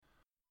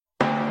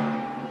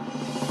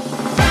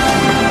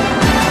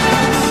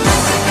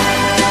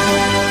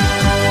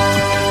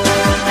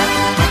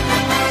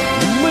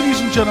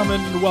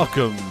gentlemen,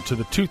 welcome to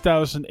the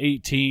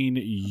 2018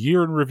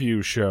 Year in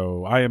Review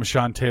Show. I am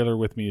Sean Taylor.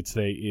 With me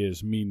today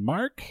is Mean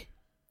Mark.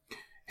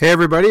 Hey,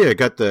 everybody. I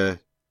got the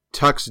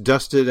tux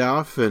dusted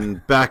off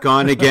and back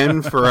on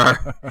again for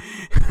our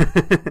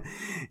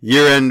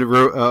year-end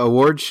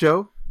awards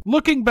show.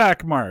 Looking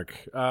back,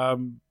 Mark,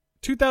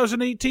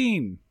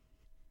 2018,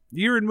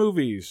 Year in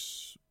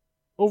Movies,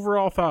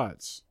 overall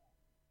thoughts.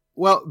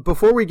 Well,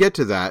 before we get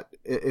to that,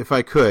 if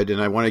I could,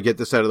 and I want to get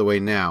this out of the way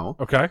now.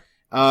 Okay.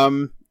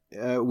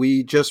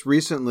 We just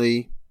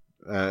recently,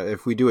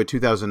 if we do a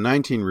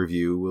 2019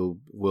 review,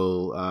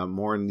 we'll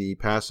mourn the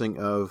passing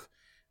of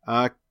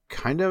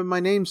kind of my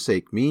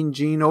namesake, Mean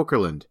Gene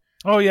Okerlund.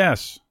 Oh,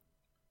 yes.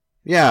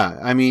 Yeah,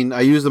 I mean,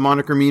 I use the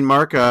moniker Mean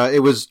Mark.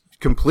 It was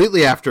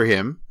completely after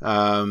him,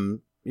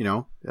 because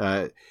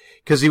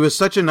he was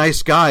such a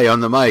nice guy on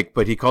the mic,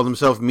 but he called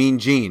himself Mean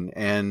Gene,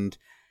 and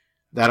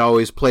that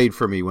always played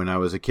for me when I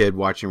was a kid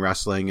watching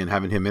wrestling and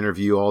having him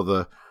interview all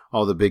the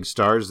big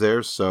stars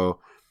there.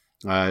 So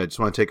I just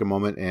want to take a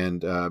moment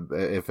and,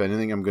 if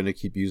anything, I'm going to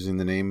keep using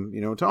the name,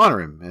 to honor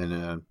him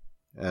and,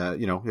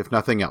 if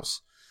nothing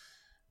else.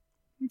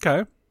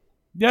 Okay.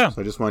 Yeah.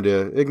 So I just wanted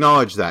to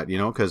acknowledge that,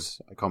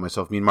 because I call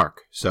myself Mean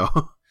Mark.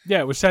 So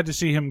yeah, it was sad to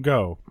see him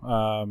go.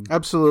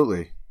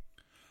 Absolutely.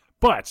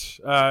 But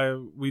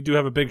we do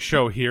have a big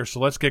show here,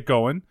 so let's get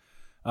going.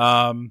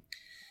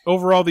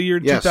 Overall, the year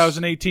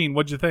 2018,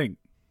 what'd you think?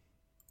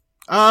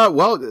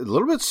 Well, a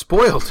little bit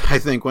spoiled, I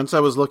think, once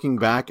I was looking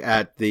back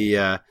at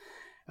the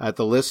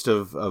list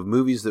of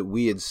movies that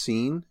we had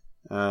seen,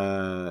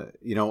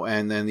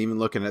 and then even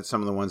looking at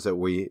some of the ones that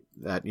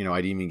I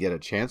didn't even get a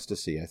chance to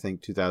see. I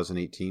think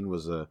 2018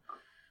 was a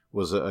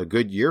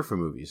good year for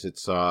movies.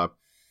 It's, one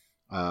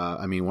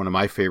of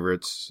my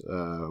favorites,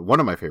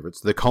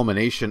 the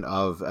culmination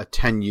of a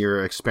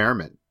 10-year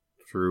experiment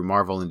through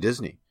Marvel and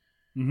Disney.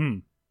 Mm-hmm.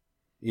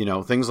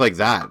 Things like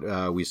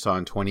that we saw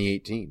in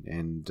 2018.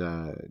 And,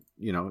 and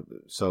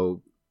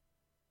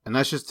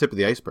that's just the tip of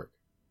the iceberg.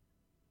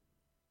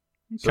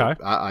 Okay. So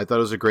I thought it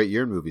was a great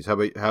year in movies.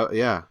 For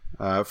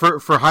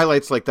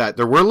highlights like that,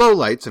 there were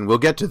lowlights, and we'll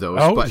get to those.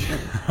 Oh, but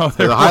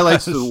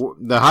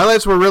the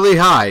highlights were really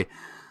high.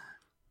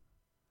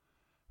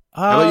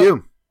 How about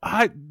you?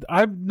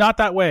 I'm not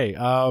that way.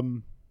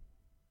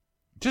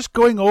 Just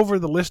going over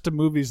the list of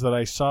movies that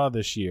I saw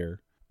this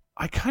year,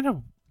 I kind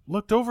of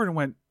looked over and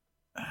went,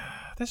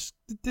 this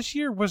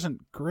year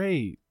wasn't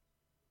great.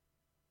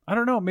 I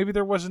don't know. Maybe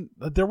there wasn't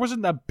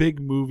that big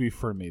movie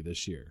for me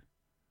this year.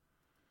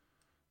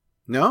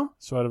 No?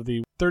 So out of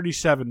the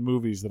 37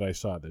 movies that I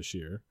saw this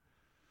year,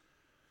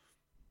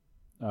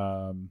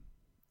 not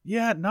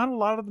a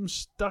lot of them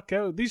stuck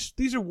out.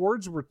 These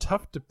awards were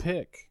tough to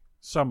pick,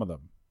 some of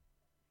them.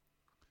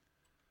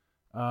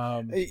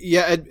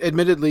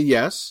 Admittedly,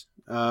 yes.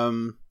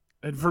 And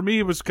for me,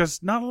 it was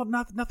because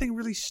nothing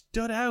really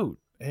stood out.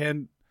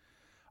 And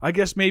I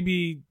guess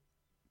maybe,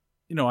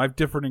 I have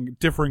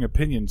differing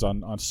opinions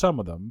on some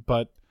of them,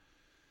 but,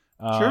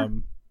 sure.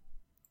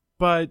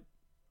 But,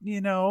 the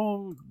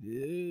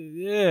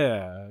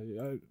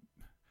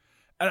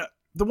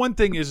one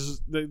thing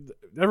is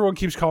everyone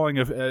keeps calling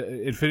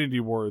Infinity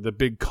War the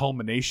big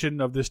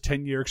culmination of this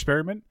 10-year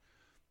experiment.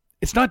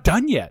 It's not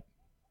done yet.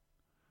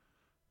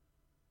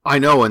 I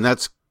know, and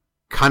that's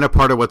kind of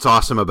part of what's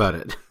awesome about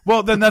it.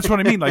 Well, then that's what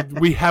I mean. Like,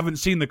 we haven't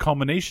seen the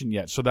culmination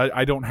yet, so that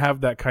I don't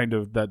have that kind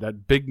of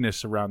that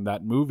bigness around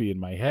that movie in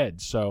my head.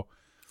 So,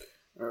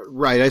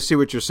 right, I see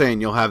what you're saying.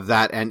 You'll have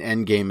that, and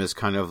Endgame is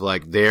kind of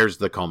like there's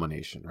the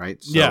culmination,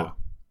 right? So,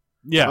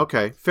 yeah.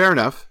 Okay, fair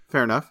enough.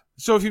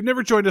 So, if you've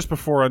never joined us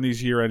before on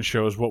these year-end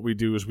shows, what we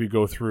do is we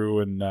go through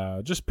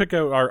and just pick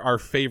out our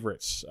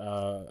favorites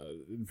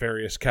in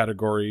various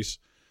categories.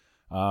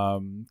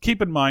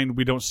 Keep in mind,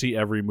 we don't see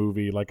every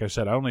movie. Like I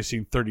said, I only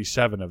seen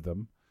 37 of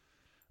them.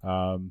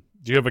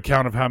 Do you have a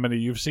count of how many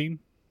you've seen?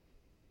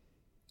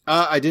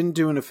 I didn't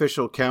do an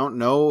official count,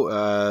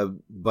 no,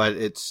 but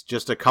it's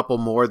just a couple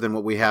more than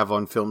what we have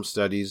on Film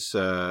Studies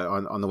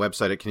on the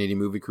website at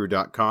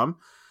CanadianMovieCrew.com.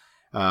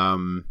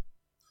 I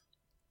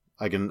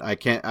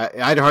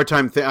had a hard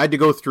time. I had to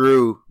go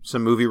through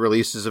some movie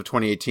releases of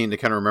 2018 to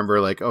kind of remember,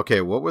 like,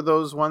 okay, what were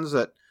those ones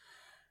that,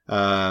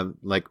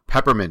 like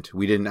Peppermint,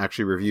 we didn't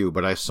actually review,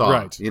 but I saw,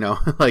 right.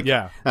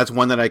 That's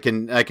one that I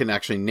can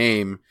actually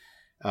name.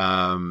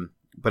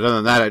 But other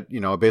than that, I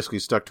basically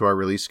stuck to our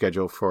release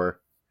schedule for,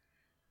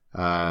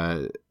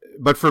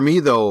 but for me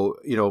though,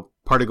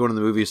 part of going to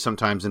the movies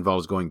sometimes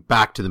involves going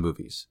back to the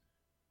movies.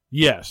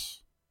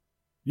 Yes.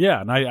 Yeah.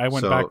 And I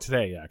went back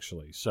today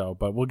actually. So,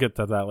 but we'll get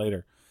to that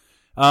later.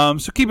 So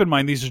keep in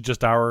mind, these are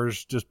just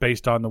ours, just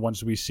based on the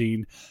ones we've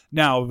seen.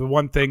 Now, the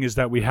one thing is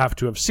that we have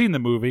to have seen the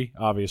movie,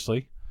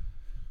 obviously.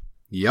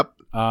 Yep.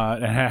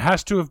 And it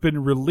has to have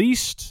been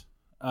released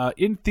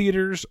in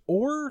theaters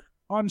or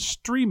on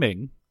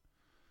streaming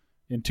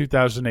in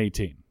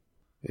 2018.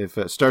 If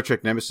Star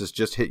Trek Nemesis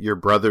just hit your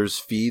brother's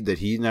feed that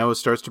he now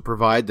starts to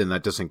provide, then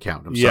that doesn't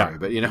count. I'm sorry,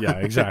 but Yeah,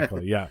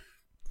 exactly. Yeah.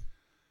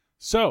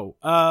 So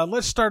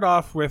let's start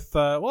off with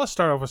some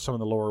of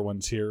the lower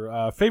ones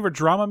here. Favorite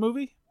drama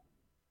movie?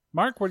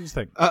 Mark, what do you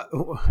think?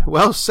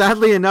 Well,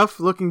 sadly enough,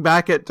 looking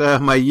back at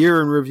my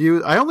year in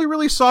review, I only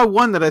really saw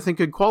one that I think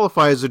could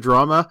qualify as a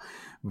drama,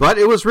 but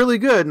it was really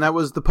good, and that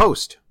was The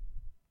Post.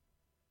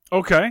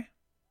 Okay.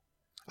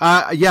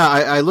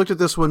 I looked at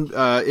this one.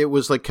 It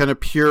was like kind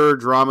of pure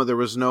drama. There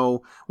was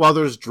while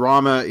there's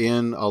drama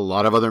in a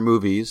lot of other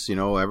movies,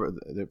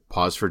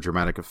 pause for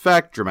dramatic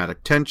effect,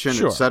 dramatic tension,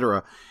 Sure.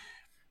 etc.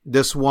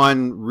 This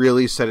one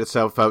really set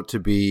itself out to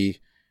be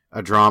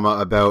a drama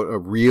about a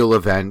real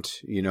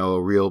event, a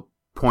real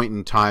point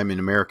in time in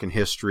American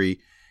history.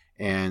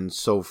 And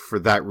so for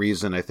that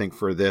reason, I think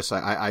for this,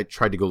 I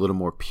tried to go a little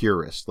more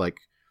purist, like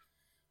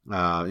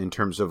in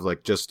terms of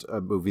like just a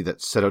movie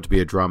that set out to be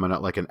a drama,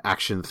 not like an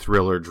action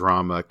thriller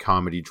drama,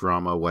 comedy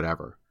drama,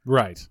 whatever.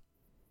 Right.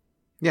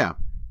 Yeah.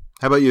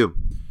 How about you?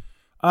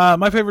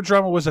 My favorite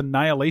drama was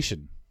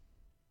Annihilation.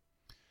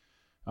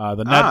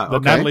 The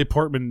Natalie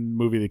Portman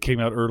movie that came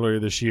out earlier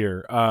this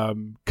year.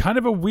 Kind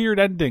of a weird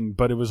ending,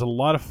 but it was a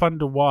lot of fun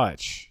to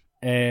watch,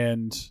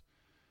 and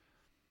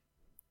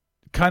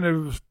kind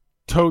of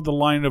towed the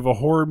line of a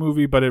horror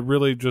movie, but it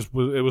really just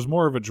was. It was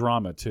more of a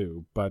drama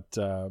too. But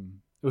it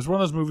was one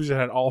of those movies that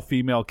had all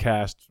female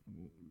cast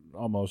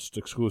almost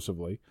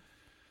exclusively.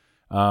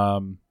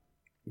 All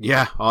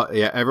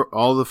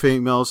the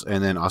females,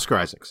 and then Oscar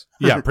Isaacs.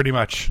 Yeah, pretty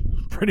much.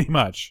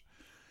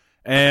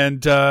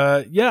 And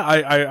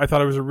I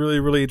thought it was a really,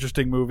 really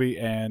interesting movie,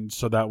 and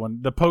so that one,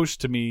 The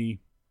Post, to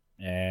me,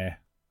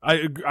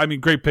 I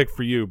mean, great pick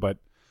for you, but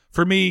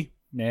for me,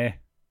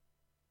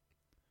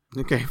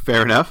 Okay,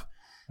 fair enough.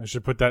 I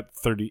should put that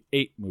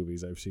 38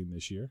 movies I've seen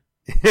this year.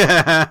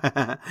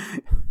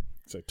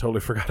 So I totally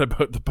forgot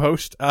about The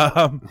Post.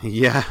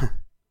 Yeah.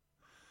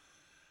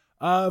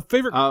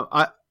 Favorite?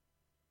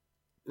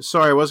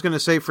 Sorry, I was going to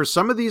say, for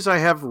some of these I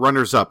have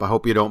runners-up. I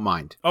hope you don't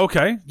mind.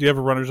 Okay. Do you have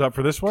a runners-up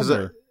for this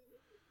one?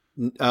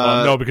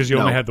 No, because you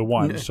only had the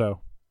one, so.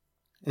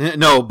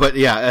 No, but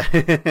yeah.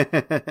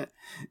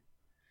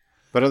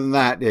 But other than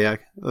that, yeah.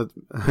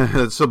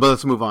 So, but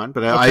let's move on.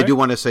 But okay. I do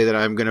want to say that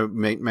I'm going to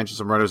mention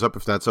some runners-up,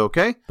 if that's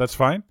okay. That's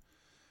fine.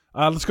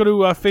 Let's go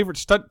to favorite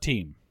stunt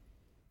team.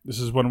 This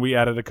is one we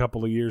added a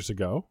couple of years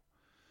ago.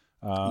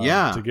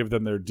 To give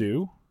them their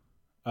due.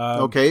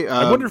 Okay.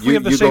 I wonder if we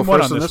have the same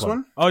one on this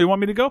one. Oh, you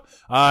want me to go?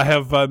 I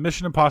have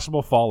Mission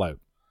Impossible Fallout.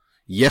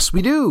 Yes,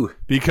 we do.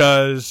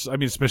 Because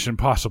it's Mission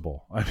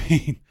Impossible.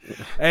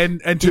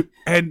 And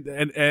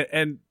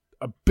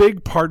a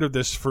big part of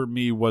this for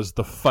me was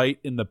the fight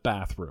in the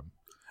bathroom.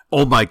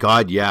 Oh my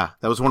God, yeah.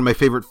 That was one of my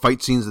favorite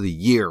fight scenes of the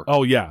year.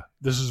 Oh yeah.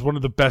 This is one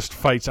of the best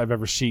fights I've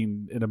ever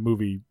seen in a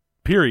movie,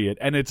 period.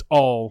 And it's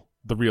all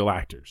the real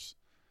actors.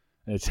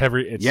 It's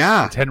Henry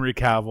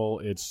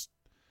Cavill, it's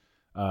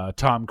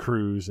Tom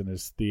Cruise, and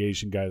it's the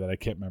Asian guy that I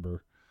can't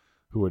remember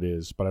who it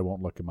is, but I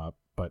won't look him up.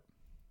 But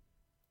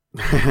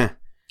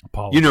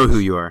apologies. You know who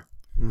you are.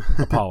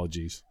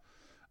 Apologies.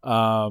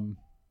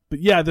 But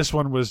yeah, this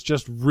one was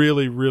just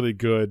really, really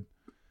good.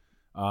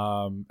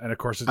 And of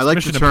course, it's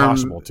Mission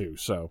Impossible too.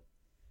 So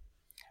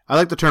I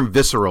like the term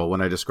visceral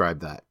when I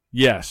describe that.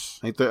 Yes,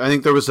 I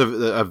think there was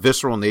a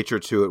visceral nature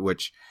to it,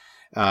 which,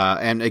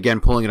 and again,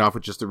 pulling it off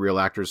with just the real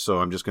actors. So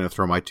I'm just going to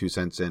throw my 2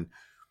 cents in.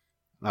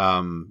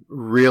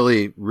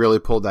 Really, really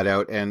pulled that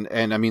out. And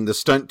I mean, the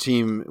stunt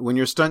team, when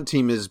your stunt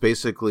team is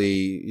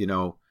basically,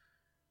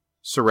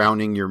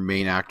 surrounding your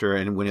main actor,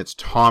 and when it's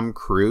Tom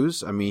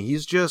Cruise, I mean,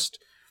 he's just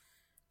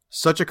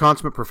such a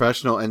consummate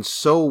professional and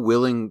so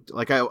willing.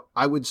 Like,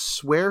 I would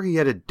swear he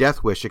had a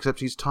death wish, except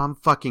he's Tom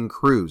fucking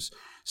Cruise.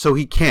 So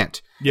he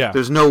can't. Yeah.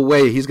 There's no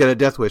way he's got a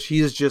death wish. He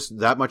is just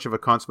that much of a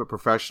consummate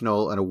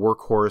professional and a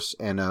workhorse,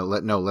 and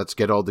let's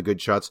get all the good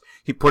shots.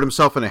 He put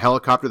himself in a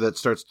helicopter that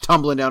starts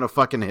tumbling down a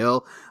fucking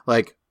hill.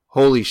 Like,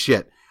 holy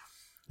shit.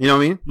 You know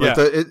what I mean?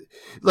 Yeah.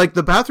 Like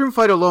the bathroom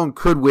fight alone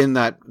could win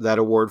that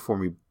award for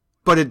me,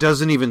 but it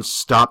doesn't even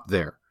stop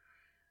there.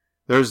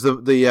 There's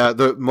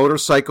the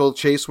motorcycle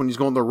chase when he's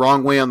going the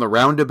wrong way on the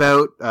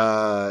roundabout.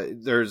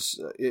 There's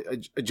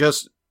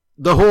just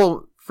the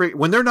whole...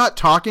 When they're not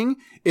talking,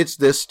 it's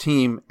this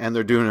team, and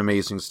they're doing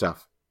amazing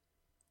stuff.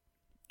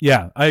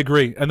 Yeah, I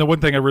agree. And the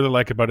one thing I really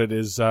like about it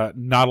is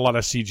not a lot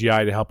of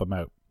CGI to help them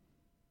out.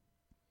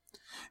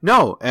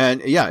 No,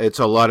 and yeah, it's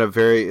a lot of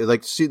the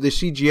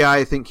CGI,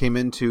 I think, came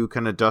in to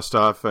kind of dust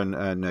off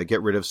and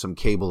get rid of some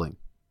cabling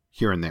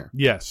here and there.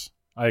 Yes,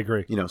 I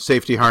agree.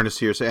 Safety harness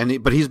here,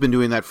 but he's been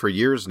doing that for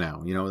years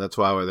now. That's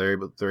why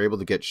they're able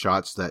to get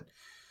shots that,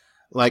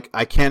 like,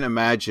 I can't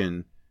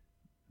imagine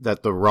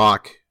that The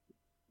Rock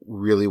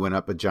really went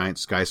up a giant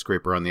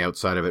skyscraper on the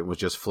outside of it and was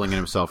just flinging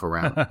himself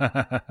around.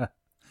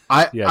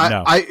 You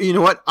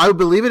know what? I would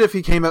believe it if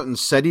he came out and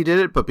said he did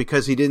it, but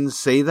because he didn't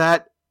say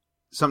that,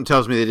 something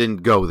tells me they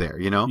didn't go there,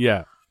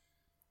 Yeah.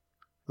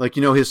 Like,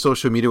 his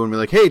social media when we're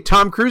like, hey,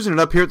 Tom cruising it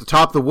up here at the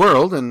top of the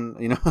world, and,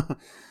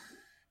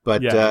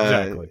 but, yeah,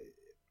 exactly.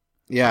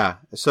 Yeah.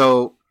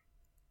 So,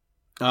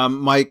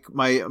 my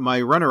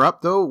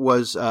runner-up, though,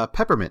 was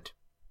Peppermint.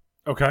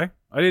 Okay.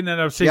 I didn't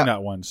end up seeing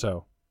that one,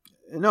 so...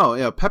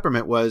 No,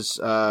 Peppermint was,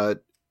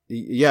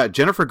 yeah,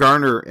 Jennifer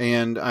Garner,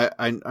 and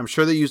I'm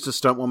sure they used a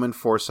stunt woman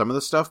for some of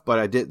the stuff,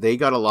 but they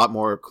got a lot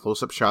more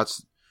close-up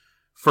shots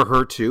for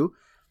her too.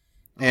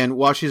 And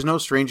while she's no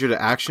stranger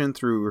to action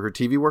through her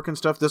TV work and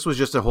stuff, this was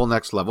just a whole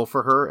next level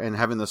for her. And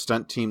having the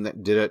stunt team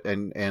that did it,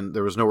 and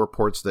there was no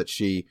reports that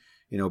she,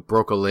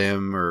 broke a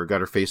limb or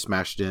got her face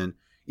smashed in,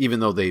 even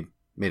though they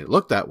made it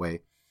look that way.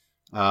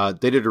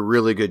 They did a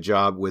really good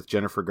job with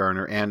Jennifer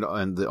Garner and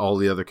all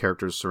the other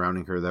characters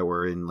surrounding her that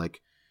were in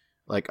like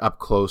up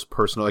close,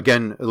 personal.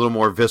 Again, a little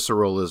more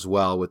visceral as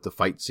well with the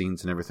fight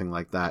scenes and everything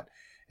like that.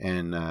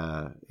 And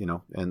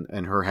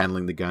and her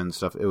handling the gun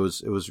stuff. It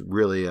was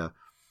really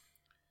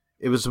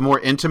it was a more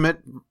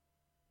intimate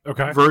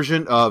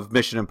version of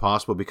Mission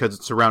Impossible because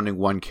it's surrounding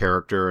one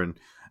character and,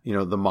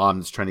 the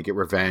mom's trying to get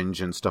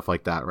revenge and stuff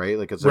like that, right?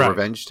 Like it's a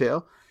revenge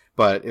tale,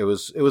 but it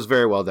was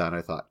very well done,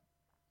 I thought.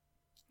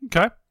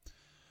 Okay.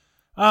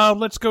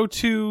 Let's go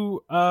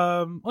to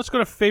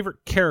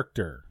favorite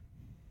character.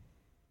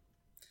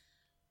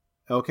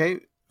 Okay.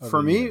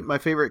 For me, my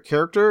favorite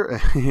character,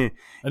 you're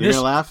going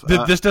to laugh.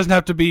 This doesn't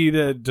have to be,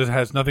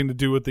 has nothing to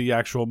do with the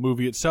actual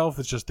movie itself.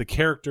 It's just the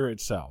character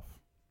itself.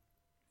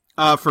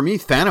 For me,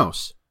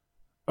 Thanos.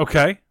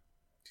 Okay.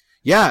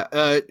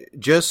 Yeah,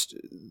 just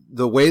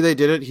the way they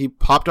did it, he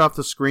popped off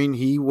the screen.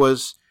 He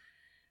was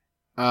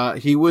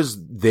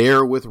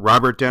there with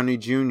Robert Downey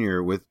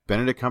Jr., with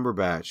Benedict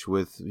Cumberbatch,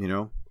 with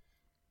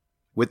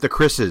the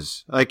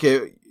Chris's. Like,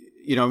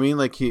 what I mean?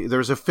 Like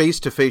there's a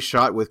face-to-face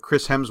shot with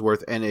Chris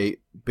Hemsworth and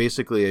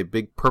basically a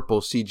big purple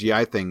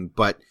CGI thing,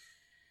 but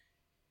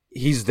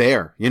he's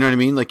there. You know what I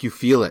mean? Like you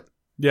feel it.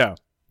 Yeah.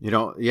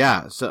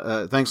 Yeah.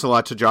 So, thanks a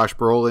lot to Josh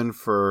Brolin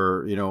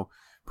for,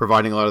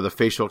 providing a lot of the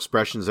facial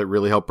expressions that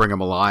really help bring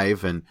him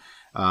alive and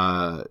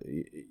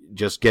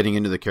just getting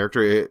into the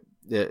character.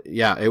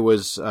 It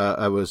was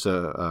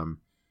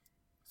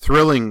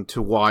thrilling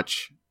to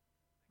watch.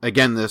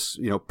 Again, this,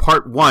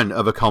 part one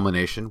of a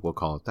culmination, we'll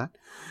call it that.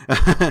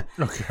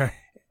 Okay.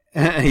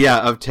 Yeah,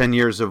 of 10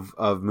 years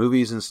of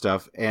movies and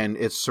stuff, and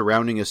it's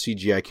surrounding a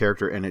CGI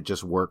character, and it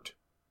just worked.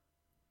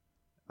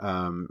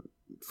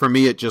 For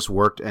me, it just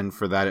worked, and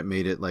for that, it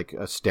made it like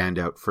a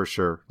standout for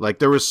sure. Like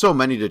there was so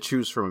many to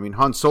choose from. I mean,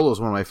 Han Solo is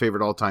one of my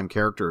favorite all-time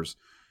characters,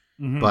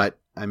 but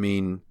I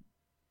mean,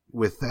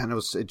 with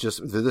Thanos,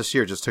 this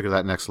year just took it to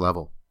that next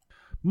level.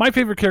 My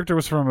favorite character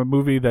was from a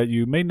movie that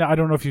you may not. I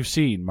don't know if you've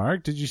seen.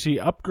 Mark, did you see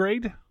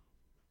Upgrade?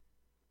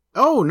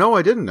 Oh no,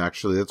 I didn't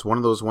actually. That's one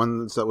of those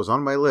ones that was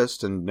on my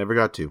list and never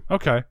got to.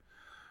 Okay.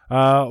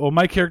 Well,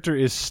 my character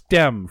is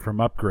Stem from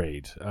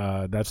Upgrade.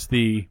 That's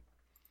the.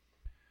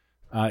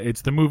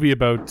 It's the movie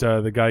about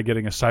the guy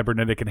getting a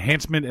cybernetic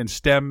enhancement, and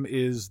Stem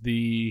is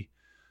the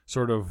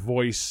sort of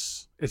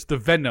voice. It's the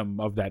Venom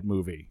of that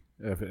movie,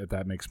 if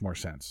that makes more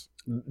sense.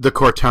 The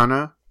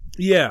Cortana?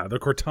 Yeah, the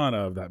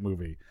Cortana of that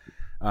movie.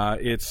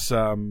 It's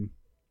I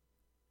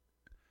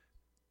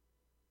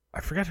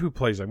forget who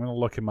plays it. I'm going to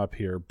look him up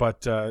here,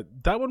 but that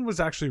one was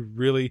actually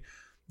really.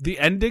 The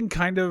ending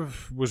kind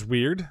of was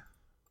weird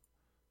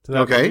to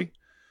that movie.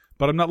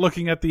 But I'm not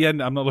looking at the end.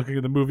 I'm not looking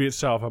at the movie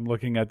itself. I'm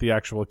looking at the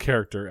actual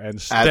character.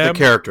 And Stem, at the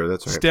character,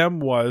 that's right.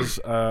 Stem was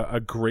a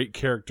great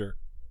character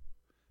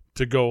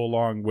to go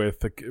along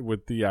with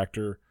the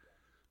actor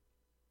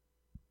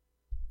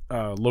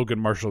Logan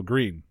Marshall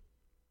Green.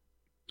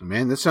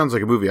 Man, this sounds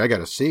like a movie I got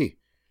to see.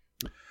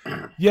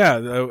 Yeah,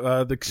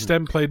 the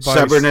Stem played by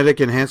cybernetic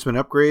enhancement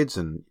upgrades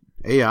and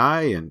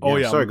AI and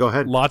sorry, go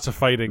ahead. Lots of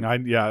fighting.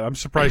 I'm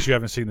surprised you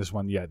haven't seen this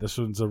one yet. This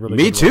one's a really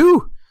Me good too.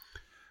 One.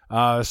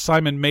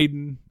 Simon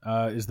Maiden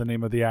is the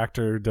name of the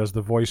actor, does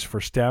the voice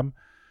for Stem.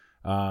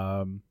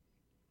 Not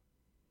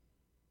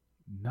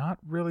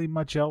really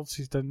much else.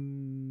 He's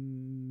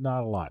done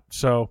not a lot.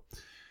 So,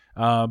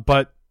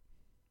 but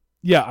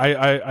yeah,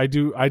 I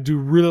do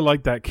really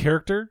like that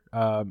character.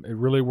 It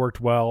really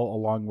worked well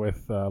along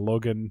with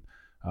Logan,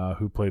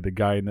 who played the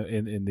guy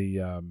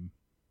who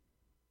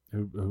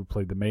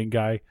played the main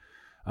guy.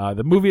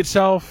 The movie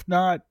itself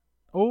not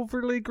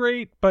overly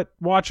great, but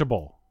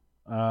watchable.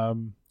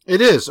 It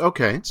is,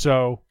 okay.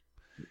 So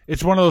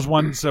it's one of those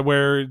ones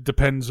where it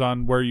depends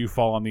on where you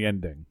fall on the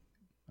ending.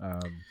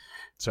 And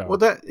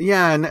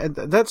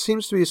that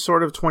seems to be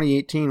sort of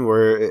 2018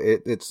 where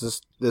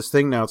it's this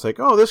thing now. It's like,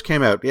 oh, this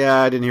came out.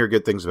 Yeah, I didn't hear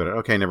good things about it.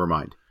 Okay, never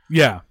mind.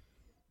 Yeah.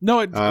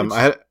 No,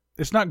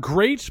 it's not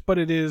great, but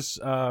it is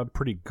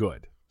pretty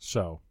good.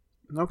 So.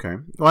 Okay.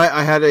 Well,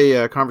 I had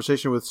a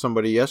conversation with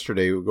somebody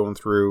yesterday going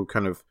through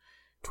kind of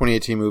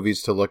 2018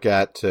 movies to look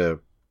at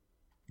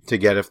to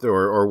get if they're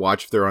or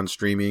watch if they're on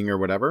streaming or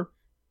whatever.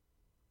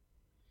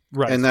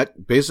 Right. And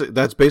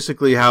that's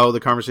basically how the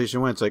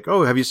conversation went. It's like,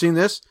 oh, have you seen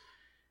this?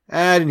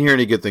 I didn't hear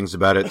any good things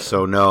about it,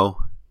 so no.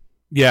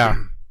 Yeah.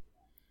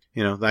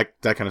 That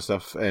kind of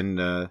stuff.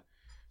 And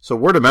so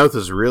word of mouth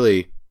is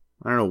really,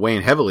 I don't know,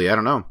 weighing heavily. I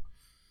don't know.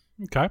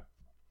 Okay.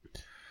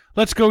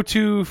 Let's go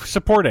to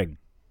supporting.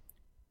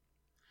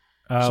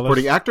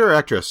 Supporting actor or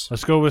actress?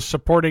 Let's go with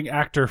supporting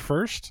actor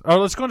first. Oh,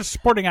 let's go to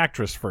supporting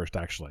actress first,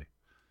 actually.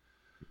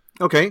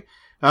 Okay.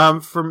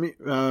 For me,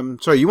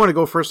 sorry, you want to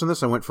go first on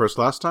this? I went first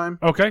last time.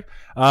 Okay.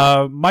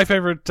 My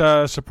favorite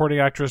supporting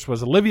actress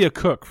was Olivia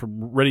Cooke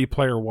from Ready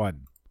Player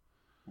One.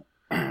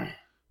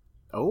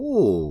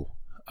 Oh.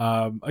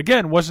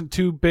 Again, wasn't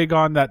too big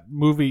on that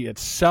movie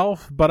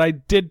itself, but I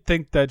did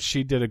think that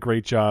she did a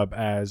great job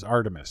as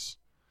Artemis.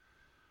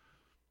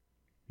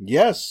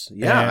 Yes.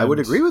 Yeah, I would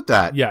agree with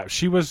that. Yeah,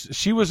 she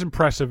was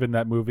impressive in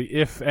that movie.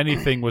 If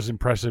anything was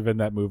impressive in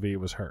that movie, it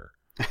was her.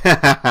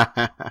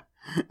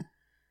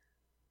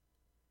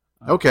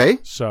 Okay.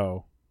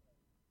 So,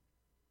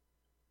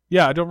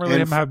 yeah, I don't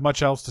really have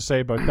much else to say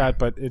about that,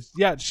 but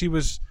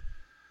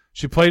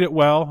she played it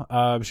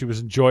well. She was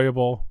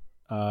enjoyable.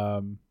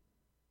 And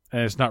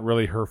it's not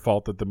really her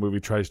fault that the movie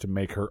tries to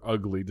make her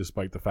ugly,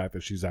 despite the fact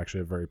that she's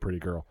actually a very pretty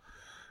girl.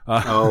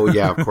 Oh,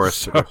 yeah, of course.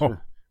 So,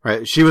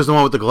 right. She was the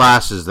one with the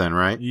glasses then,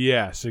 right?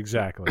 Yes,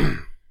 exactly.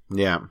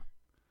 Yeah.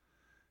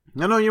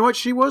 No, you know what?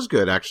 She was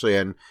good, actually,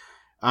 and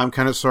I'm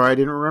kind of sorry I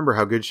didn't remember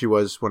how good she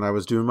was when I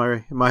was doing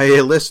my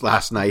list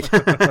last night.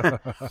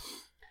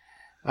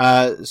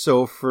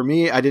 So for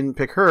me, I didn't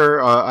pick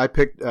her. I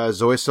picked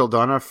Zoe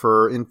Saldana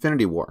for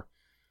Infinity War.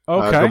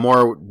 Okay.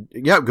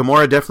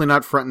 Gamora definitely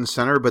not front and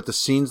center, but the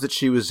scenes that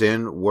she was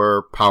in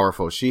were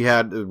powerful. She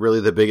had really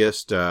the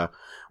biggest, one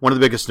of the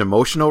biggest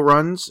emotional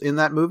runs in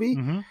that movie,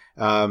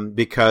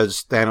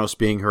 because Thanos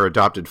being her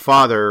adopted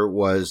father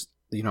was,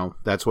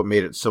 that's what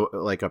made it so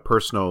like a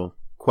personal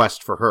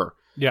quest for her.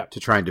 Yeah. To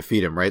try and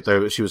defeat him, right?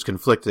 She was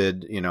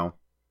conflicted,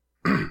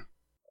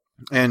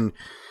 and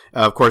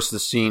of course the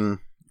scene,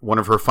 one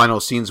of her final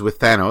scenes with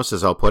Thanos,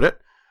 as I'll put it,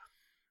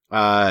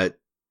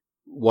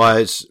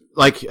 was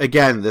like,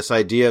 again, this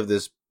idea of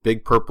this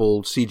big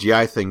purple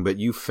CGI thing, but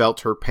you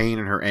felt her pain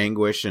and her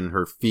anguish and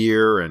her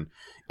fear and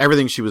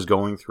everything she was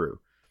going through.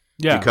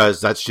 Yeah.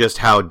 Because that's just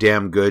how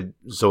damn good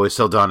Zoe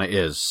Saldana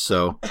is.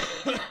 So,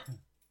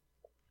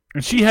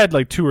 and she had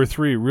like 2 or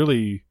 3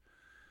 really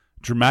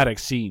dramatic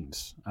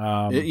scenes.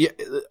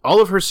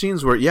 All of her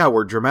scenes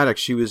were dramatic.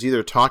 She was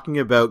either talking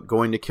about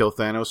going to kill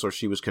Thanos or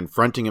she was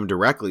confronting him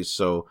directly.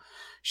 So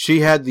she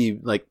had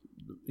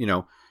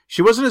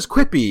she wasn't as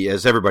quippy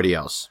as everybody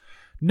else.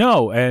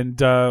 No,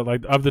 and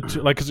of the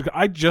two, cause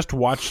I just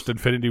watched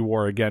Infinity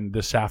War again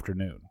this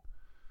afternoon.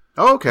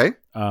 Oh, okay.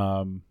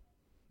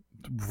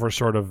 For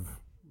sort of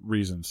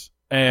reasons,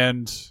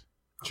 and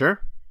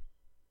sure.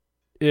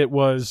 It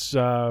was,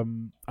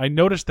 I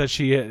noticed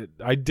that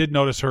I did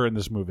notice her in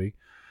this movie,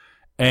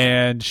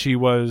 and she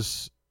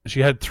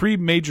had 3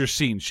 major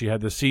scenes. She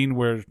had the scene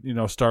where,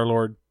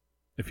 Star-Lord,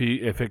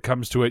 if it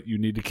comes to it, you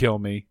need to kill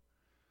me.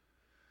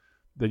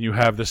 Then you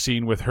have the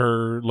scene with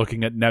her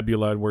looking at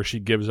Nebula where she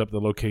gives up the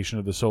location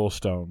of the Soul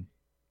Stone.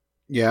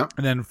 Yeah.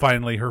 And then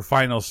finally her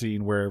final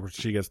scene where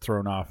she gets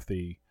thrown off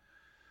the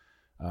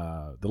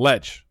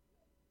ledge.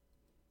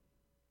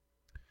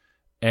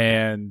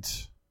 And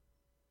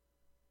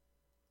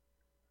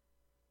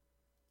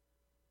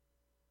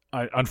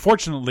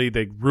unfortunately,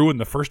 they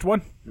ruined the first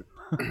one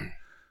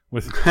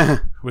with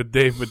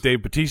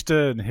Dave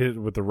Bautista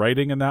and with the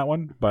writing in that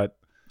one. But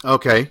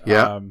okay,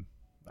 yeah.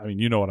 I mean,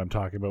 you know what I'm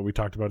talking about. We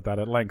talked about that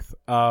at length.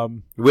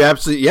 We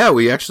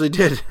actually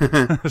did.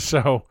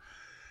 So,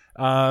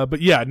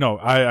 but yeah, no,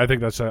 I think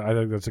that's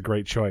a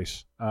great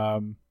choice.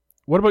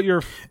 What about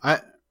your?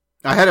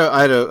 I had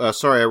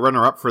a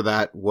runner up for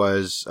that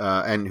was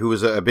and who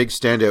was a big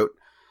standout,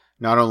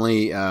 not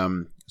only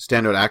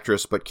standout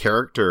actress but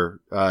character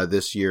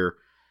this year,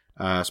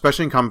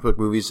 especially in comic book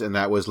movies, and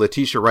that was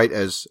Letitia Wright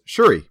as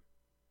Shuri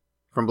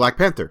from Black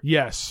Panther.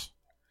 Yes.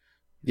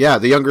 Yeah,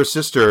 the younger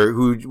sister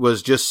who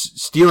was just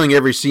stealing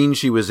every scene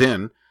she was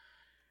in,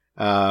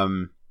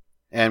 and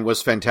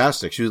was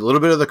fantastic. She was a little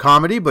bit of the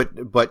comedy,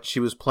 but she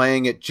was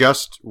playing it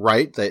just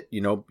right. That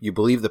you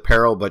believe the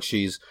peril, but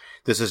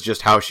this is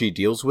just how she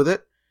deals with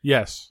it.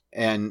 Yes,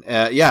 and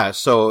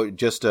so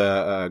just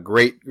a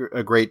great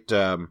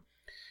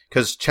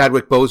because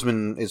Chadwick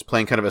Boseman is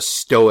playing kind of a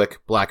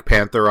stoic Black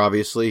Panther.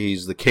 Obviously,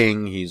 he's the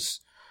king. He's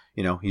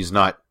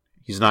not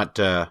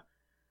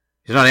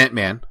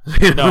Ant-Man.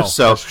 No,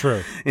 so, that's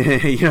true. You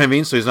know what I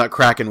mean? So he's not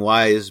cracking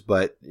wise,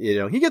 but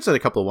he gets a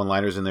couple of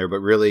one-liners in there. But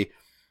really,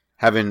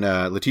 having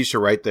Letitia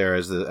Wright there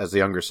as the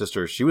younger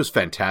sister, she was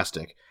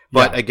fantastic.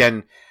 But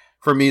again,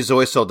 for me,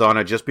 Zoe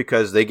Saldana, just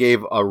because they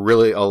gave a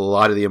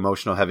lot of the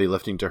emotional heavy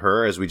lifting to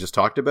her, as we just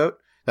talked about,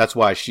 that's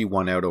why she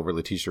won out over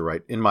Letitia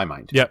Wright in my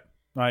mind. Yep,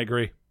 I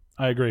agree.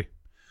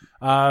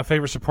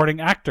 Favorite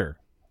supporting actor?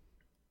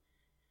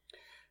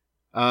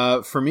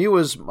 For me, it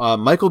was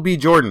Michael B.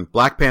 Jordan,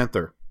 Black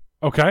Panther.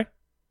 Okay.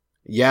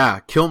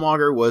 Yeah,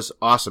 Killmonger was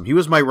awesome. He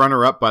was my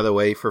runner-up, by the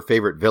way, for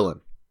favorite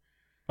villain.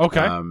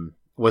 Okay.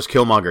 Was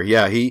Killmonger.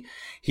 Yeah,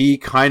 he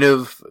kind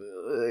of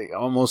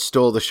almost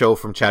stole the show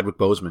from Chadwick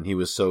Boseman. He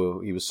was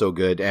so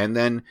good. And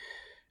then,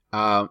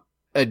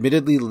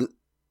 admittedly,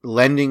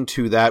 lending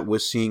to that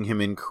was seeing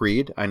him in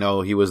Creed. I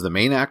know he was the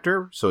main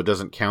actor, so it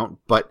doesn't count,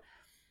 but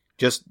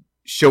just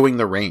showing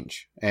the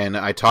range. And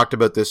I talked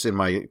about this in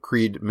my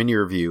Creed mini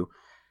review,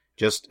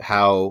 just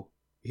how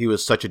he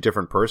was such a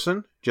different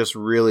person, just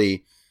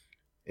really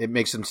it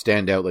makes them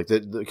stand out. Like the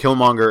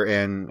Killmonger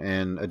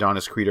and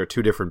Adonis Creed are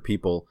two different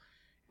people,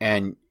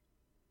 and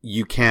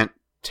you can't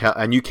tell,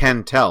 and you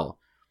can tell,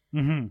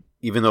 even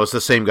though it's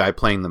the same guy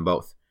playing them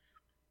both.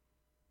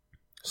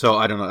 So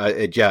I don't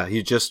know.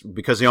 He just,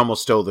 because he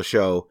almost stole the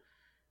show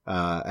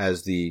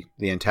as the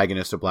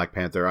antagonist of Black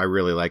Panther. I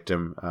really liked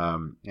him,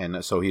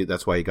 and so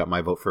that's why he got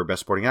my vote for Best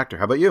Supporting Actor.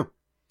 How about you?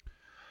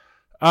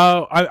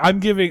 I'm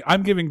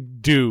giving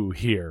due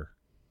here.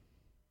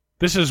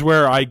 This is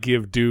where I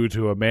give due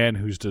to a man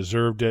who's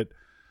deserved it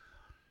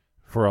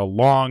for a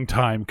long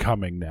time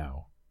coming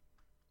now.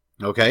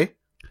 Okay.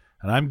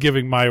 And I'm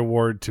giving my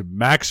award to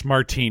Max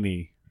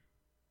Martini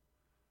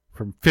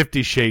from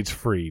 50 Shades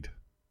Freed.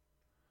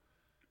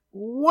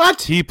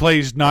 What? He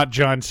plays not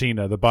John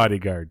Cena, the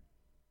bodyguard.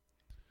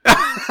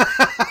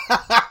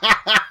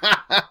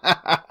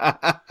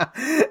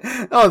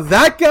 Oh,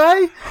 that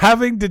guy?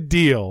 Having to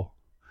deal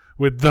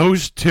with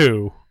those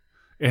two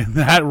in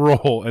that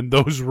role and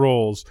those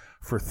roles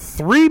for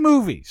 3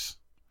 movies.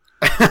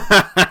 God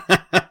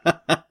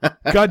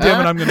damn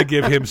it, I'm going to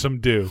give him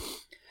some due.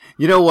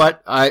 You know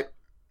what?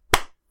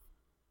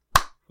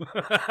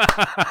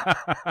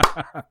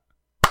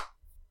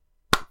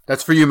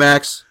 That's for you,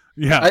 Max.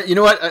 Yeah. You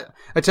know what?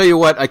 I tell you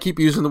what, I keep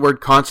using the word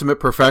consummate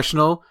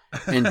professional,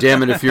 and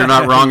damn it if you're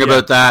not wrong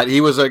about that.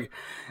 He was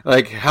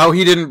like how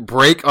he didn't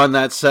break on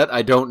that set,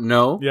 I don't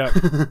know. Yeah.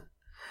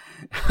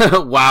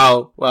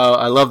 Wow,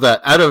 I love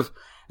that.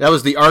 That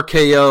was the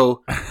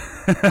RKO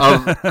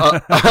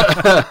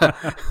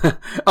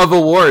of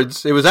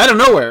awards. It was out of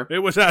nowhere. It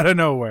was out of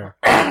nowhere.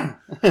 No,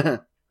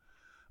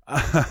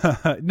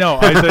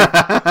 I think,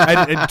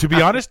 and to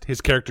be honest, his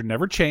character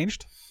never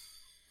changed.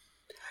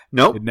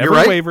 Nope, it never you're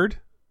right. wavered.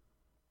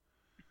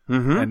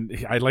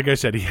 And like I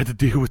said, he had to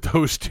deal with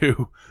those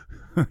two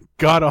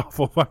god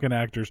awful fucking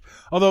actors.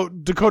 Although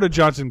Dakota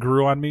Johnson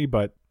grew on me,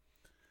 but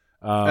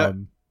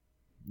no,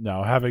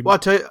 having. Well,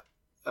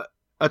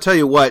 I'll tell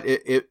you what.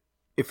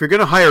 If you're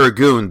going to hire a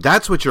goon,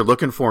 that's what you're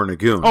looking for in a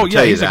goon. Oh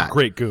yeah, he's a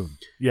great goon.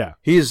 Yeah,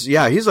 he's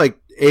like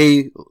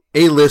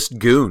A-list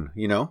goon,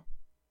 you know.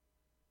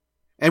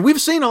 And we've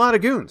seen a lot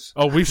of goons.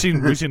 Oh, we've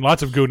seen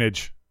lots of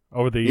goonage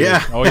over the years.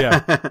 Yeah. Oh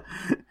yeah.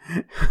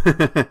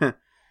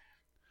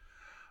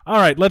 All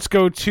right, let's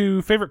go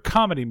to favorite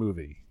comedy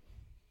movie.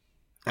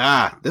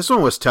 This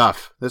one was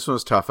tough. I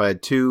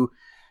had 2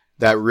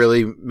 that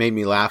really made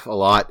me laugh a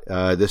lot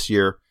this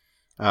year.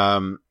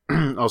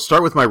 I'll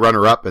start with my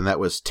runner-up, and that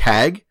was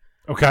Tag.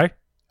 Okay.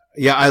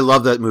 Yeah, I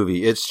love that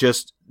movie. It's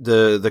just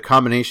the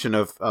combination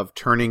of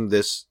turning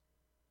this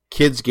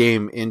kids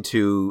game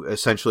into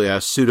essentially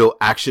a pseudo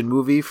action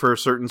movie for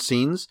certain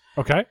scenes.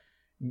 Okay.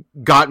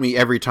 Got me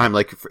every time.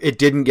 Like, it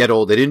didn't get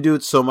old. They didn't do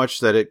it so much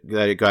that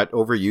it got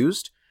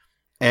overused,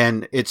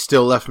 and it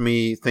still left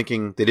me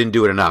thinking they didn't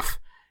do it enough,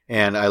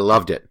 and I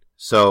loved it.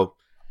 So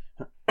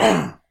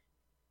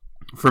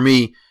for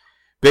me,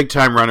 big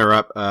time runner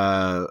up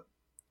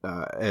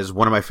as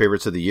one of my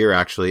favorites of the year,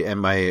 actually.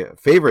 And my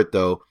favorite,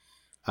 though,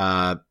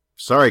 got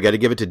to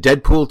give it to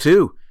Deadpool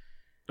 2.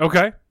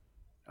 Okay.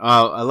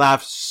 I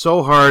laughed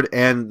so hard,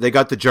 and they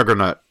got the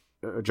Juggernaut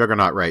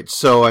right.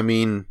 So, I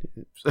mean,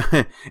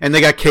 and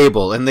they got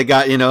Cable, and they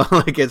got,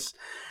 like it's,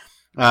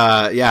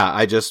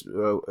 I just,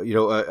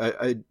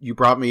 you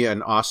brought me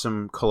an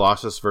awesome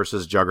Colossus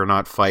versus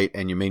Juggernaut fight,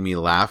 and you made me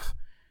laugh.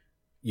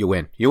 You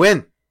win.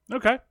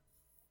 Okay.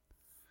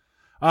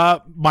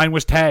 Mine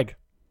was Tag.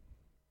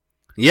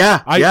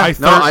 Yeah, I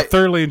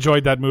thoroughly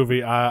enjoyed that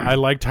movie. I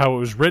liked how it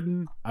was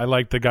written. I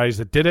liked the guys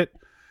that did it.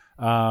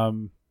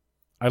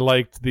 I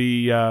liked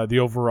the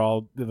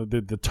overall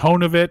the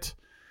tone of it.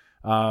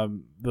 The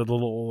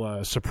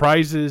little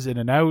surprises in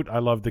and out. I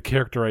loved the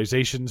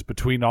characterizations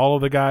between all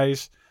of the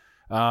guys.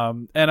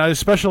 And I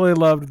especially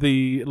loved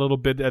the little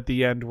bit at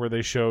the end where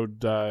they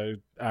showed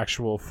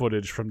actual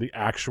footage from the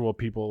actual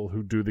people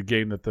who do the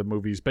game that the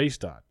movie's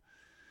based on.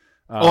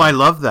 I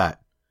love that.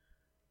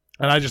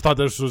 And I just thought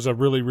this was a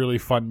really, really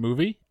fun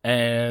movie.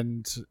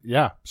 And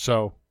yeah,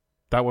 so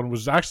that one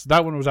was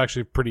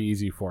actually pretty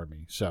easy for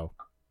me. So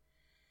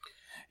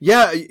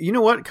yeah, you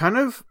know what? Kind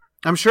of,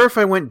 I'm sure if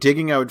I went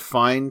digging, I would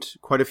find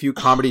quite a few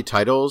comedy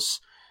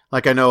titles.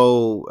 Like I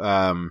know,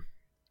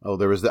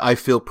 there was the I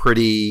Feel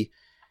Pretty,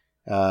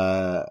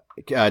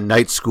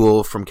 Night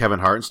School from Kevin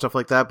Hart and stuff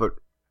like that. But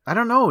I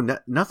don't know,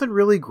 nothing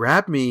really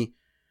grabbed me,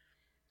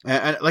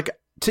 like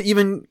to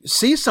even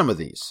see some of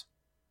these.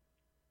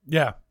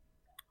 Yeah.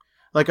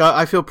 Like,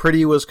 I Feel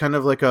Pretty was kind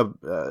of like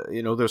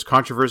there's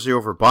controversy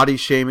over body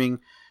shaming.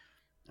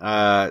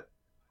 I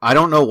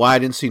don't know why I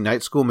didn't see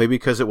Night School. Maybe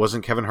because it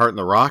wasn't Kevin Hart and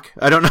The Rock.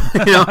 I don't know.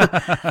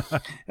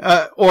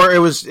 Or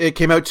it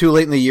came out too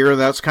late in the year, and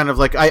that's kind of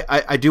like,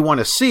 I do want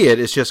to see it.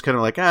 It's just kind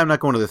of like, I'm not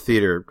going to the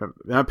theater. I'm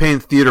not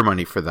paying theater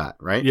money for that,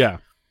 right? Yeah.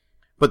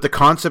 But the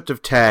concept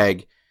of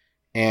Tag,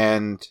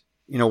 and,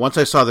 once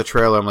I saw the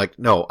trailer, I'm like,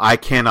 no, I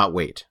cannot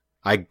wait.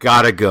 I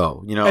gotta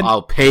go.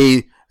 I'll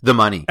pay the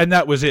money. And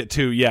that was it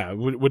too. Yeah.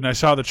 When I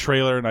saw the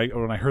trailer and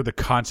when I heard the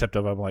concept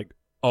of it, I'm like,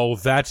 oh,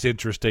 that's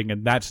interesting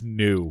and that's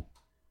new.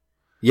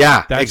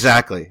 Yeah,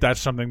 exactly. That's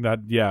something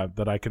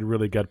that I could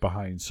really get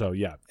behind. So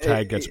yeah,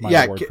 Tag gets my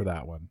award for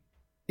that one.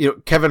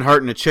 Kevin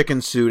Hart in a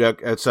chicken suit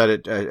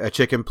outside a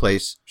chicken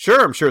place.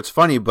 Sure, I'm sure it's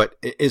funny, but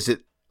is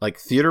it like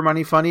theater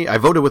money funny? I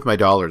voted with my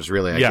dollars,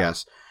 really, I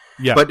guess.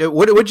 Yeah. But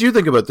what did you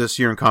think about this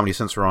year in comedy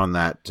since we're on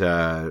that?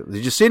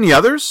 Did you see any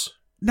others?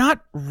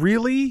 Not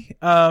really.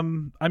 I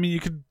mean, you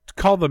could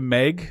call the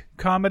Meg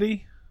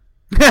comedy.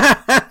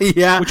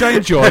 Yeah. Which I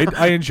enjoyed.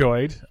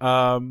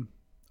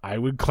 I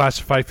would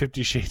classify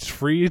 50 Shades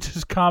Freed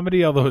as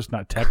comedy, although it's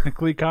not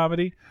technically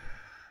comedy.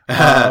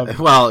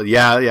 Well,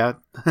 yeah.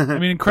 I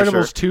mean,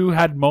 Incredibles 2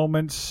 had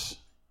moments.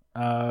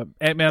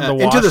 Ant-Man and the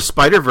Wasp. Into the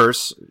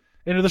Spider-Verse.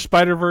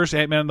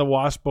 Ant-Man and the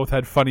Wasp both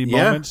had funny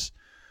moments.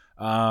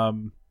 But,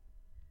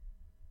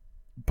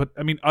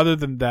 I mean, other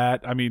than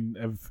that, I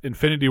mean,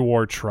 Infinity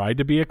War tried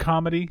to be a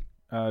comedy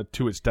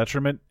to its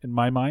detriment, in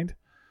my mind.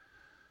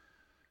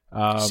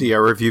 See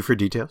our review for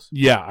details.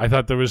 Yeah, I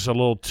thought there was a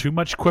little too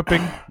much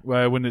quipping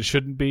when it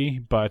shouldn't be.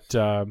 But,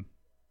 and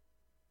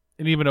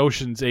even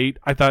Ocean's 8,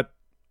 I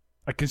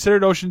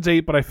considered Ocean's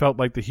 8, but I felt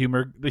like the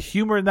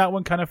humor in that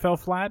one kind of fell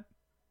flat.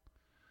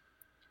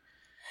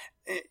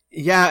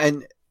 Yeah,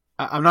 and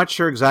I'm not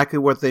sure exactly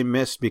what they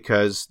missed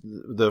because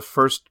the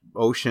first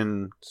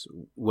Ocean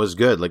was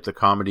good. Like the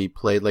comedy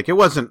played, like it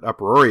wasn't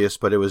uproarious,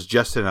 but it was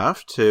just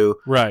enough to.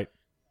 Right.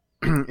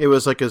 It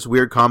was like this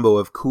weird combo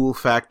of cool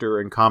factor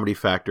and comedy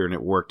factor, and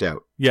it worked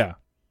out. Yeah.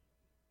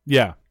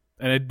 Yeah.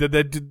 And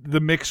the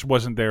mix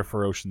wasn't there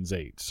for Ocean's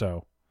 8,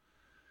 so.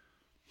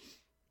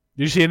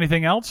 Did you see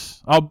anything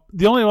else?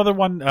 The only other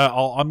one,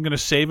 I'm going to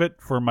save it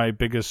for my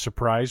biggest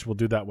surprise. We'll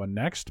do that one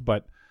next,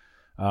 but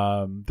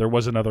there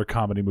was another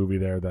comedy movie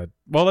there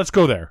well, let's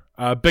go there.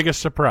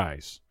 Biggest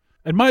surprise.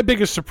 And my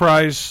biggest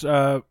surprise,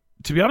 to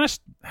be honest,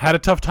 had a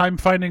tough time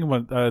finding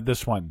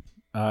this one.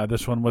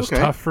 This one was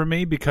tough for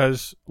me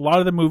because a lot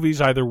of the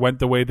movies either went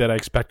the way that I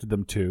expected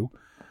them to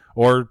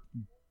or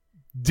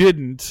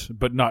didn't,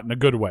 but not in a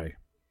good way.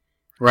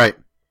 Right.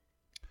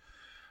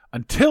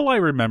 Until I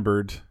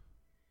remembered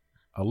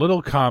a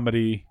little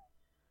comedy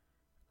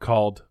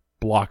called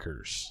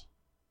Blockers.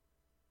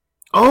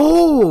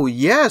 Oh,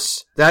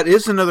 yes. That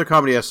is another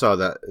comedy I saw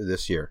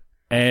this year.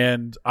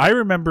 And I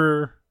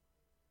remember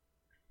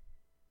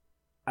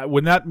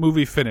when that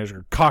movie finished,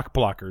 or Cock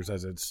Blockers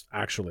as it's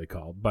actually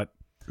called, but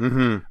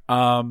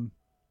I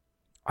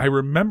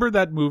remember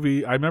that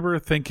movie. I remember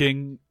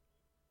thinking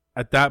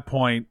at that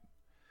point,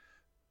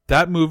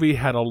 that movie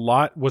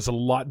was a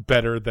lot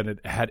better than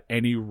it had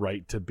any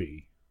right to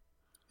be.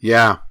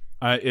 Yeah.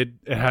 It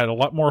had a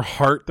lot more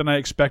heart than I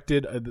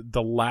expected.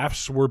 The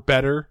laughs were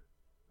better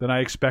than I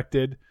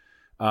expected.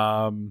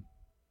 And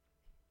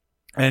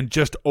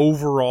just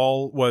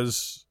overall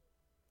was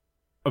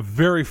a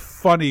very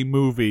funny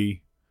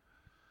movie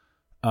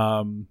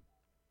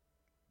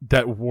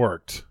that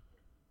worked.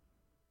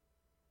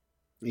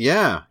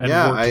 Yeah. And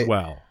worked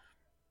well.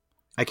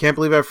 I can't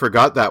believe I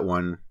forgot that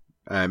one.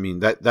 I mean,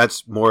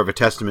 that's more of a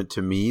testament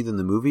to me than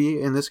the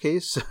movie in this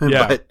case.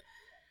 Yeah. But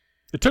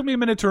it took me a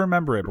minute to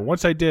remember it, but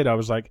once I did, I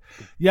was like,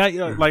 yeah,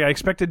 like I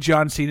expected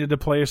John Cena to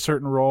play a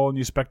certain role, and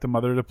you expect the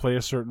mother to play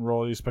a certain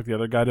role, you expect the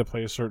other guy to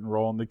play a certain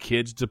role, and the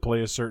kids to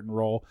play a certain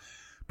role.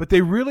 But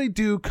they really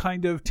do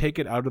kind of take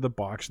it out of the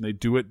box, and they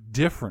do it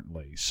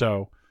differently.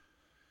 So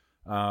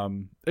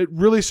it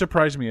really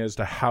surprised me as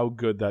to how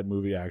good that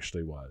movie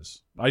actually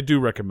was. I do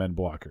recommend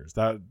Blockers.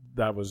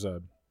 That was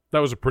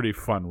a pretty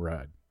fun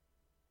ride.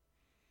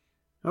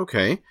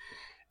 Okay.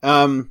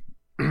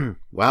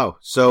 Wow.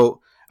 So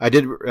I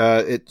did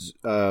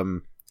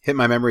hit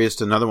my memory as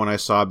to another one I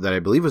saw that I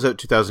believe was out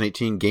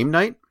 2018, Game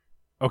Night.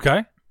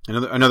 Okay.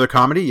 Another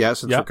comedy,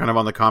 since we're kind of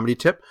on the comedy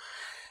tip.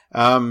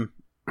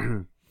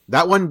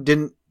 That one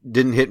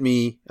didn't hit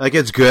me. Like,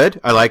 it's good.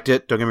 I liked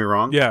it. Don't get me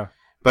wrong. Yeah.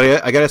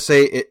 But I gotta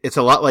say, it's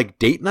a lot like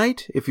Date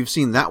Night, if you've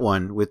seen that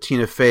one, with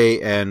Tina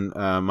Fey and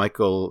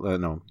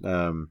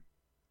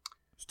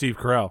Steve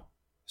Carell.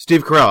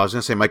 Steve Carell. I was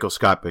gonna say Michael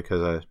Scott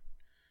because I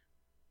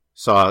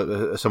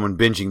saw someone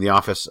binging The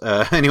Office.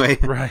 Anyway.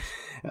 Right.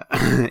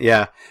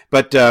 Yeah.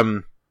 But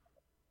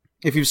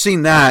if you've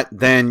seen that,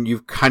 then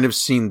you've kind of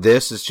seen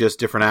this. It's just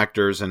different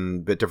actors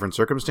and a bit different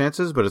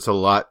circumstances, but it's a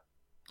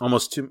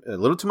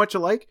little too much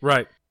alike.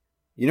 Right.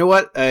 You know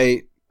what?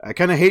 I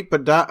kind of hate,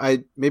 but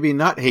I maybe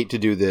not hate to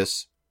do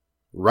this.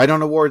 Right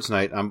on awards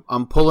night,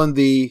 I'm pulling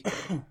the.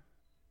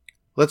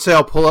 Let's say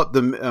I'm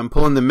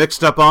pulling the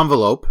mixed up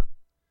envelope.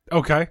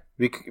 Okay.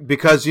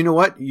 Because you know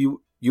what?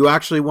 You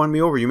actually won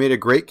me over. You made a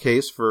great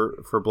case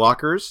for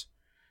Blockers.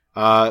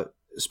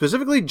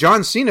 Specifically,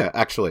 John Cena,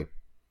 actually.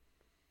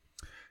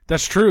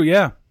 That's true,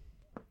 yeah.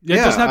 It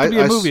doesn't have to be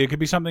a movie. It could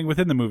be something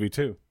within the movie,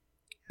 too.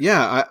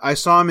 Yeah, I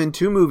saw him in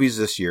 2 movies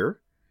this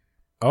year.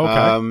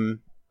 Okay.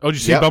 Did you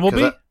see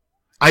Bumblebee?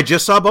 I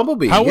just saw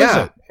Bumblebee. How was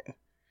it?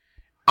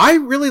 I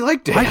really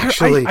liked it,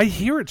 actually. I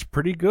hear it's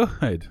pretty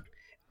good.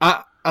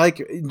 I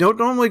don't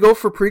normally go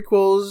for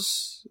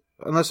prequels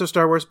unless they're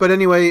Star Wars. But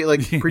anyway,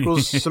 like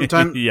prequels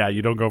sometimes. Yeah,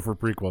 you don't go for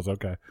prequels.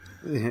 Okay.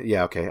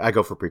 Yeah, okay. I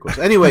go for prequels.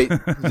 Anyway,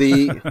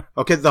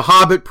 the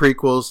Hobbit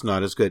prequels,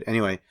 not as good.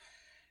 Anyway,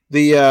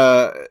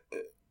 Well,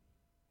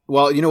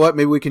 you know what?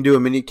 Maybe we can do a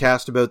mini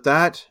cast about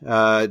that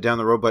down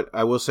the road. But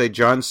I will say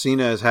John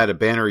Cena has had a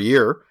banner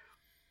year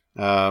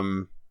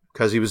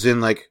because he was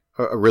in like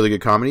a really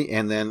good comedy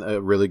and then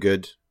a really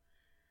good.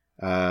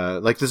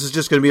 Like this is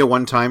just going to be a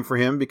one time for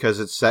him because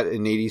it's set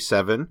in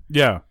 '87.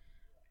 Yeah,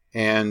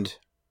 and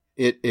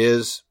it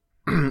is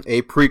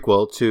a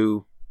prequel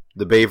to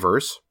the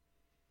Bayverse.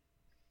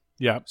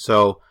 Yeah.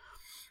 So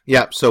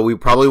we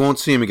probably won't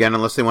see him again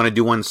unless they want to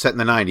do one set in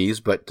the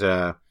 '90s. But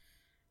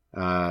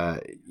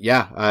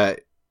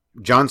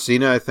John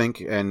Cena, I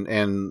think,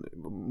 and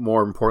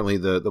more importantly,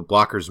 the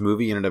Blockers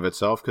movie in and of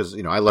itself, because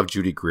I love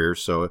Judy Greer,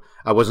 so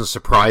I wasn't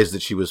surprised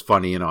that she was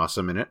funny and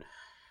awesome in it.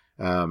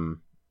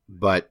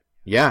 But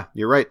yeah,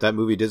 you're right. That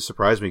movie did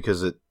surprise me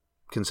because it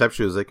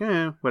conceptually was like,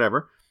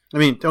 whatever. I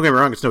mean, don't get me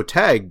wrong, it's no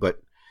tag,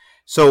 but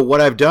so what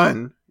I've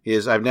done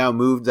is I've now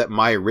moved that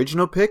my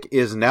original pick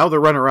is now the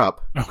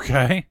runner-up.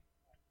 Okay.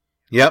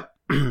 Yep.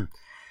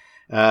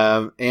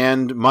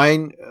 And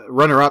my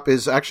runner-up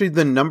is actually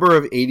the number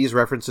of 80s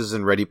references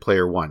in Ready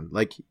Player One.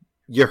 Like,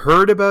 you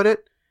heard about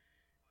it,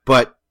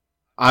 but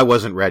I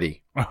wasn't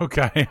ready.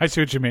 Okay, I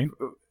see what you mean.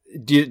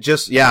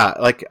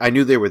 Like, I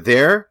knew they were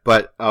there,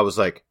 but I was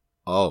like,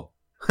 oh.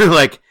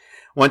 Like,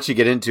 once you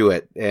get into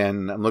it,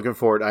 and I'm looking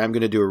forward, I'm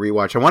going to do a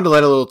rewatch. I wanted to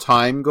let a little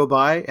time go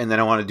by, and then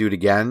I want to do it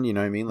again, you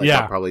know what I mean? Like,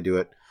 I'll probably do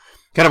it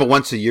kind of a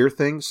once-a-year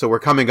thing, so we're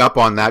coming up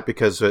on that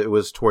because it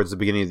was towards the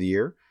beginning of the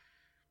year.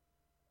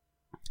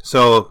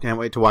 So can't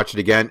wait to watch it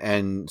again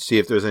and see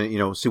if there's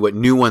any, see what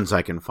new ones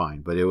I can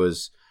find. But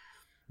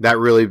that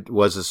really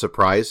was a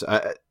surprise.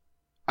 I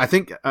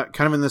think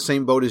kind of in the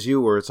same boat as you,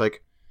 where it's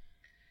like,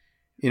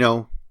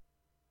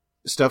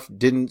 stuff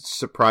didn't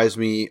surprise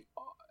me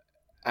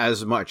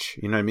as much.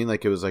 You know what I mean?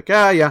 Like it was like,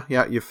 yeah,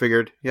 you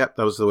figured, yep,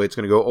 that was the way it's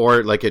going to go.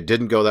 Or like it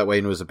didn't go that way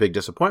and it was a big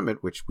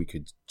disappointment, which we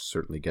could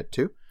certainly get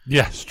to.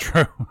 Yes,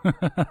 true.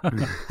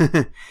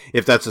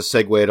 If that's a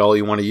segue at all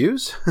you want to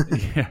use.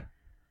 Yeah.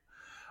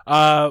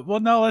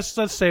 Well, no, let's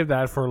save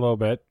that for a little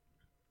bit.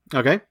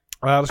 Okay.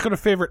 Let's go to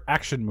favorite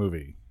action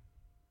movie.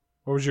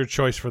 What was your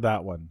choice for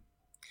that one?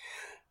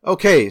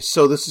 Okay,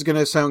 so this is going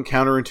to sound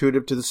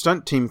counterintuitive to the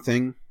stunt team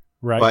thing,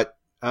 right? But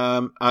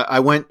I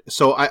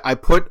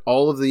put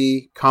all of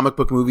the comic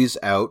book movies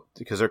out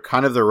because they're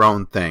kind of their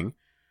own thing.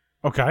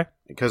 Okay.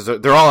 Because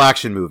they're all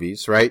action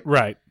movies, right?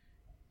 Right.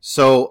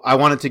 So I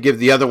wanted to give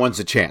the other ones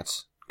a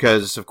chance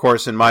because, of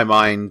course, in my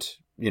mind,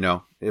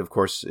 of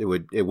course, it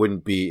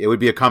would be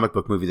a comic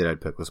book movie that I'd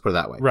pick. Let's put it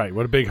that way. Right.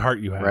 What a big heart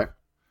you have. Right.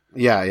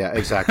 Yeah,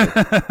 exactly.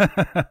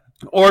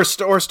 or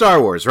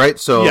Star Wars, right?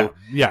 So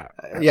yeah,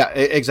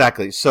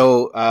 exactly.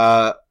 So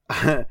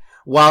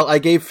while I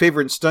gave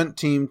favorite stunt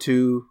team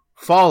to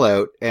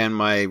Fallout and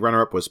my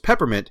runner-up was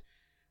Peppermint,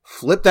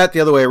 flip that the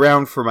other way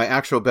around for my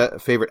actual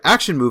favorite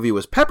action movie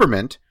was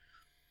Peppermint.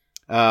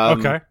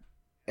 Okay.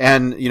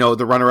 And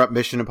the runner-up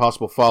Mission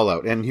Impossible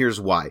Fallout, and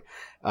here's why.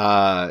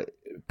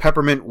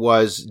 Peppermint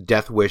was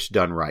Death Wish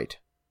done right.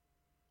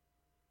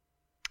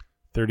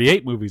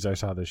 38 movies I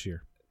saw this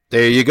year.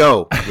 There you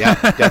go. Yeah,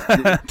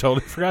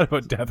 totally forgot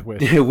about Death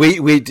Wish.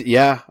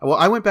 Yeah. Well,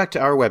 I went back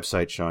to our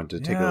website, Sean, to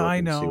take a look. I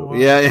know.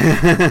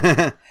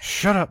 Yeah.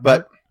 Shut up.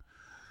 But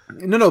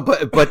no,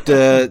 but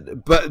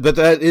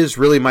that is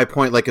really my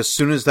point. Like as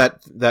soon as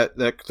that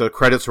the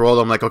credits rolled,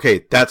 I'm like,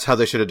 okay, that's how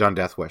they should have done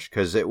Death Wish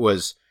because it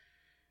was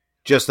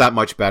just that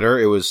much better.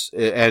 It was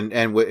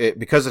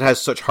because it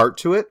has such heart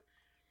to it.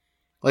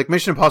 Like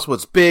Mission Impossible,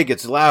 it's big,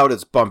 it's loud,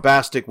 it's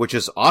bombastic, which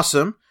is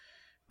awesome.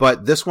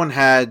 But this one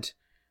had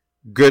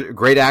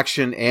great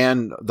action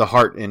and the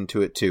heart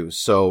into it too.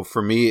 So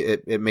for me,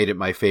 it made it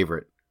my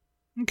favorite.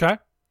 Okay.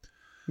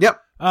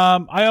 Yep.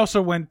 I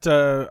also went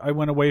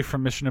away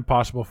from Mission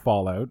Impossible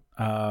Fallout.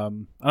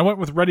 I went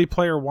with Ready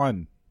Player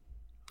One.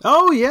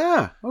 Oh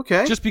yeah.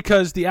 Okay. Just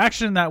because the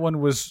action in that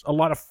one was a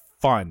lot of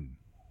fun.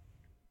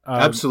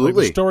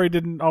 Absolutely. Like the story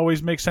didn't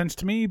always make sense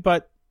to me,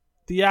 but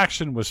the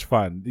action was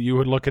fun. You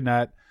were looking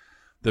at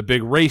the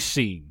big race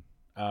scene.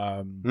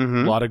 A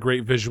lot of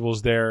great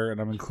visuals there,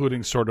 and I'm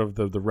including sort of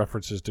the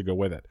references to go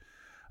with it.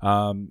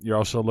 You're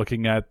also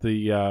looking at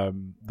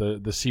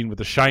the scene with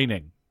The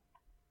Shining.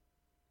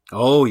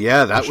 Oh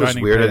yeah, that was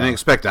weird. Payoff. I didn't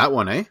expect that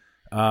one, eh?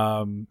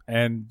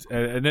 And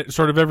it,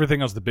 sort of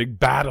everything else, the big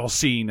battle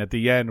scene at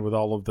the end with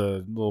all of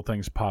the little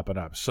things popping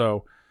up.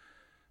 So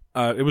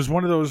it was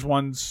one of those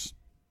ones.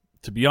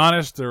 To be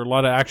honest, there are a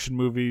lot of action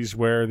movies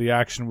where the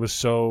action was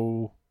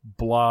so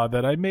blah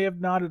that I may have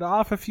nodded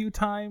off a few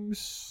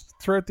times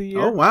throughout the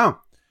year. Oh, wow.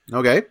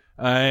 Okay.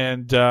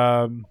 And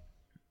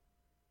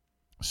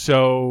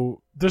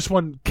so this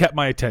one kept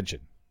my attention.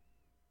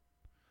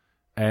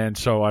 And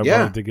so I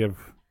wanted to give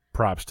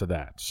props to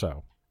that.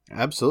 So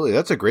absolutely.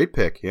 That's a great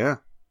pick. Yeah.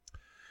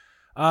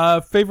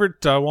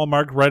 Favorite,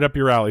 Mark, right up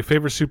your alley.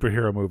 Favorite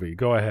superhero movie.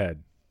 Go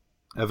ahead.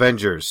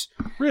 Avengers.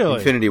 Really?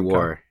 Infinity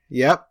War.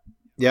 Okay.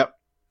 Yep.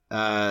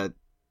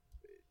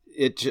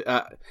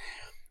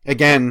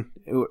 Again,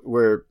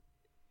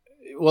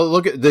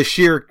 look at the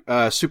sheer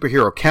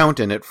superhero count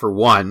in it for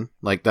one,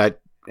 like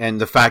that,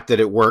 and the fact that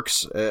it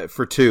works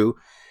for two,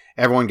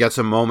 everyone gets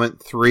a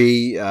moment.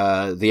 3,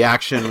 the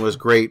action was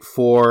great.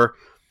 4,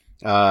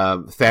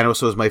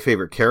 Thanos was my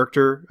favorite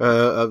character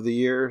of the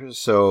year.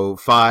 So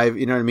 5,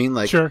 you know what I mean?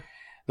 Like, sure.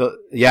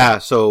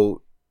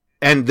 So,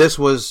 and this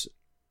was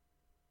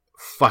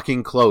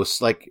fucking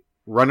close. Like,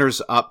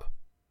 runners up,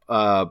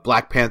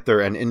 Black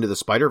Panther and Into the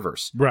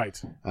Spider-Verse.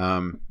 Right.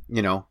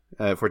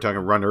 If we're talking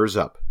runners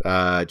up,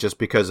 just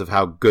because of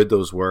how good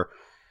those were.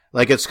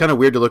 Like, it's kind of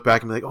weird to look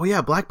back and be like, oh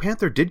yeah, Black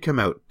Panther did come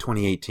out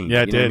 2018.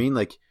 Yeah, it you know did. what I mean?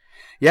 Like,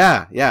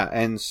 yeah.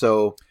 And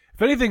so,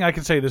 if anything, I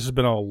can say this has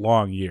been a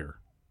long year.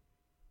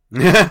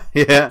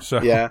 yeah. So.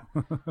 Yeah.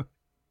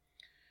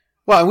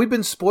 Well, and we've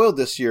been spoiled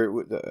this year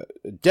with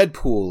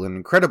Deadpool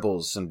and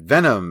Incredibles and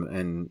Venom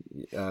and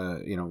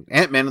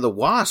Ant-Man and the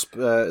Wasp.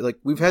 Like,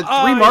 we've had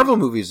 3 Marvel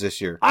movies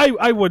this year.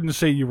 I wouldn't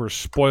say you were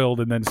spoiled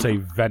and then say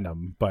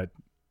Venom, but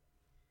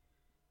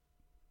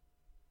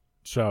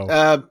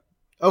so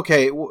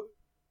okay.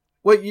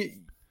 What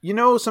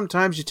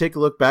sometimes you take a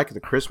look back at the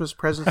Christmas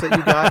presents that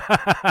you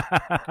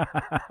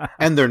got,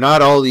 and they're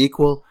not all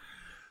equal.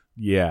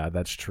 Yeah,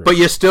 that's true. But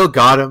you still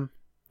got them.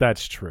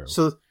 That's true.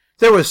 So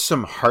there was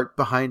some heart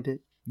behind it.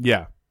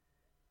 Yeah.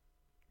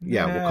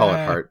 Yeah, we'll call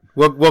it heart.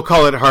 We'll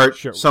call it heart.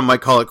 Sure. Some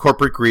might call it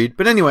corporate greed.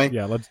 But anyway.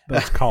 Yeah,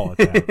 let's call it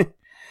that.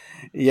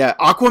 Yeah,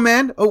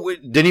 Aquaman. Oh, we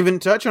didn't even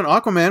touch on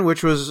Aquaman,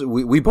 which was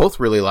we both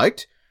really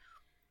liked.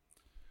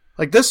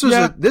 Like, this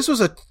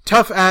was a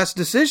tough ass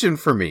decision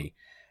for me.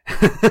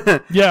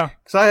 Yeah.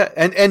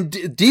 And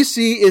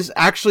DC is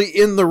actually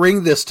in the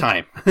ring this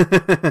time.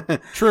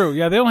 True.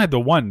 Yeah, they only had the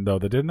one though,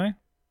 didn't they?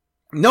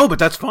 No, but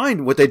that's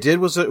fine. What they did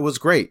was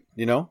great,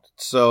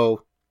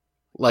 So,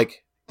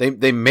 like,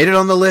 they made it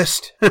on the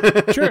list.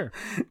 Sure.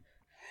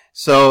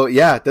 So,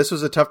 yeah, this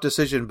was a tough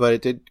decision, but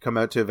it did come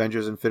out to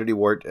Avengers Infinity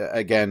War.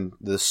 Again,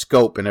 the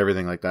scope and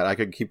everything like that. I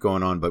could keep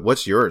going on, but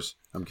what's yours?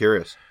 I'm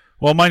curious.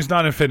 Well, mine's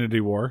not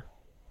Infinity War.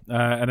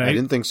 And I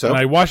didn't think so. And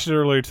I watched it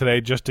earlier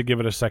today just to give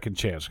it a second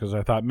chance because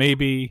I thought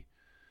maybe,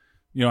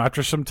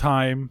 after some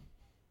time,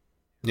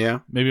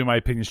 maybe my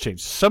opinions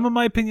changed. Some of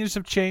my opinions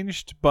have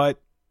changed,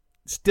 but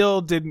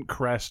still didn't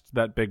crest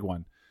that big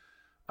one.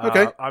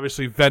 Okay.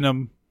 Obviously,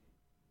 Venom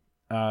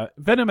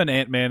and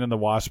Ant-Man and the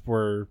Wasp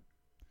were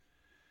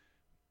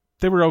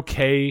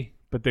okay,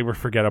 but they were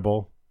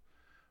forgettable.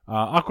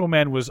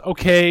 Aquaman was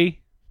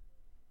okay,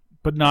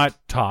 but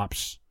not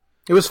tops.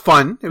 It was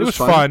fun. It was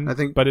fun. I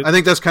think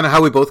that's kind of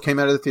how we both came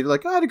out of the theater.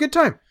 Like, I had a good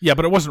time. Yeah,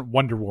 but it wasn't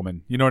Wonder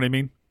Woman. You know what I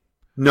mean?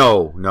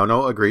 No.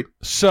 Agreed.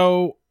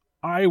 So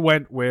I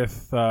went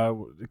with.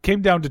 It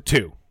came down to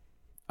 2.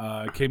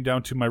 It came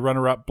down to my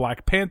runner-up,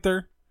 Black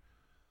Panther,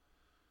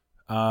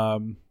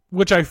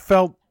 which I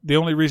felt the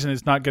only reason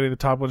it's not getting the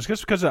top one is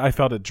just because I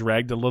felt it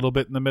dragged a little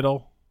bit in the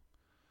middle.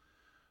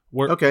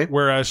 Okay.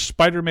 Whereas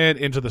Spider-Man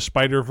Into the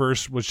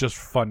Spider-Verse was just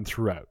fun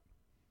throughout.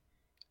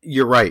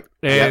 You're right.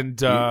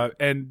 And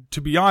and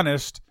to be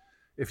honest,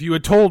 if you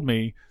had told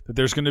me that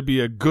there's going to be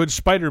a good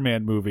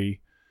Spider-Man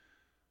movie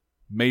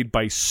made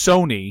by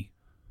Sony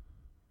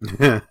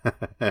that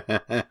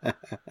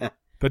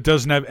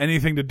doesn't have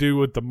anything to do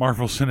with the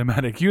Marvel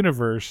Cinematic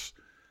Universe,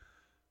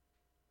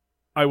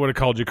 I would have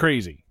called you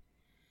crazy.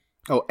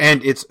 Oh,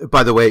 and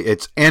by the way,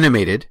 it's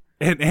animated.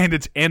 And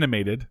it's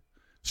animated,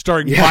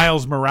 starring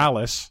Miles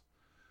Morales.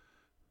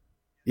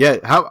 Yeah,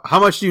 how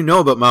much do you know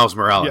about Miles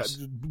Morales?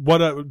 Yeah,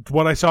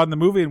 what I saw in the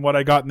movie and what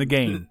I got in the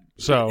game.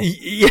 So,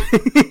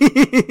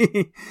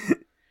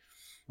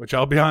 which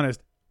I'll be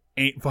honest,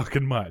 ain't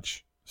fucking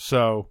much.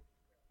 So,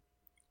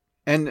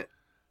 and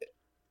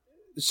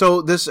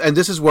so this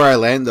is where I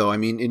land though. I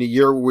mean, in a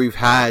year where we've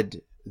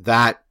had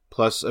that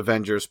plus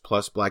Avengers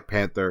plus Black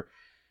Panther,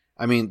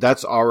 I mean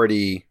that's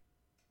already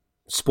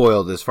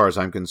spoiled as far as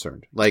I'm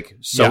concerned. Like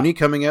Sony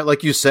coming out,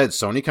 like you said,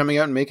 Sony coming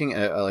out and making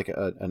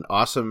an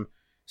awesome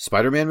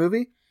Spider-Man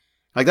movie,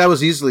 like that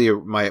was easily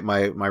my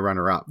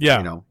runner-up.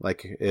 Yeah,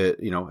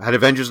 had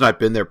Avengers not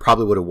been there,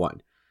 probably would have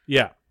won.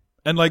 Yeah,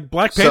 and like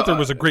Black Panther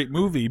was a great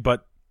movie,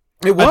 but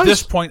at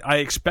this point, I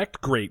expect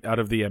great out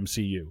of the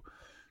MCU.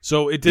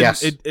 So it did.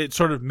 Yes. It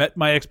sort of met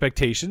my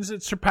expectations.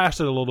 It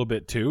surpassed it a little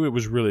bit too. It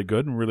was really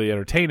good and really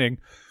entertaining.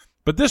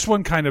 But this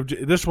one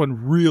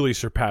really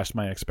surpassed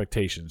my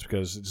expectations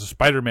because it's a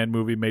Spider-Man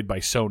movie made by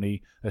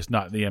Sony that's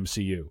not in the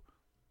MCU.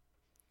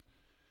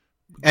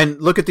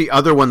 And look at the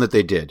other one that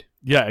they did.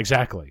 Yeah,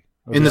 exactly.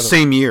 In the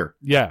same year.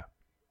 Yeah.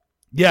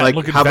 Yeah, like,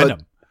 look at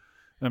Venom.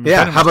 Venom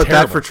how about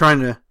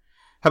terrible.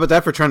 How about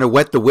that for trying to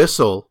wet the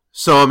whistle?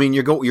 So I mean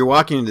you're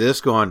walking into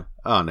this going,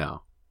 "Oh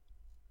no."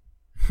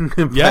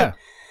 But, yeah.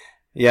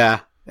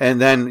 Yeah.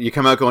 And then you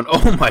come out going,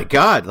 "Oh my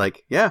god."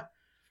 Like, yeah.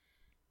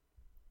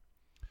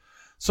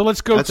 So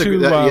let's go to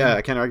yeah,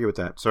 I can't argue with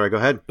that. Sorry, go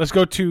ahead. Let's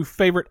go to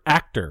favorite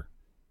actor.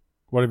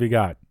 What have you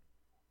got?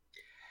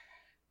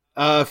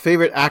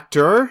 Favorite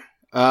actor?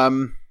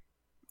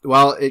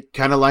 Well, it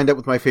kind of lined up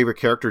with my favorite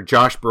character,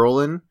 Josh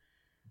Brolin,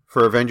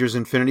 for Avengers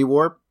Infinity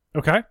War.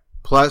 Okay.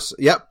 Plus,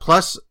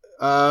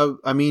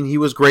 I mean, he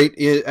was great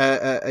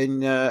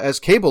in as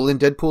Cable in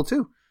Deadpool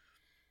 2.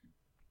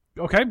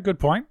 Okay, good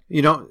point.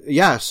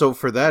 So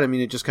for that, I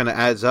mean, it just kind of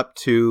adds up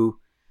to,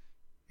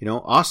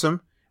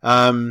 awesome.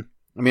 I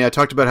mean, I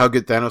talked about how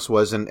good Thanos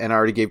was, and I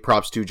already gave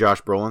props to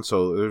Josh Brolin,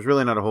 so there's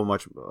really not a whole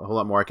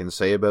lot more I can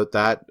say about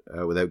that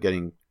without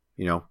getting,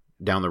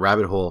 down the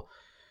rabbit hole.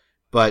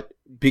 But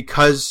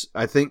because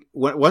I think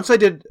once I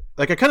did,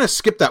 I kind of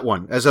skipped that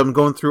one as I'm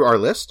going through our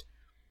list,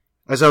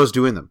 as I was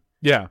doing them.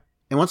 Yeah.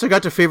 And once I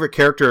got to favorite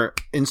character,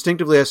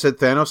 instinctively I said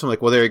Thanos. I'm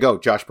like, well, there you go,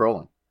 Josh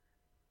Brolin.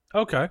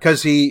 Okay.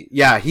 Because he,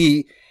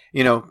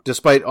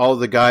 despite all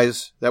the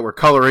guys that were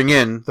coloring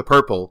in the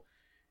purple,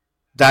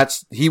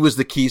 he was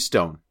the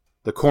keystone.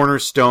 The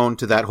cornerstone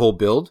to that whole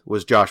build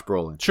was Josh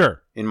Brolin.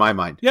 Sure. In my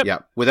mind. Yep. Yeah.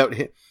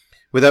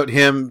 Without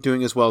him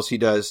doing as well as he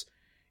does,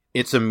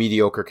 it's a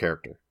mediocre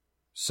character.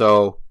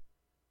 So,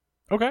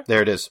 okay,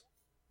 there it is.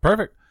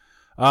 Perfect.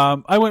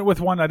 I went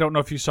with one. I don't know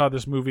if you saw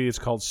this movie. It's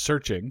called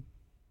Searching.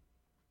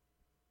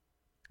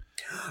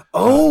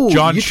 Oh,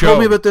 John you Cho. told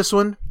me about this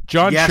one?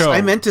 John Yes, Cho.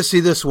 I meant to see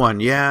this one.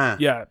 Yeah.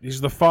 Yeah,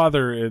 he's the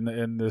father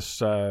in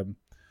this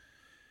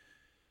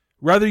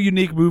rather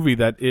unique movie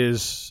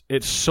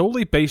it's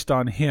solely based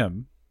on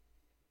him.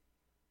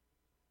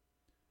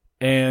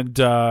 And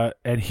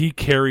he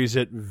carries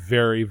it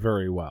very,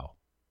 very well.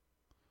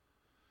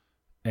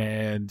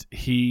 And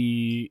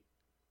he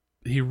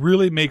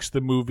really makes the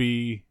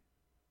movie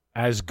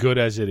as good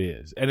as it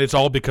is. And it's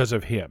all because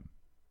of him.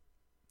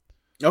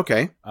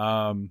 Okay.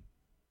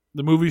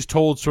 The movie's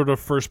told sort of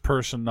first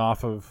person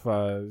off of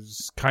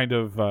kind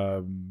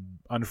of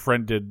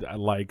unfriended,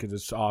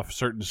 it's off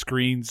certain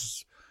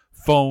screens,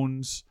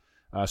 phones,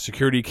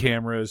 security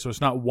cameras. So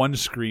it's not one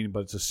screen,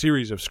 but it's a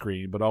series of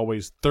screens, but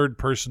always third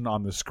person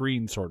on the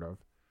screen, sort of.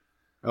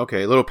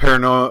 Okay, a little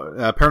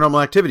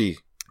paranormal activity.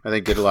 I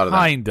think did a lot of that.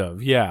 Kind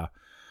of, yeah.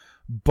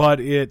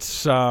 But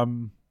it's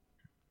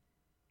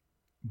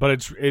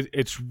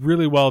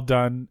really well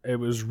done. It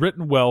was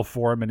written well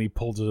for him, and he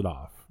pulls it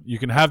off. You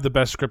can have the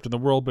best script in the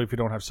world, but if you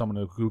don't have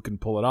someone who can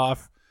pull it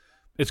off,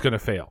 it's going to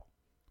fail.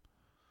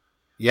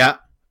 Yeah.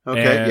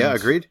 Okay. Yeah.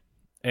 Agreed.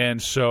 And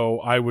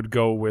so I would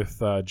go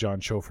with John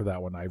Cho for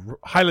that one. I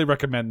highly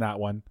recommend that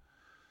one.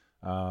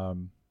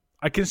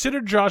 I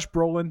considered Josh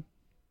Brolin,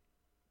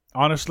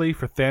 honestly,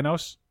 for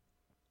Thanos.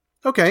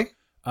 Okay.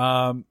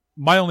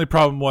 My only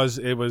problem was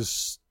it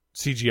was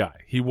CGI.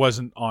 He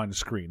wasn't on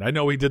screen. I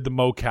know he did the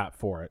mocap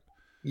for it.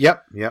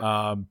 Yep.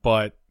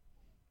 But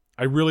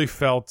I really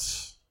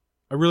felt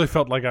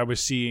like I was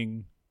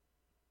seeing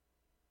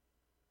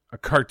a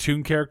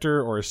cartoon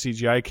character or a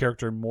CGI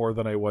character more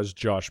than I was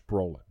Josh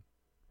Brolin.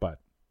 But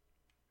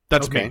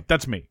that's me.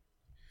 That's me.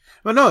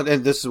 Well, no,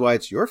 and this is why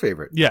it's your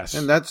favorite. Yes,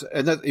 and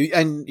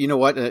you know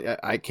what?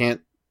 I can't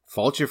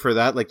fault you for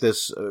that. Like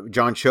this,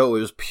 John Cho, it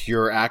was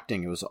pure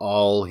acting. It was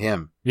all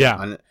him.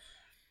 Yeah.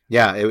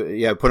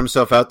 Put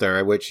himself out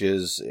there, which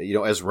is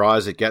as raw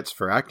as it gets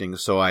for acting.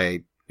 So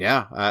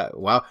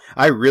wow,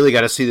 I really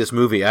got to see this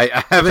movie.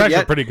 I haven't it's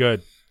yet. Pretty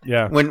good.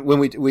 Yeah. When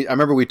we I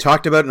remember we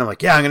talked about it, and I'm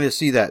like, yeah, I'm going to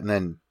see that, and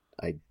then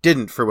I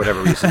didn't for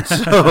whatever reason.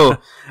 So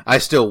I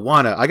still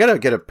wanna. I gotta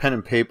get a pen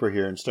and paper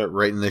here and start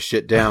writing this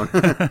shit down.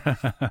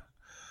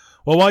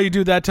 Well, while you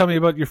do that, tell me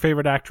about your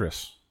favorite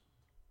actress.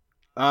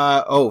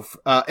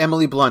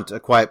 Emily Blunt, A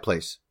Quiet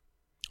Place.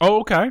 Oh,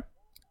 okay.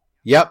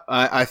 Yep,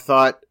 I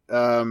thought.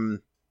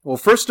 Well,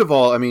 first of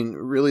all, I mean,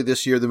 really,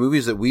 this year the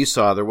movies that we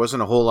saw, there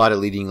wasn't a whole lot of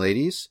leading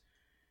ladies.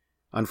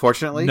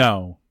 Unfortunately,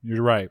 no,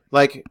 you're right.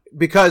 Like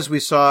because we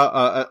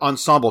saw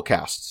ensemble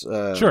casts.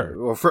 Sure.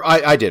 Or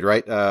I did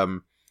right.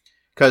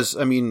 Because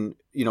I mean,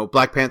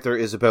 Black Panther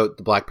is about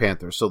the Black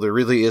Panther, so there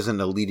really isn't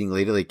a leading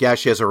lady. Like, yeah,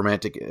 he has a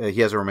romantic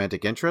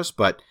interest,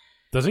 but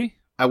does he?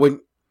 I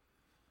wouldn't.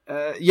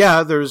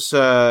 Yeah, there's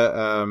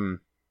Lupita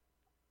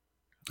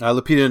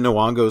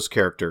Nyong'o's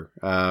character.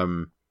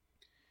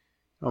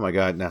 Oh my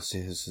God! Now this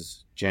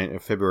is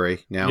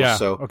February now. Yeah.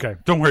 So okay,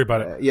 don't worry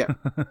about it. Yeah,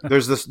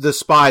 there's the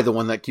spy, the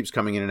one that keeps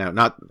coming in and out.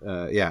 Not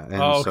yeah. And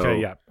okay. So,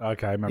 yeah.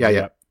 Okay. I remember.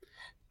 Yeah.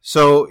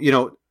 So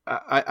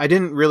I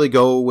didn't really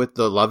go with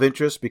the love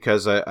interest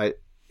because I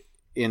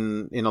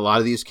in a lot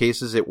of these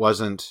cases it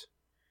wasn't.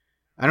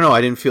 I don't know.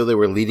 I didn't feel they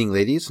were leading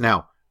ladies.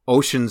 Now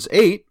Ocean's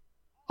 8,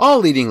 all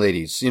leading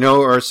ladies.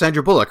 Or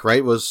Sandra Bullock,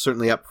 right, was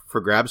certainly up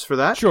for grabs for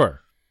that.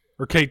 Sure.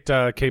 Or Kate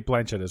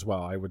Blanchett as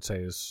well. I would say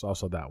is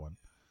also that one.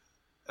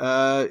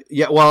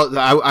 Yeah, well,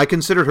 I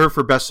considered her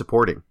for best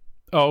supporting.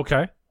 Oh,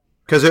 okay.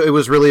 Because it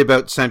was really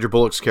about Sandra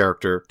Bullock's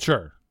character.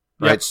 Sure.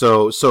 Right.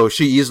 Yep. So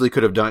she easily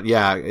could have done.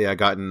 Yeah.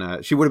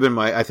 Gotten. She would have been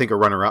I think a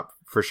runner up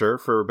for sure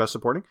for best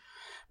supporting.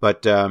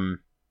 But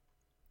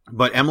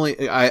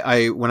Emily,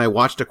 I when I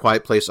watched A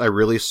Quiet Place, I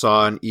really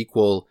saw an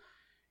equal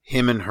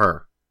him and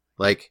her.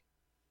 Like,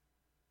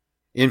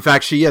 in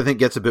fact, she I think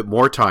gets a bit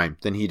more time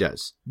than he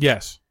does.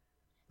 Yes.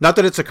 Not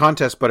that it's a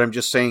contest, but I'm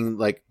just saying,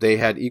 like, they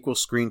had equal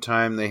screen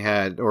time. They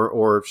had,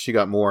 or she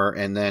got more,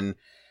 and then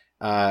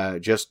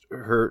just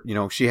her,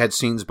 she had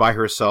scenes by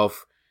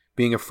herself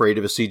being afraid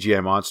of a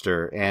CGI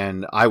monster,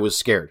 and I was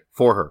scared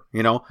for her.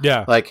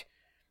 Yeah. Like,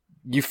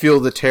 you feel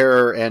the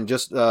terror and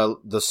just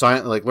the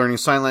sign, like learning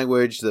sign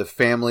language, the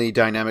family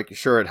dynamic.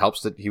 Sure, it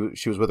helps that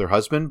she was with her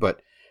husband, but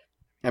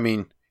I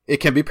mean, it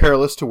can be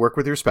perilous to work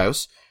with your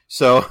spouse.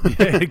 So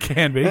it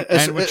can be,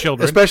 and with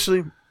children,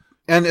 especially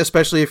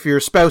if your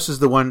spouse is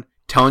the one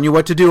telling you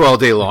what to do all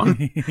day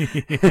long.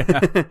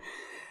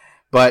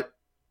 But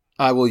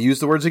I will use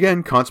the words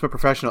again. Consummate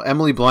professional.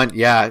 Emily Blunt.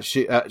 Yeah,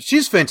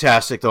 she's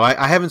fantastic though.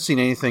 I haven't seen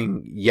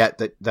anything yet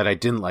that I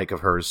didn't like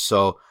of hers.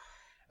 So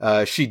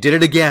she did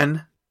it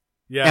again.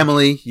 Yeah,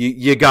 Emily,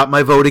 you got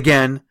my vote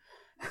again.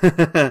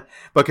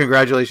 But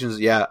congratulations.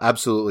 Yeah,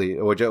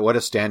 absolutely. What a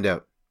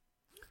standout.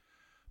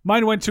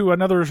 Mine went to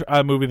another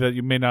movie that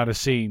you may not have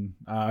seen.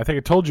 I think I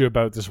told you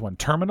about this one,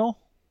 Terminal.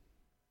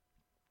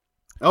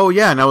 Oh,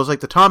 yeah, and I was like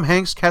the Tom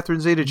Hanks, Catherine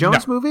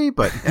Zeta-Jones movie,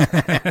 but...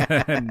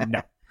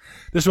 No.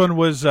 This one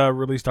was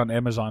released on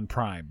Amazon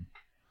Prime.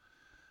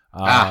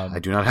 I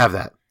do not have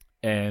that.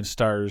 And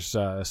stars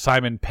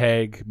Simon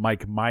Pegg,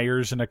 Mike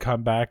Myers in a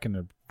comeback, in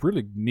a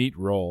really neat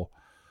role.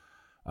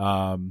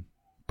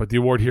 But the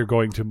award here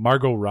going to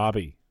Margot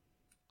Robbie.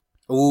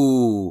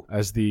 Ooh.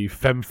 As the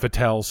femme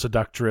fatale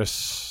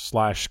seductress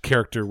 /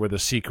 character with a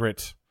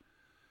secret.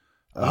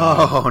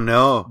 Oh,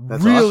 no.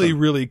 That's really, awesome.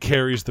 really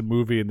carries the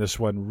movie in this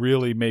one.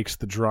 Really makes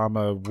the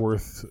drama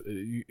worth...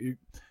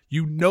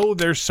 You know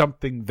there's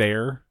something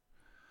there.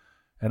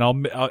 And I'll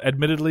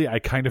admittedly, I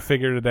kind of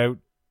figured it out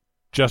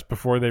just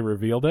before they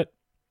revealed it.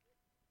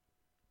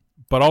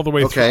 But all the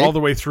way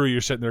through, you're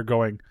sitting there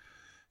going,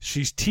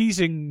 she's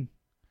teasing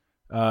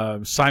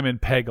Simon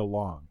Pegg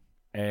along.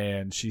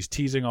 And she's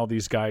teasing all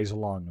these guys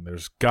along. And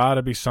there's got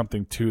to be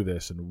something to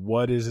this. And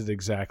what is it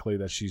exactly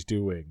that she's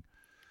doing?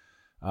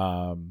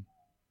 Don't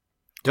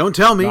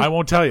tell me. I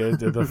won't tell you.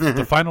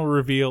 The final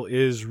reveal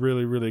is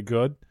really, really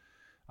good.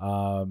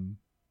 And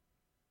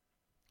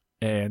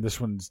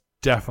this one's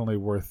definitely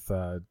worth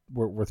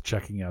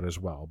checking out as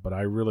well. But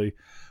I really,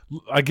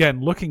 again,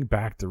 looking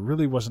back, there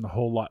really wasn't a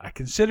whole lot. I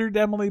considered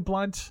Emily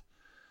Blunt.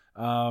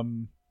 But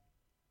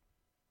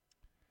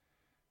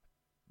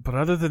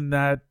other than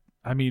that,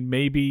 I mean,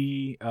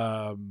 maybe,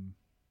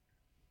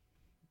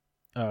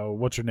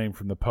 what's her name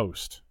from The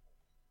Post?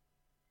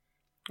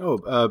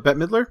 Oh, Bette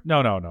Midler?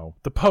 No.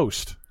 The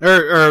Post. Bette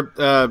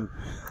Midler.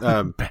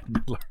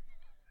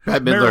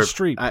 Meryl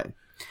Streep.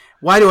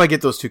 Why do I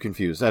get those two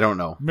confused? I don't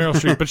know. Meryl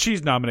Streep, but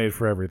she's nominated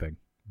for everything.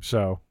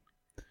 So,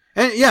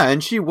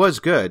 and she was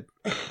good.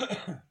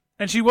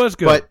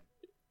 But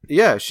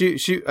yeah,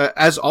 she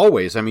as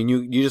always. I mean,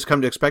 you just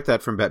come to expect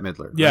that from Bette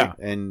Midler. Yeah,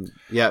 right?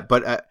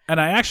 And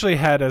I actually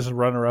had as a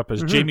runner-up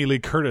as Jamie Lee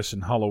Curtis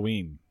in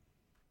Halloween.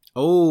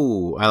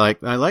 Oh, I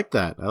like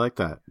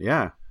that.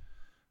 Yeah.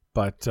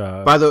 But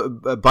by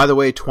the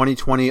way,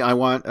 2020, I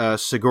want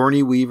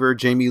Sigourney Weaver,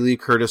 Jamie Lee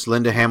Curtis,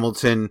 Linda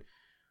Hamilton.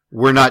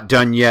 We're not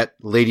done yet,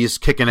 ladies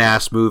kicking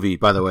ass movie.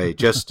 By the way,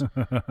 just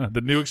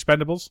the new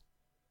Expendables.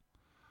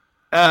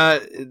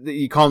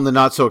 You call them the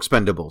not so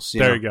expendables.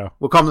 You go.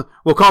 We'll call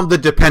them the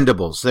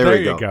dependables. There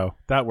we go.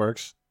 That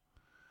works.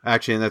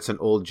 Actually, and that's an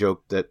old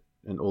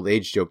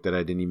age joke that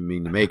I didn't even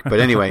mean to make. But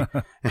anyway,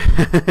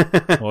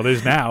 well, it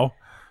is now.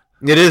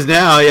 It is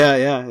now,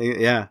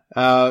 yeah.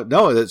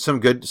 No, that's some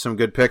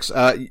good picks.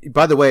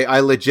 By the way,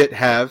 I legit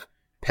have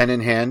pen in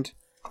hand.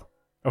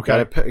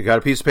 Okay, got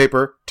a piece of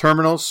paper.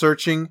 Terminal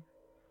searching.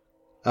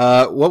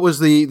 What was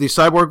the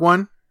cyborg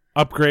one?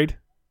 Upgrade.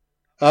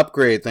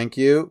 Thank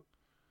you.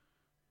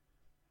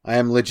 I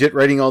am legit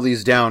writing all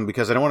these down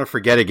because I don't want to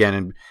forget again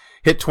and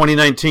hit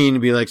 2019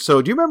 and be like,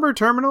 so do you remember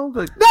Terminal?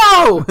 Like,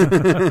 no.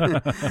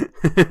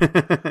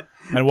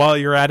 And while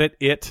you're at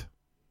it.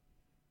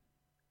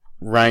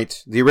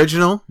 Right. The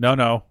original?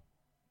 No.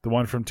 The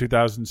one from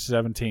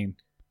 2017.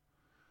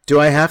 Do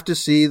I have to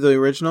see the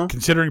original?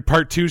 Considering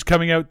part 2's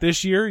coming out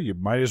this year, you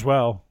might as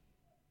well.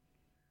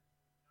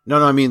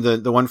 No, I mean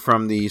the one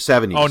from the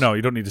 70s. Oh, no,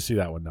 you don't need to see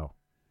that one, no.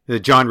 The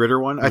John Ritter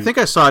one? I think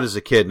I saw it as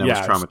a kid and I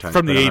was traumatized. It's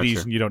from the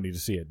 80s and you don't need to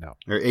see it now.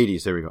 Or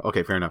 80s, there we go.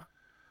 Okay, fair enough.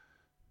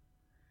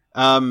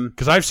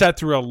 Because I've sat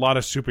through a lot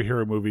of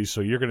superhero movies,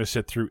 so you're going to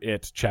sit through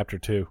It, Chapter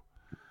 2.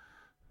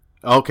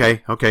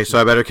 Okay,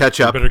 so I better catch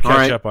up.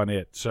 Up on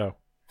it. So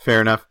fair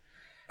enough.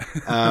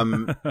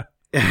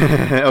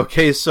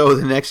 Okay, so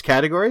the next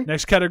category.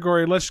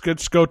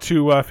 Let's go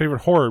to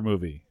favorite horror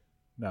movie.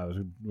 Now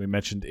we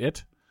mentioned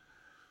It.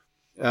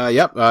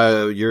 Yep.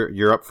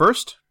 You're up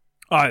first.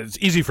 It's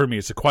easy for me.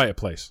 It's A Quiet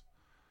Place.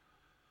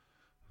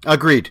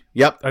 Agreed.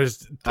 Yep.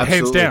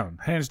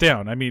 Hands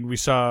down. I mean, we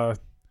saw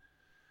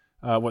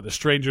The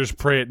Strangers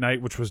Pray at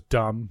Night, which was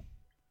dumb.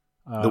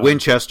 The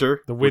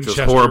Winchester, which was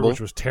horrible, which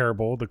was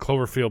terrible. The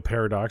Cloverfield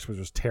Paradox, which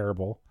was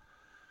terrible.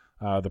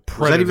 The Predator.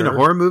 Was that even a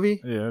horror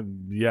movie?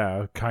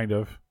 Yeah, kind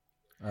of.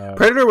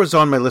 Predator was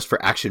on my list for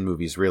action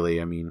movies.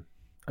 Really, I mean,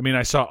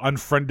 I saw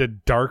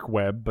Unfriended Dark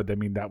Web, but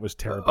that was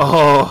terrible.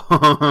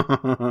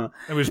 Oh,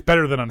 it was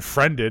better than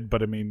Unfriended,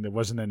 but it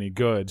wasn't any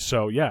good.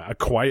 So yeah, A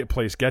Quiet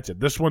Place gets it.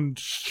 This one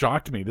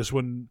shocked me.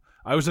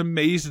 I was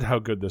amazed at how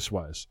good this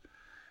was,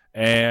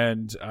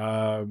 and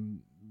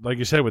like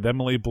you said, with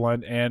Emily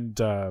Blunt and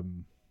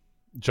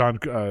John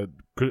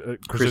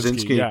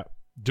Krasinski, yeah,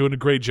 doing a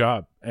great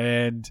job.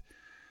 And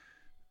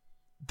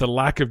the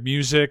lack of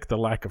music, the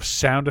lack of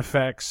sound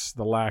effects,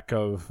 the lack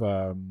of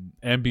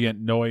ambient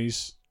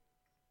noise,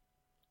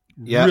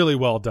 really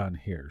well done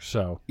here.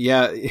 So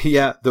yeah.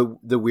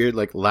 The weird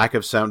like lack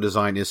of sound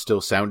design is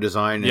still sound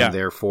design, and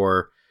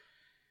therefore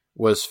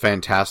was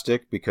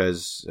fantastic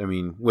because I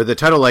mean, with a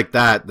title like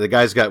that, the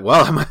guy's got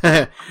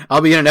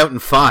I'll be in and out in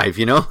 5.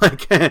 You know,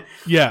 like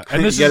yeah.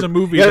 And this is a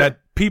movie that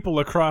people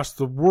across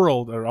the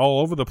world are all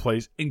over the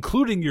place,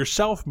 including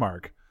yourself,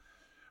 Mark.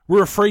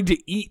 We're afraid to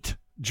eat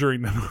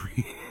during the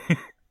movie.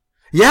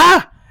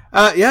 Yeah.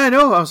 I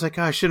know. I was like,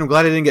 oh, shit, I'm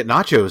glad I didn't get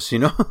nachos, you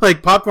know?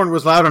 Like, popcorn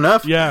was loud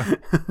enough. Yeah.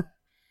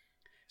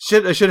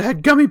 Shit, I should have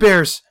had gummy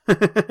bears.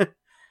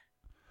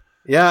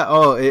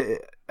 Yeah,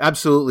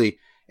 absolutely.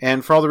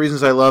 And for all the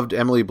reasons I loved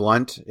Emily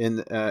Blunt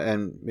and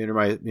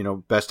my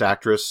best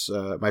actress,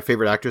 my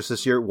favorite actress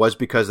this year was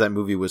because that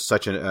movie was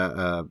such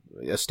a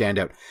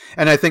standout.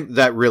 And I think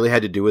that really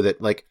had to do with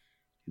it. Like,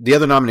 the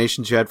other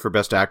nominations you had for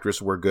best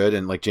actress were good,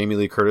 and like Jamie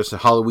Lee Curtis, there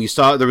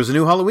was a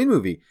new Halloween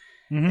movie.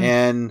 Mm-hmm.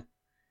 And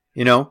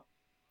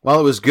while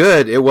it was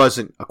good, it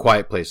wasn't A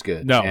Quiet Place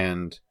good. No.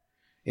 And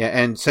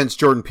since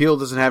Jordan Peele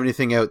doesn't have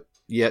anything out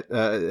yet,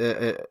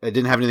 it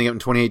didn't have anything out in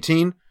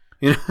 2018.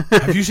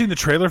 Have you seen the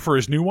trailer for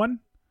his new one?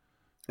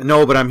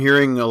 No, but I'm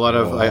hearing a lot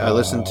of. I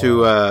listened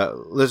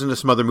to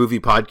some other movie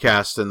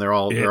podcasts, and they're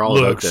all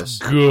about this.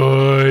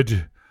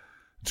 Good.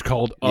 It's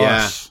called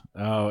Us.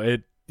 Oh,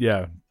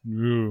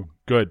 Ooh,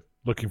 good.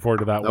 Looking forward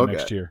to that one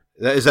next year.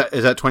 Is that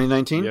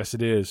 2019? Yes,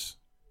 it is.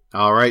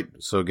 All right,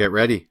 so get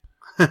ready.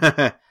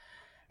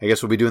 I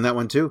guess we'll be doing that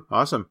one too.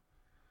 Awesome.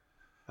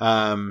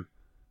 So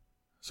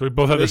we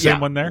both have the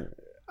same one there?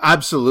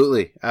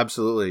 Absolutely.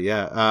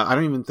 Yeah. I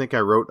don't even think I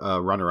wrote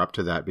a runner-up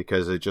to that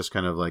because it just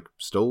kind of like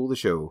stole the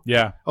show.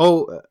 Yeah.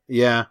 Oh,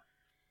 yeah.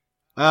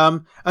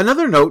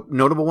 Another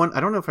notable one, I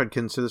don't know if I'd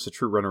consider this a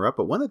true runner-up,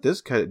 but one that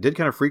did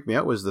kind of freak me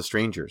out was The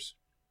Strangers.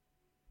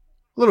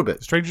 A little bit.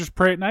 The Strangers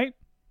Pray at Night?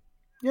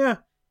 Yeah.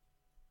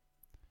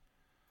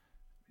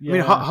 I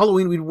mean,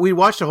 Halloween, we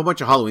watched a whole bunch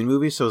of Halloween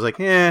movies, so I was like,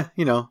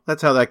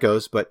 that's how that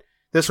goes. But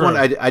this one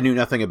I knew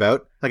nothing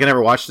about. Like, I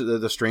never watched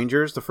the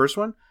Strangers, the first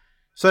one,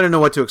 so I didn't know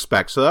what to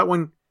expect. So that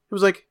one, it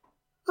was like,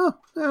 oh,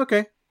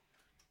 okay.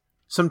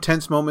 Some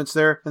tense moments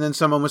there, and then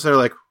some moments that are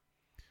like,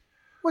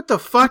 what the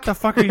fuck? What the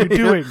fuck are you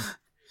doing?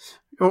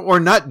 or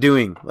not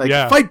doing. Like,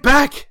 fight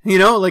back!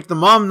 Like the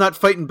mom not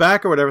fighting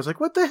back or whatever. It's like,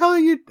 what the hell are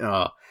you...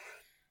 Oh.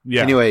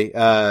 Yeah. Anyway,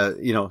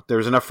 there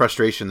was enough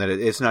frustration that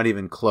it's not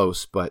even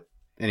close, but...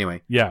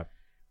 Anyway. Yeah.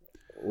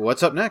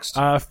 What's up next?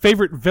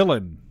 Favorite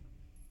villain?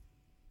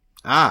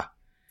 Thanos.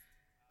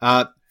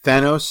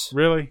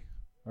 Really?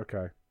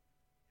 Okay.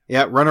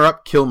 Yeah,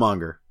 runner-up,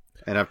 Killmonger.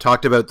 And I've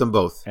talked about them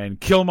both.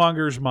 And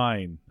Killmonger's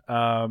mine.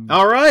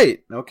 All right.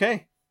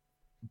 Okay.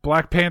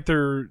 Black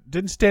Panther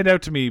didn't stand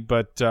out to me,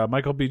 but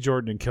Michael B.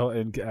 Jordan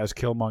as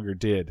Killmonger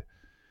did.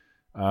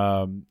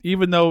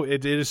 Even though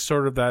it is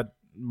sort of that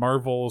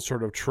Marvel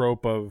sort of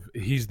trope of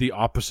he's the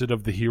opposite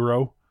of the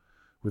hero,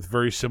 with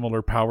very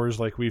similar powers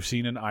like we've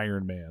seen in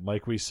Iron Man,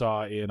 like we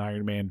saw in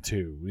Iron Man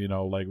 2,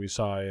 like we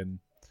saw in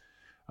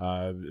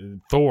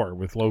Thor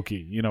with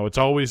Loki. It's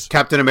always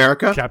Captain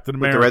America with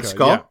the Red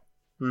Skull. Yeah.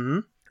 Mm-hmm.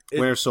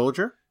 Winter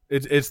Soldier.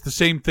 It's the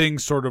same thing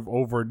sort of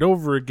over and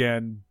over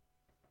again,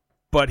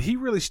 but he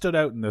really stood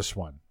out in this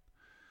one.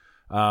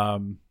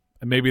 And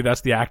maybe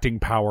that's the acting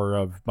power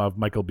of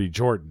Michael B.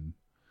 Jordan.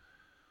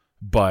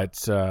 But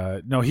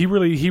no, he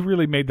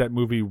really made that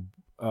movie...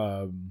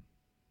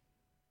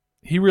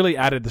 he really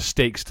added the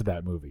stakes to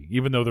that movie,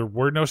 even though there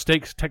were no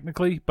stakes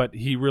technically, but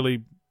he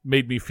really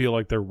made me feel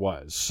like there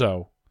was.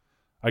 So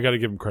I got to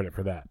give him credit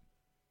for that.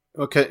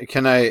 Okay,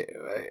 can I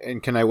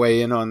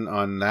weigh in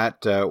on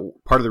that?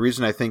 Part of the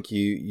reason I think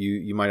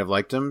you might have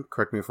liked him,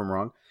 correct me if I'm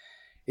wrong,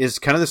 is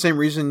kind of the same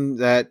reason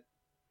that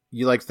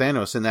you like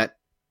Thanos, and that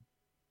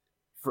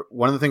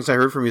one of the things I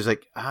heard from you is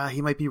like,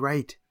 he might be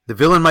right. The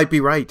villain might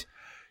be right.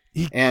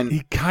 He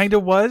kind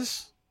of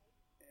was.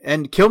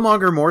 And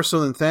Killmonger more so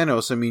than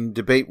Thanos. I mean,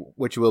 debate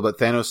what you will about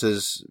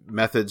Thanos'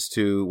 methods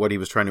to what he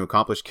was trying to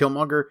accomplish.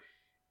 Killmonger,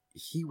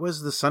 he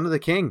was the son of the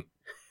king.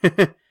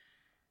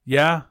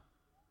 Yeah.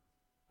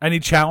 And he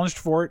challenged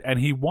for it, and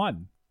he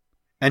won.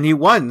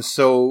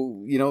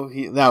 So,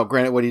 now,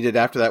 granted, what he did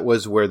after that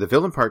was where the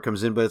villain part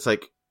comes in, but it's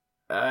like,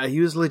 he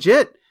was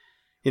legit.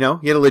 He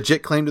had a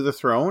legit claim to the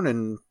throne,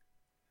 and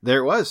there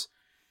it was.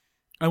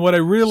 And what I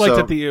really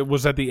liked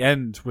was at the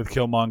end with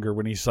Killmonger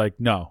when he's like,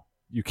 no.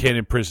 You can't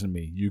imprison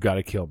me. You got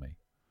to kill me.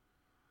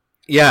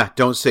 Yeah,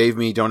 don't save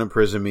me. Don't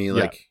imprison me.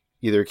 Like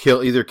either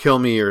kill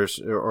me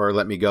or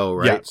let me go.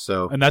 Right. Yeah.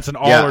 So, and that's an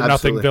all or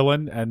nothing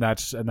villain, and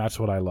that's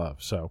what I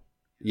love. So,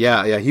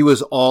 yeah, he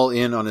was all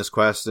in on his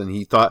quest, and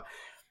he thought,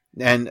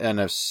 and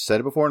I've said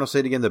it before, and I'll say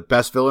it again: the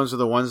best villains are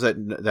the ones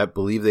that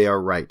believe they are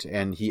right.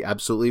 And he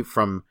absolutely,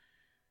 from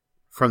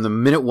the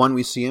minute one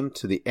we see him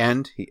to the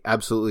end, he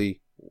absolutely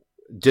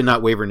did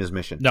not waver in his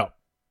mission. No,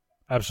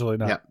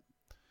 absolutely not.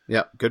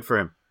 Yeah, good for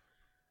him.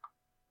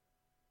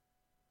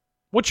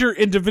 What's your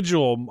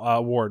individual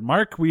award,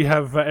 Mark? We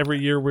have every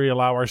year we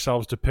allow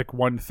ourselves to pick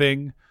one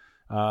thing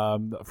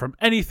from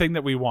anything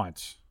that we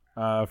want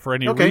for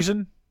any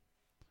reason.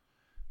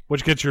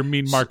 Which gets your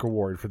Mean Mark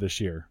award for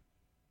this year?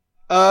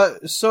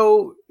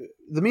 So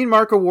the Mean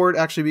Mark Award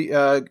actually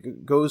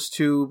goes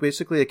to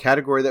basically a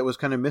category that was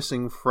kind of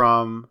missing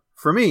for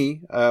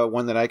me,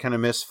 one that I kind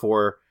of missed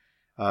for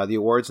the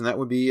awards, and that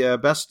would be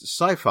Best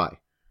Sci-Fi.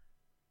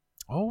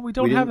 Oh, we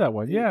don't have that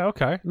one. Yeah,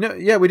 okay. No,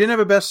 yeah, we didn't have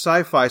a Best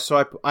Sci-Fi,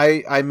 so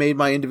I made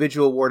my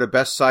individual award a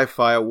Best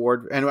Sci-Fi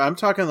award, and I'm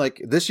talking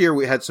like this year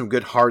we had some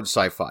good hard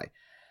sci-fi.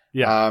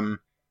 Yeah.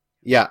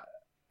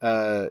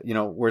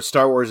 Where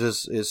Star Wars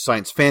is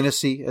science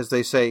fantasy, as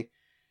they say.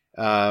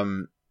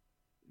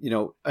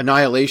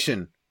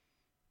 Annihilation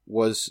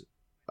was,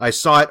 I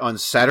saw it on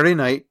Saturday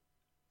night,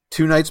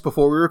 2 nights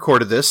before we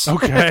recorded this.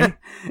 Okay.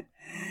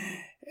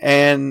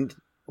 And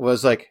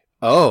was like,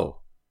 oh,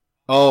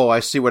 I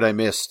see what I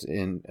missed.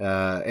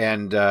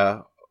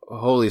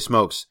 Holy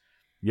smokes.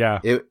 Yeah.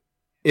 It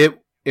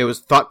was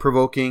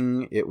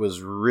thought-provoking. It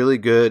was really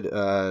good.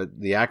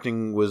 The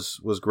acting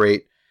was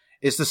great.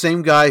 It's the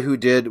same guy who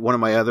did one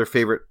of my other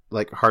favorite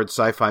like hard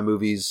sci-fi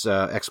movies,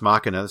 Ex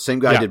Machina. The same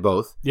guy did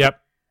both.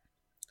 Yep.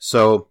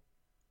 So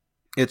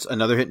it's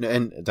another hit,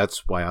 and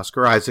that's why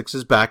Oscar Isaacs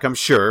is back, I'm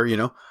sure,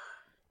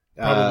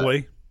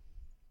 Probably.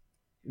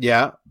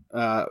 Yeah.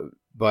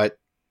 But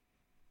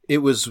it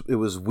was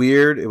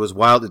weird. It was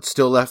wild.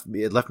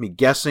 It left me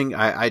guessing.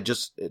 I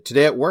just,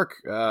 today at work,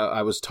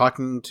 I was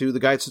talking to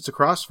the guy that sits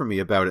across from me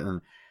about it,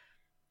 and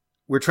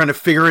we're trying to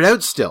figure it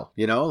out still,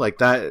 like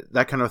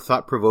that kind of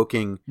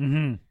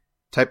thought-provoking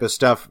type of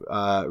stuff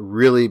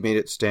really made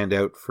it stand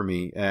out for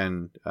me,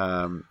 and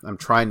I'm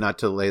trying not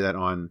to lay that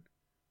on.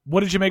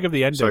 What did you make of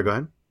the ending? Sorry, go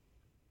ahead.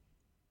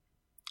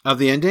 Of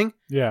the ending?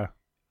 Yeah.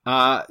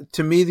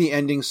 To me, the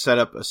ending set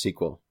up a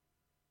sequel.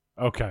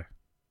 Okay.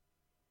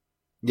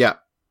 Yeah.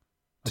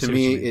 To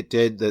me, it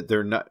did. That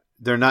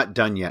they're not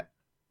done yet.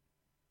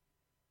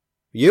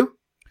 You?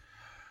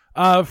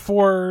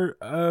 For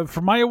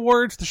my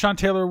awards, the Sean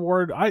Taylor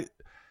Award, I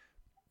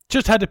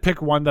just had to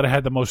pick one that I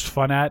had the most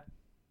fun at.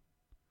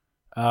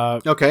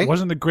 Okay. It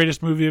wasn't the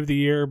greatest movie of the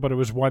year, but it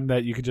was one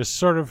that you could just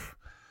sort of.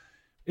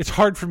 It's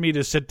hard for me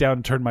to sit down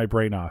and turn my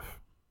brain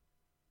off.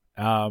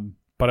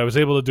 But I was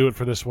able to do it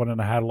for this one,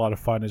 and I had a lot of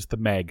fun. It's The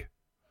Meg.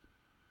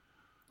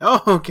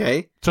 Oh,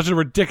 okay. Such a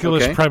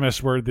ridiculous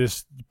premise where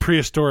this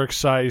prehistoric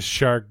sized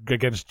shark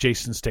against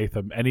Jason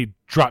Statham, and he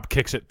drop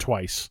kicks it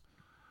twice.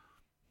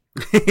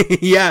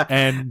 Yeah.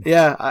 And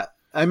yeah,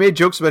 I made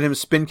jokes about him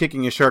spin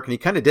kicking a shark, and he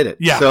kind of did it.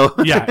 Yeah. So.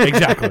 Yeah,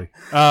 exactly.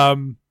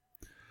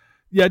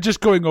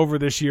 Just going over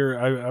this year,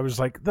 I was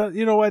like,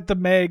 you know what, The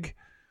Meg,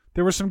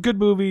 there were some good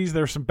movies,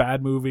 there were some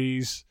bad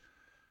movies.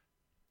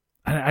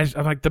 And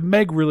I'm like, The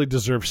Meg really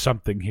deserves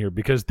something here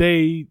because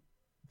they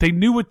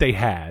knew what they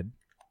had.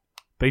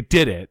 They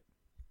did it.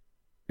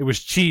 It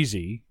was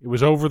cheesy. It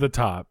was over the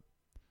top.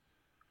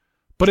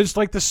 But it's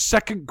like the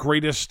second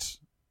greatest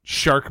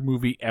shark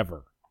movie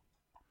ever.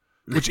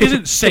 Which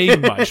isn't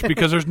saying much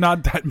because there's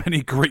not that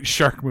many great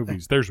shark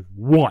movies. There's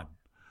one.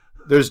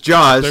 There's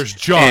Jaws. There's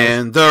Jaws.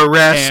 And the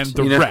rest.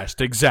 And the rest,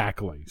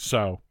 exactly.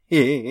 So.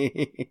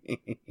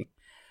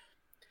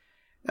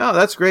 Oh,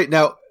 that's great.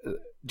 Now,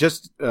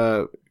 just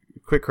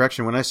quick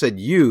correction. When I said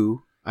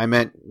you, I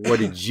meant what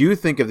did you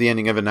think of the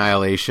ending of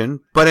Annihilation?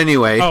 But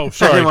anyway, oh,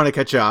 sorry. I didn't want to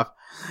cut you off.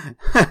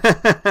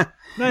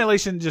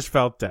 Annihilation just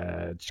felt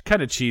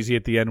kind of cheesy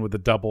at the end with the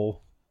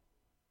double.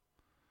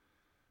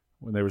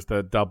 When there was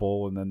the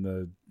double and then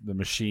the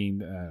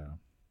machine.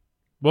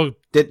 We'll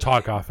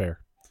talk off air.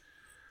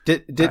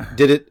 Did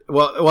it?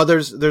 Well,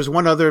 there's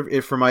one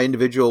other for my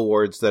individual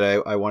awards that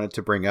I wanted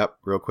to bring up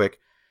real quick.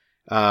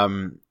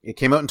 It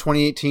came out in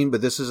 2018,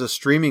 but this is a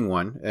streaming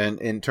one.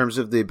 And in terms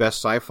of the best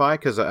sci-fi,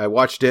 because I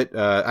watched it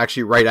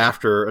actually right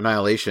after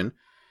Annihilation,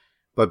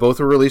 but both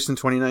were released in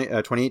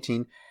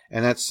 2018,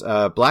 and that's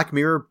Black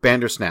Mirror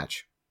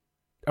Bandersnatch.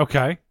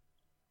 Okay.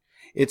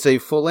 It's a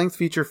full-length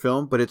feature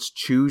film, but it's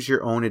choose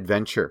your own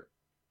adventure.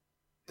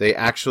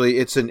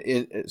 It's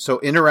so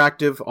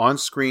interactive on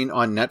screen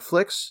on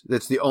Netflix.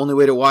 That's the only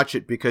way to watch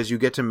it because you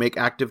get to make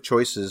active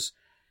choices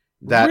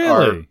that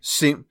are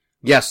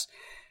yes.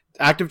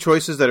 Active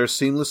choices that are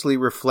seamlessly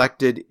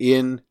reflected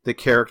in the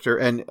character,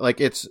 and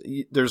like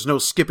there's no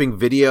skipping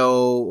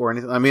video or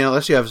anything. I mean,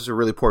 unless you have a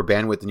really poor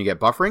bandwidth and you get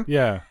buffering.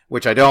 Yeah.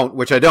 Which I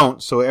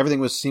don't. So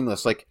everything was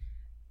seamless. Like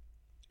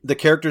the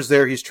characters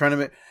there, he's trying to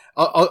make.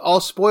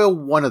 I'll spoil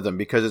one of them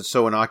because it's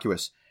so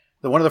innocuous.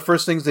 One of the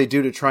first things they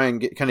do to try and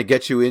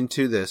get you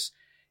into this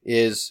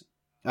is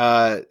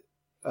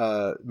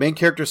main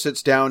character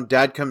sits down,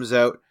 dad comes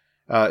out,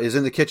 is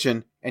in the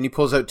kitchen, and he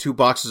pulls out 2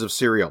 boxes of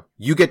cereal.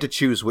 You get to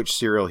choose which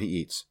cereal he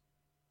eats.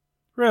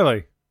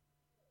 Really?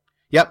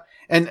 Yep.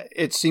 And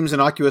it seems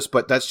innocuous,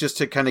 but that's just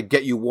to kind of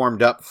get you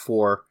warmed up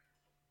for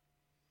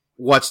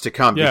what's to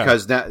come. Yeah.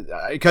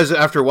 Because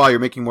after a while, you're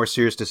making more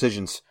serious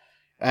decisions.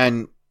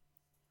 And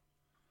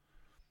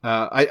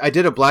I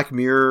did a Black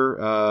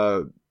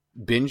Mirror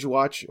binge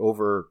watch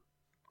over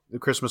the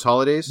Christmas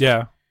holidays.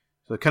 Yeah.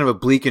 So kind of a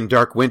bleak and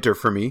dark winter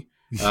for me.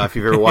 If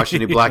you've ever watched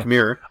any Black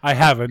Mirror. I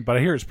haven't, but I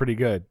hear it's pretty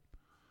good.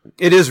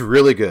 It is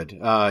really good. You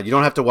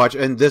don't have to watch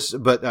and this,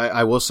 but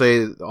I will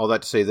say all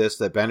that to say this: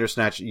 that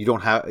Bandersnatch, you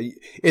don't have.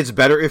 It's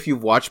better if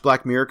you've watched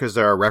Black Mirror because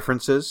there are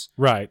references,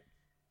 right?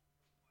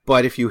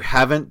 But if you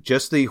haven't,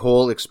 just the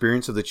whole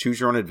experience of the choose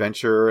your own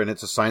adventure, and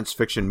it's a science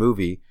fiction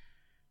movie.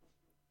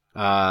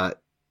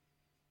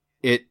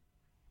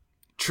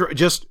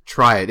 Just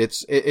try it.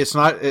 It's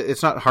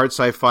not hard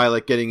sci-fi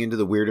like getting into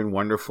the weird and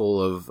wonderful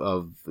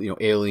of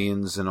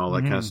aliens and all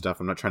that kind of stuff.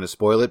 I'm not trying to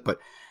spoil it, but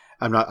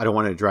I don't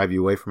want to drive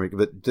you away from it.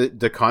 But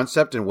the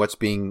concept and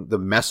the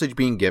message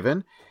being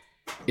given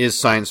is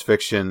science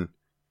fiction,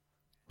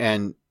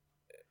 and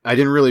I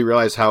didn't really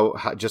realize how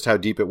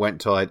deep it went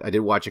until I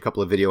did watch a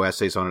couple of video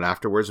essays on it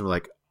afterwards, and was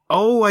like,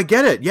 oh, I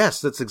get it. Yes,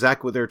 that's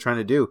exactly what they were trying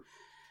to do.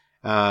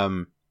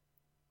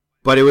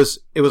 But it was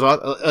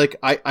like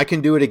I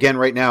can do it again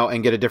right now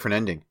and get a different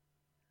ending.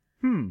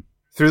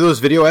 Through those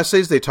video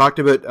essays, they talked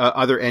about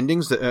other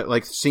endings that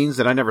like scenes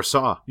that I never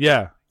saw.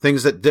 Yeah.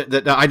 Things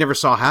that I never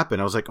saw happen.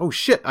 I was like, oh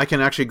shit, I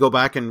can actually go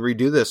back and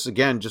redo this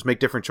again, just make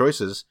different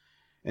choices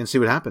and see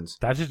what happens.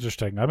 That's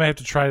interesting. I may have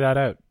to try that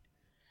out.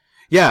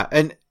 Yeah,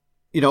 and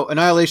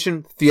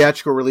Annihilation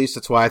theatrical release,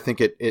 that's why I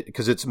think it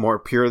because it's more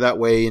pure that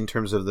way in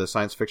terms of the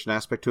science fiction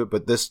aspect to it.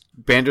 But this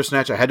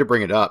Bandersnatch, I had to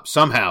bring it up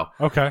somehow.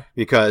 Okay.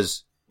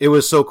 Because it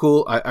was so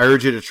cool. I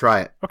urge you to try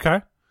it. Okay.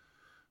 Well,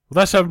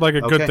 that sounded like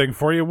a good thing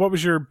for you. What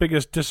was your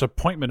biggest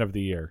disappointment of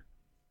the year?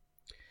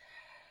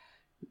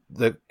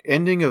 The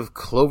ending of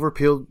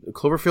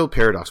Cloverfield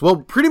Paradox. Well,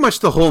 pretty much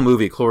the whole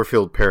movie,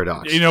 Cloverfield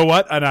Paradox. You know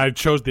what? And I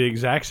chose the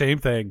exact same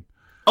thing.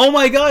 Oh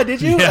my god,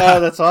 did you? Yeah.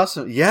 That's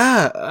awesome.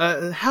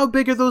 Yeah. How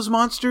big are those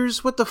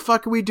monsters? What the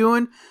fuck are we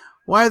doing?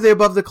 Why are they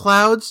above the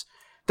clouds?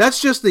 That's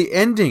just the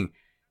ending.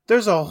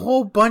 There's a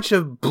whole bunch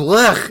of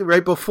blech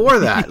right before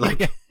that.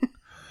 Like,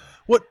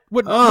 What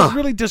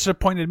really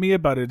disappointed me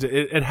about it,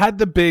 it had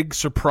the big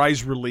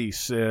surprise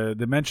release. They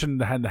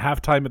mentioned had the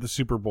halftime at the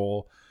Super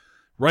Bowl.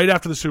 Right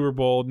after the Super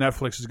Bowl,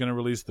 Netflix is going to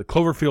release the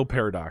Cloverfield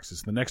Paradox.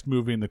 It's the next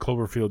movie in the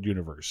Cloverfield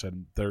universe.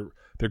 And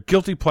they're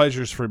guilty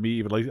pleasures for me,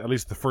 at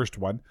least the first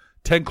one.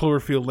 10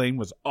 Cloverfield Lane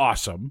was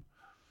awesome.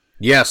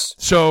 yes.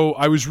 So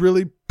I was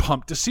really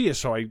pumped to see it.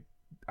 So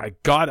I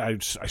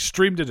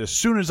streamed it as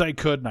soon as I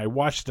could, and I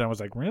watched it, and I was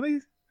like, really?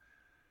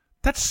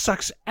 That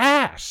sucks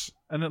ass.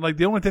 And then, like,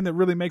 the only thing that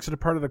really makes it a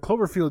part of the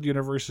Cloverfield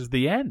universe is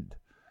the end.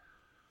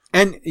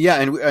 And yeah,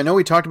 and I know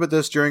we talked about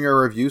this during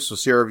our review, so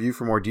see our review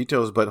for more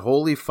details, but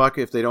holy fuck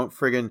if they don't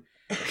friggin'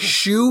 they're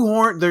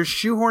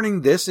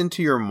shoehorning this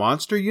into your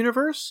monster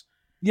universe?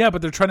 Yeah,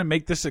 but they're trying to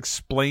make this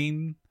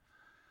explain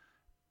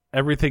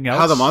everything else.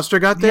 How the monster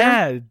got there?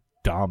 Yeah,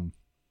 dumb.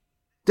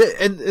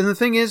 And the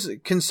thing is,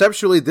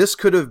 conceptually, this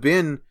could have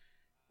been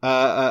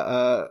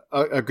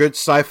a good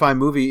sci-fi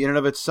movie in and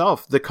of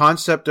itself. The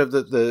concept of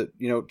the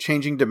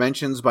changing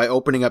dimensions by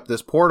opening up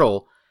this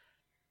portal,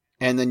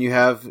 and then you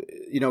have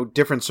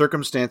different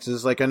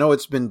circumstances. Like, I know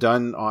it's been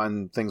done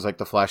on things like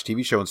the Flash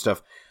TV show and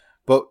stuff,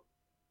 but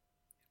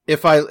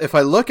if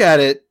I look at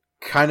it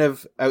kind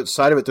of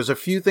outside of it, there's a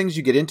few things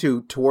you get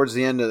into towards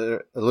the end that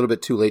are a little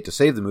bit too late to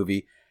save the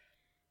movie,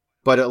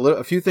 but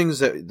a few things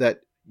that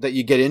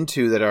you get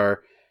into that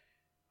are,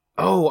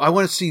 oh, I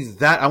want to see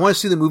that. I want to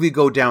see the movie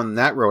go down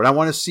that road. I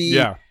want to see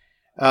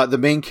the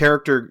main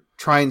character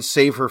try and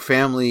save her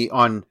family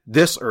on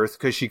this Earth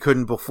because she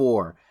couldn't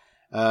before.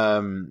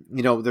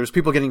 There's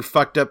people getting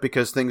fucked up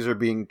because things are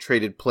being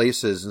traded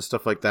places and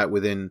stuff like that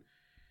within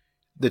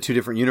the two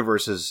different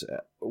universes.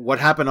 What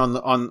happened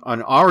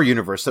on our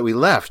universe that we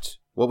left?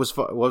 What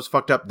was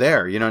fucked up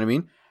there? You know what I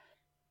mean?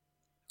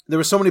 There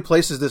were so many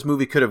places this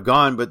movie could have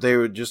gone, but they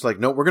were just like,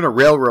 no, we're going to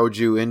railroad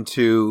you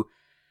into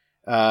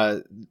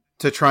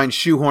to try and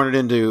shoehorn it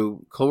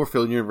into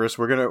Cloverfield universe.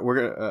 We're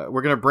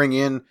gonna bring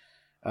in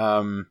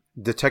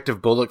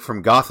Detective Bullock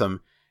from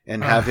Gotham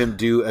and have him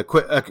do a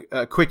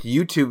quick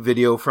YouTube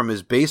video from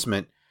his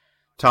basement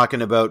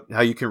talking about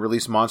how you can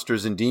release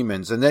monsters and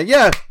demons. And then,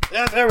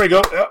 there we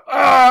go.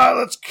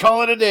 Let's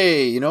call it a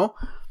day,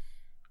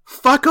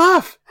 Fuck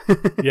off.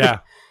 Yeah.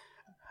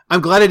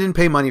 I'm glad I didn't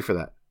pay money for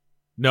that.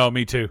 No,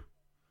 me too.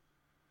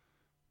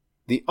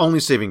 The only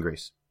saving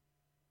grace.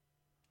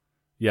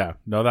 Yeah.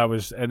 No, that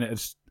was, and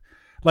it's,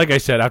 like I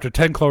said, after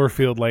 10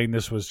 Cloverfield Lane,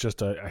 this was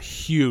just a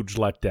huge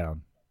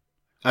letdown.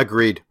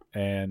 Agreed.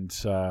 And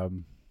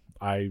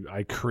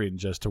I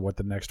cringe as to what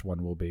the next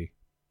one will be.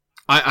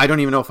 I don't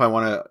even know if I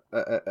want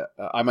to.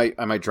 I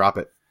might drop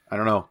it. I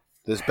don't know.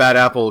 This bad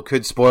apple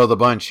could spoil the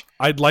bunch.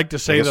 I'd like to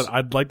say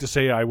I'd like to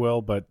say I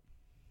will, but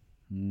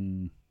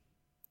I'm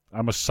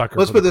a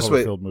sucker for the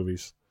Cloverfield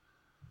movies.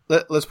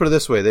 Let's put it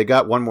this way: they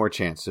got one more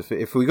chance.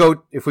 If we go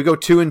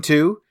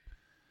 2-2,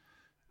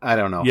 I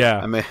don't know.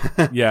 Yeah,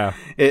 yeah.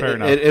 Fair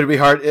enough. It'd be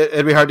hard.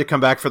 It'd be hard to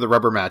come back for the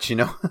rubber match,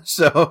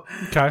 So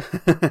okay.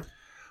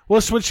 Well,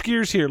 let's switch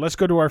gears here. Let's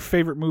go to our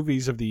favorite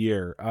movies of the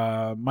year.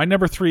 My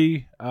number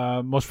 3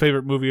 most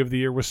favorite movie of the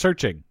year was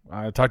Searching.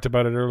 I talked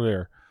about it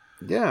earlier.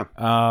 Yeah.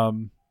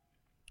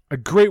 A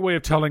great way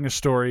of telling a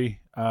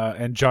story,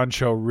 and John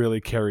Cho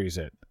really carries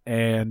it.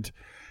 And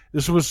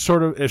This was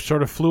it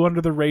sort of flew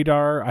under the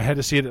radar. I had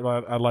to see it at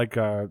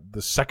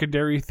the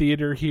secondary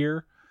theater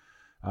here.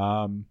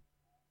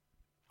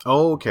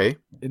 Okay.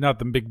 Not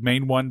the big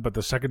main one, but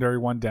the secondary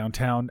one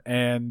downtown.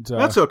 And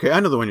that's okay. I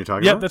know the one you're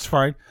talking about. Yeah, that's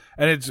fine.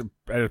 And it's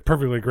a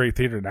perfectly great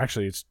theater. And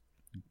actually, it's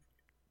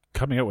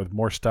coming out with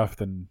more stuff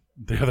than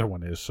the other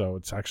one is. So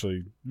it's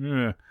actually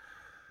good.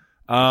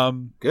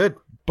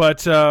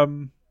 But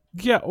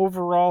yeah,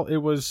 overall, it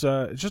was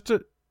just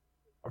a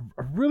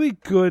really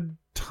good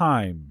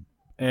time.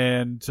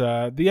 And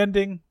the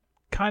ending,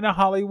 kind of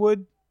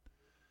Hollywood.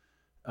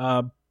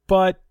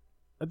 But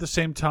at the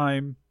same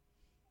time,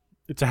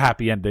 it's a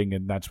happy ending,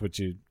 and that's what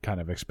you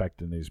kind of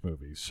expect in these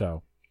movies.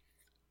 So,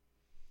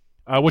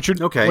 what's your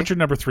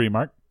number 3,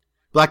 Mark?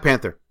 Black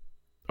Panther.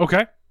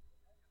 Okay.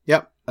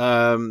 Yep.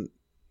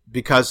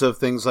 Because of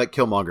things like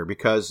Killmonger,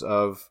 because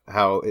of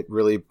how it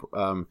really,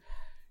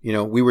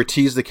 we were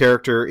teased the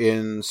character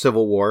in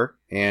Civil War,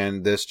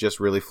 and this just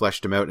really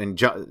fleshed him out and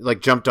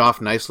jumped off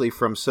nicely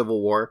from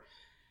Civil War.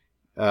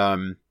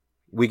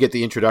 We get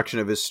the introduction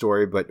of his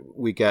story, but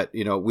we get,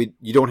 you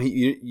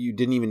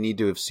didn't even need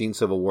to have seen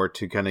Civil War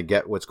to kind of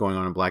get what's going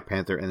on in Black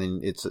Panther. And then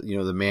it's,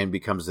 the man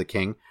becomes the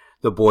king.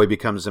 The boy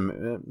becomes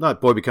not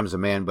boy becomes a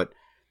man, but,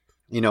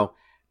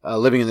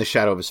 living in the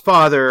shadow of his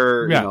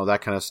father,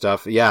 that kind of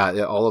stuff.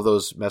 Yeah. All of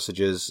those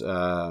messages,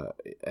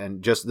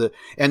 and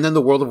then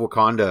the world of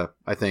Wakanda,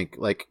 I think,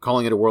 like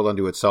calling it a world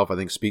unto itself, I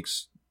think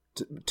speaks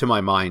to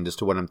my mind as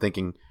to what I'm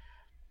thinking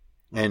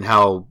and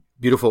how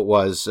beautiful it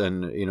was,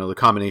 and the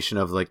combination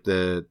of like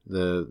the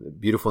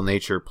beautiful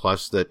nature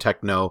plus the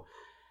techno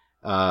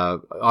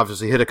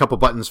obviously hit a couple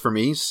buttons for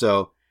me.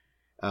 So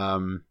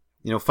fun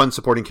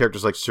supporting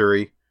characters like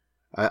Shuri.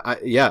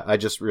 I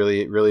just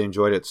really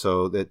enjoyed it.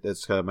 So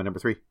that's my number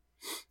 3.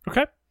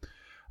 Okay.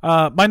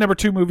 My number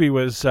 2 movie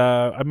was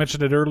I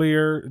mentioned it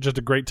earlier. Just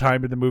a great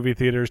time in the movie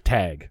theaters.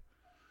 Tag.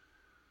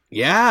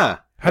 Yeah,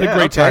 had a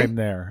great time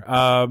there.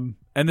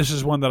 And this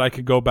is one that I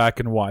could go back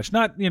and watch.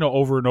 Not,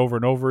 over and over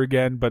and over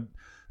again, but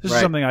this is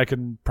something I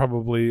can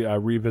probably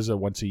revisit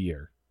once a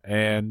year.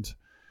 And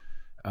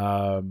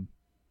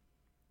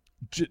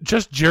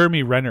just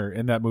Jeremy Renner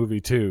in that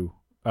movie, too.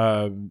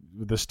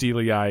 The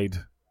steely-eyed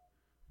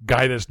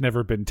guy that's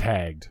never been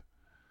tagged.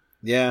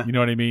 Yeah. You know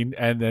what I mean?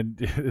 And then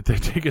they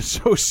take it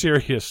so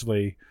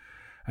seriously.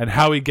 And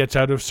how he gets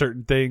out of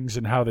certain things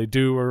and how they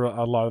do, or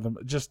a lot of them.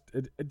 Just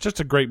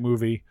a great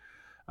movie.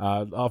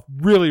 A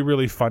really,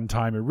 really fun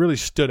time. It really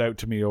stood out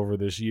to me over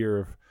this year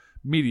of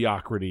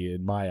mediocrity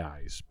in my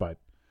eyes. But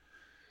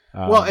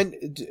well,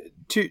 and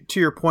to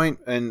your point,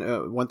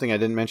 and one thing I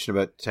didn't mention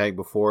about Tag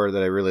before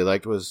that I really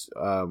liked was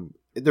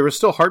there was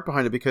still heart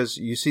behind it, because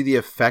you see the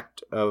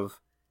effect of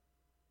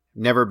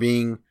never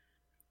being.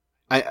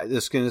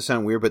 This is going to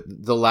sound weird, but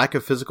the lack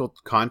of physical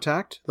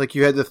contact. Like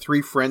you had the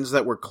 3 friends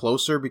that were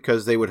closer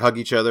because they would hug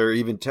each other,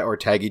 even or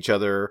tag each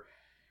other.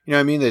 You know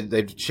what I mean?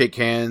 They'd shake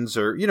hands,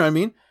 or you know what I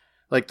mean.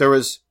 Like there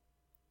was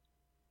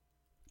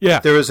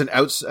an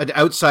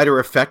outsider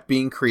effect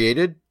being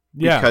created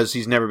because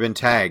he's never been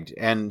tagged,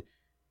 and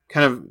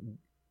kind of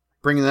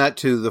bringing that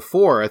to the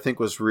fore, I think,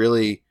 was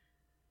really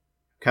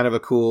kind of a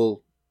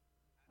cool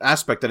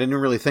aspect that I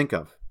didn't really think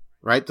of.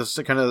 Right, this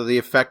is kind of the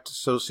effect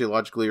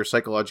sociologically or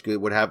psychologically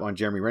it would have on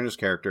Jeremy Renner's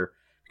character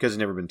because he's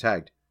never been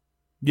tagged.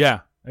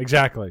 Yeah,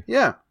 exactly.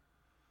 Yeah.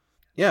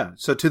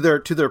 So to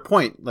their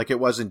point, like it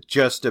wasn't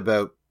just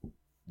about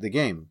the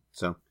game.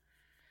 So,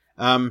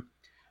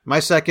 my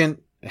second,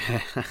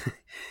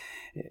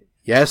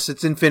 yes,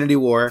 it's Infinity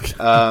War.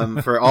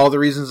 For all the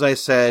reasons I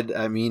said.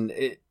 I mean,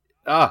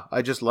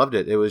 I just loved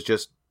it. It was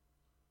just,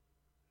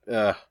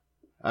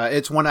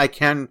 it's one I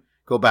can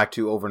go back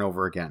to over and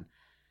over again,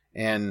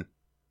 and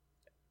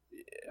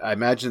I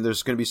imagine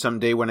there's going to be some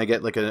day when I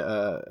get like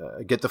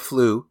get the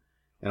flu,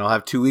 and I'll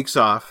have 2 weeks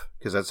off,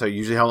 because that's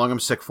usually how long I'm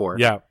sick for.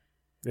 Yeah,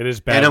 it is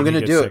bad. And I'm going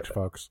to do it,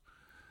 folks.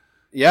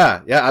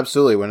 Yeah,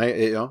 absolutely.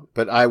 When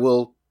but I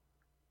will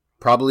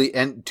probably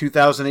end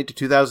 2008 to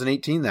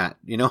 2018. That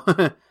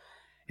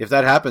if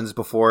that happens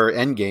before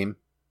Endgame,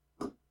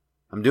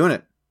 I'm doing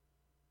it,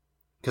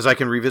 because I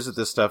can revisit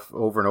this stuff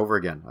over and over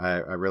again. I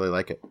really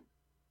like it.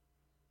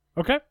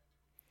 Okay.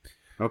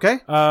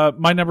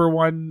 My number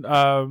 1,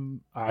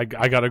 I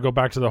got to go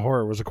back to the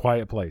horror, was A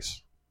Quiet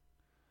Place.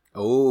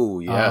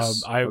 Oh,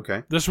 yes.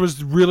 Okay. This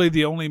was really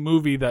the only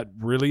movie that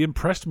really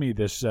impressed me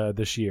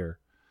this year.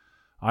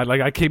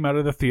 I came out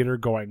of the theater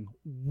going,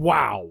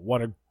 wow,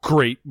 what a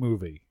great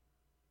movie.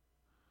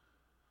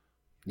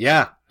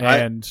 Yeah.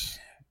 And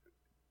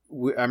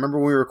I remember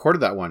when we recorded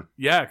that one.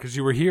 Yeah, because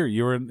you were here.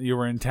 You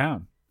were in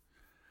town.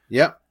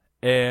 Yep.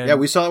 And yeah,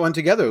 we saw that one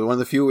together. One of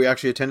the few we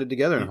actually attended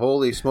together. And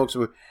holy smokes,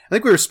 I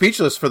think we were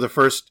speechless for the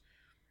first.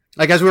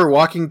 Like as we were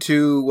walking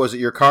to, was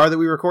it your car that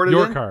we recorded?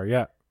 Your car,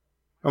 yeah.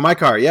 Oh, my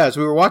car, yeah. As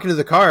we were walking to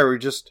the car, we were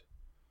just,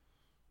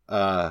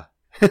 I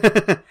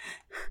think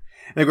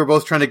we're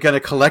both trying to kind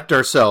of collect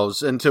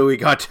ourselves until we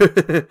got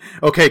to.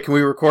 Okay, can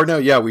we record now?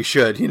 Yeah, we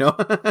should.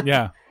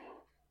 Yeah.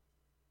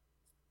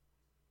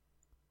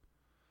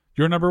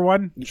 Your number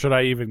 1? Should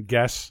I even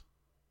guess?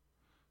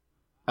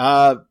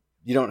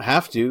 you don't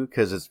have to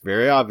because it's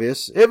very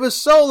obvious. It was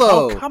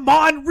Solo. Oh, come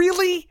on,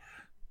 really?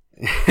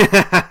 All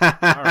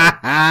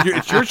right.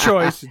 It's your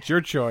choice. It's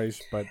your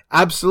choice. But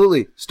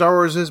absolutely, Star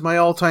Wars is my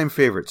all-time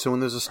favorite. So when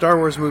there's a Star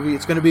Wars movie,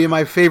 it's going to be in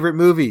my favorite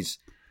movies.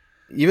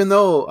 Even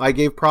though I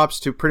gave props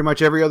to pretty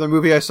much every other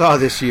movie I saw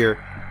this year.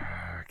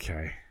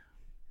 Okay.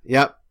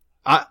 Yep.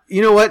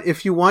 You know what?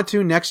 If you want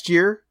to, next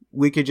year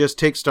we could just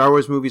take Star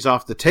Wars movies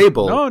off the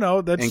table.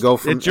 No, that's and go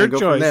from, it's your and go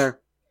choice. From there.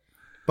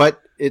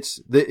 But it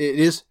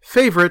is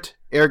favorite,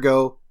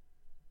 ergo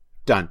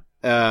done.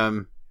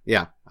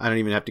 Yeah, I don't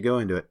even have to go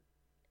into it.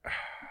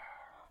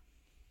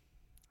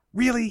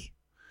 Really?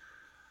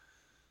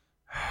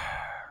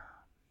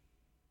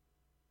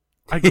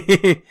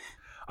 I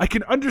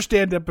can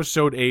understand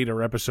episode 8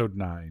 or episode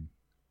 9.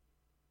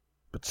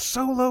 But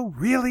Solo,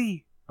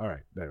 really? All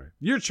right, anyway,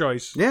 your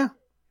choice. Yeah.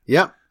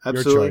 Yep,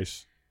 absolutely. Your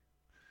choice.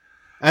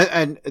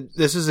 And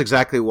this is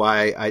exactly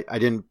why I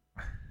didn't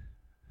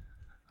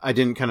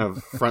kind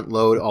of front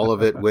load all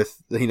of it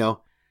with,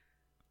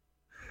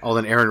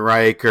 Alden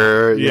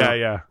Ehrenreich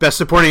yeah. Best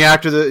supporting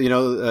actor,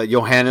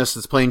 Johannes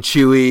that's playing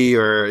Chewie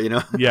or,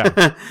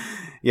 Yeah.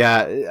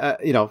 Yeah,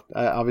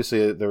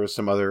 obviously there was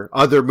some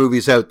other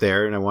movies out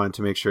there, and I wanted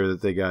to make sure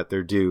that they got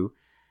their due,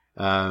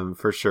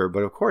 for sure.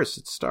 But of course,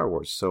 it's Star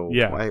Wars, so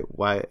yeah.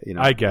 why?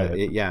 I get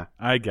it. Yeah,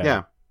 I get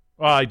it.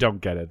 Well, I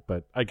don't get it,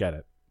 but I get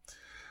it.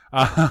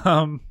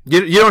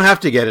 You don't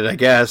have to get it, I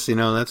guess.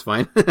 That's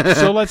fine.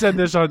 So let's end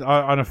this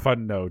on a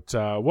fun note.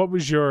 What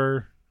was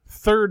your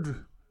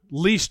third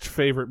least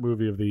favorite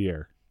movie of the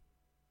year?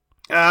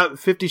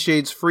 50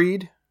 Shades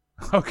Freed.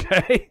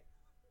 Okay.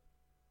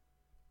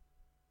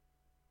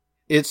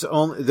 It's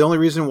the only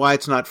reason why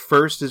it's not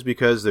first is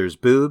because there's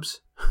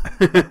boobs.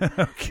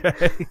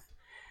 Okay.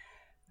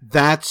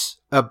 That's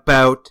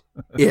about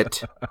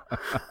it.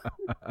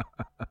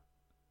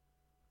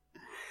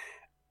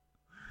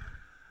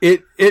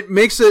 It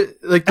makes it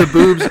like the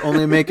boobs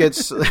only make it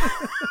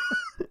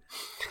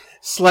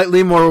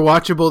slightly more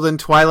watchable than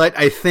Twilight.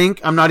 I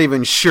think. I'm not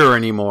even sure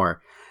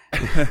anymore.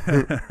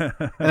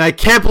 And I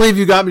can't believe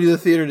you got me to the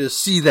theater to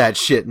see that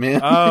shit, man.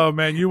 Oh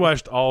man, you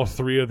watched all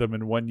 3 of them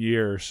in 1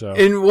 year, so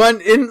in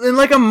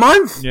like a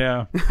month.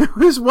 Yeah, it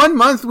was 1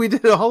 month we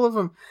did all of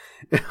them.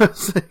 It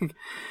was like,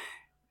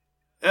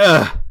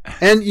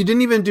 and you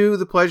didn't even do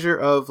the pleasure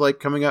of like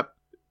coming up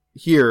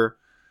here,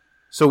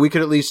 so we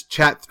could at least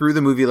chat through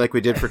the movie like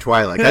we did for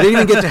Twilight. I didn't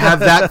even get to have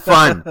that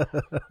fun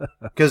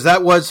because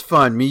that was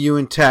fun. Me, you,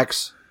 and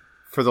Tex.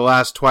 For the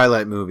last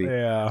Twilight movie.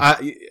 Yeah.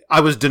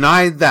 I was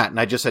denied that, and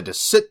I just had to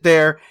sit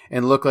there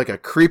and look like a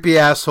creepy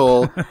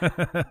asshole.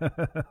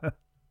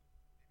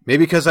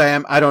 Maybe because I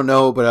am, I don't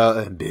know,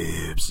 but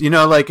boobs.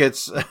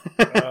 It's...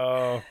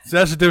 So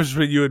that's the difference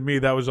between you and me.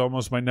 That was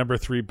almost my number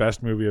 3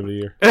 best movie of the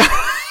year.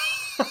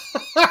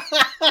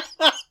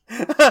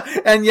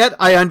 And yet,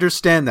 I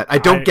understand that. I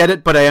don't get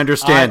it, but I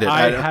understand it.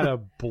 I had a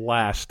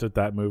blast at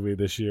that movie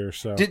this year.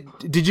 So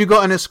Did you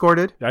go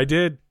unescorted? I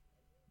did.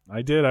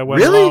 I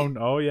went really? alone.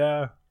 Oh,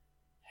 yeah.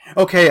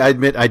 Okay, I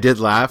admit I did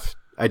laugh.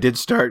 I did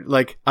start,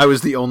 like, I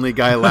was the only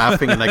guy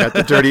laughing, and I got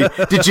the dirty...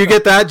 Did you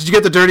get that? Did you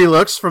get the dirty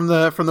looks from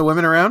the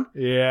women around?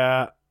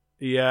 Yeah.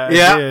 I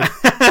did.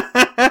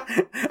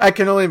 I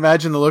can only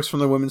imagine the looks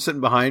from the women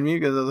sitting behind me,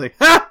 because I was like,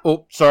 ha!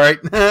 Oh, sorry.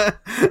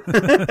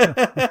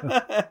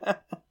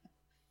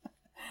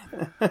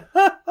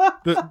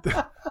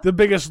 The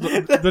biggest,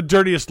 the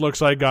dirtiest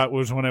looks I got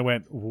was when I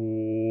went,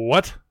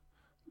 what?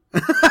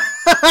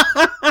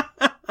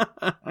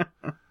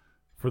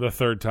 For the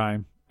 3rd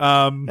time.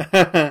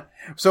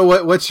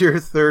 So what's your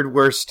third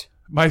worst?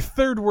 My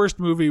third worst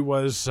movie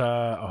was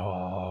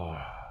probably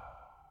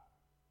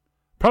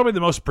the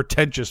most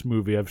pretentious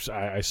movie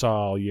I saw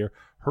all year.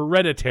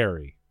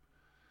 Hereditary.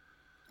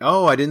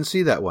 Oh, I didn't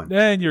see that one.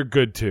 And you're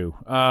good too.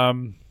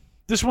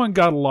 This one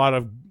got a lot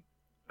of.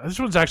 This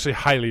one's actually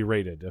highly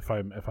rated, if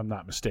I'm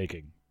not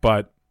mistaken.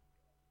 But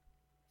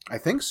I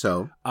think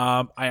so.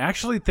 I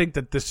actually think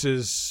that this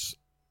is.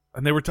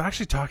 And they were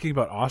actually talking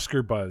about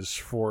Oscar buzz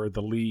for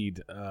the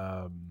lead.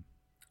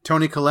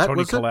 Toni Collette, Toni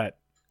was Collette.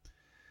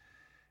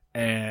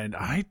 And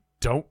I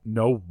don't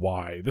know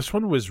why. This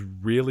one was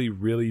really,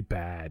 really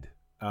bad.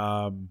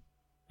 And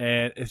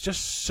it's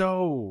just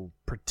so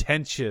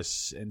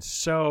pretentious and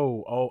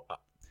so...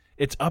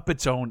 it's up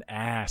its own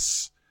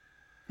ass.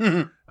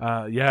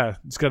 Yeah,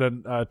 it's got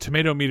a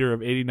tomato meter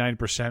of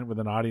 89% with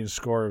an audience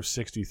score of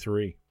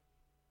 63.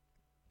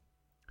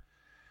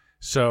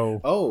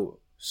 So...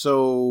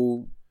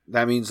 So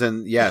that means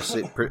then, yes.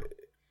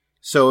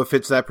 So if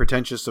it's that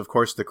pretentious, of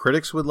course, the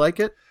critics would like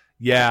it?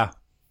 Yeah.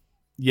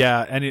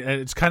 And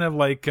it's kind of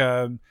like,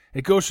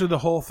 it goes through the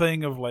whole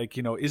thing of like,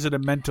 is it a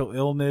mental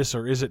illness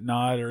or is it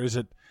not? Or is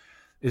it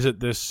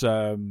this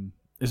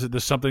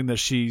something that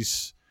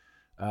she's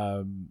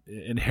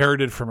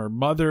inherited from her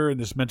mother and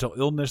this mental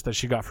illness that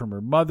she got from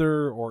her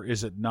mother, or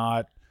is it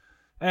not?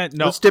 And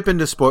no. Let's dip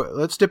into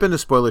spoiler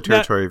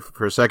territory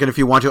for a second if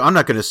you want to. I'm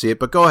not going to see it,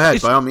 but go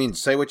ahead. By all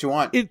means, say what you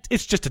want.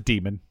 It's just a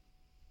demon.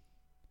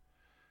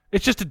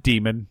 It's just a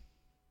demon.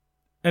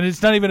 And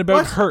it's not even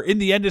about What? her. In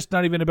the end, it's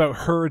not even about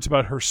her. It's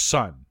about her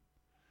son.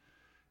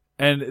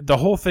 And the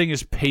whole thing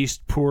is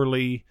paced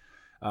poorly.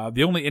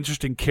 The only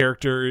interesting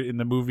character in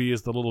the movie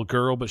is the little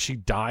girl, but she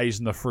dies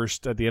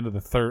at the end of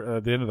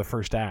the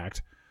first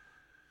act.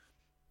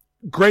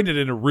 Granted,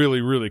 in a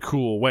really, really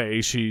cool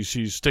way.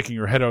 She's sticking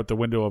her head out the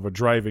window of a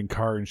driving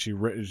car, and she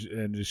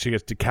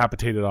gets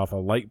decapitated off a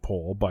light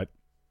pole. But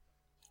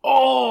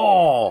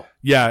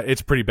yeah,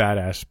 it's pretty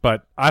badass.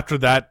 But after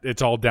that,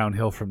 it's all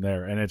downhill from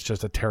there, and it's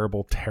just a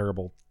terrible,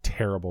 terrible,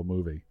 terrible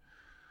movie,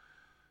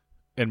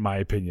 in my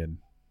opinion.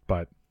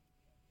 But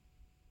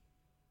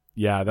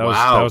yeah, that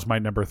was my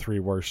number 3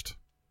 worst.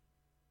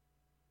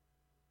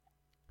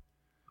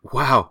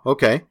 Wow.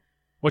 Okay.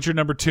 What's your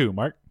number 2,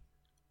 Mark?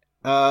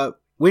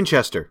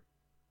 Winchester.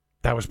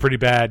 That was pretty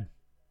bad.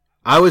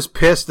 I was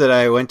pissed that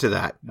I went to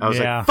that. I was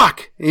Yeah. like,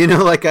 fuck. You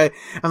know,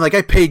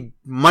 I paid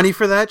money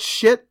for that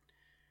shit.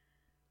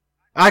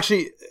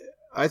 Actually,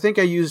 I think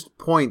I used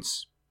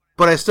points,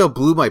 but I still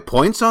blew my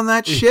points on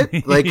that shit.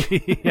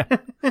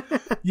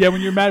 Yeah,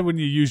 when you're mad when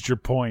you used your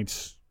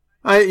points.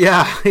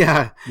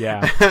 Yeah.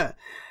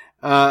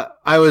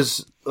 I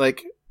was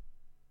like,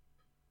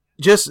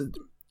 just,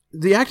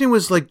 the acting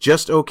was like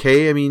just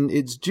okay. I mean,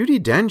 it's Judi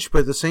Dench, but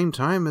at the same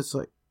time, it's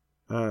like,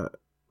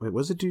 wait,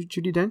 was it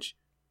Judi Dench?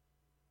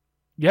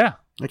 Yeah.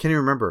 I can't even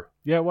remember.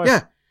 Yeah, it was.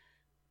 Yeah.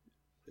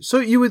 So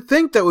you would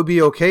think that would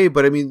be okay,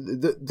 but I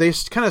mean, they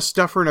kind of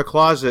stuff her in a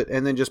closet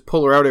and then just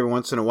pull her out every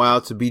once in a while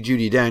to be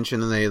Judi Dench,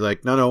 and then they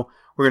like, no,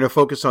 we're going to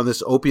focus on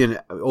this opium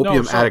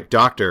addict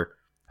doctor.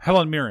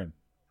 Helen Mirren.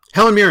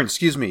 Helen Mirren,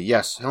 excuse me.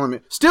 Yes, Helen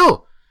Mirren.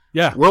 Still,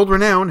 yeah,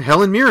 world-renowned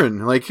Helen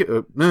Mirren. Like,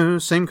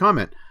 same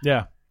comment.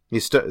 Yeah. They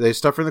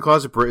stuff her in the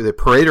closet, they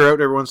parade her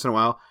out every once in a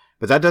while,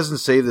 but that doesn't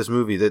save this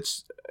movie.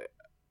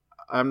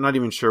 I'm not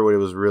even sure what it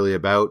was really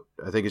about.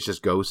 I think it's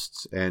just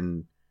ghosts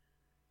and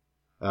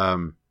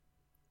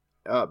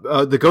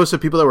the ghosts of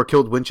people that were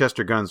killed with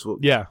Winchester guns. Well,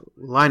 yeah,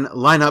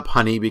 line up,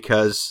 honey,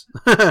 because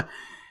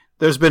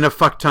there's been a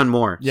fuck ton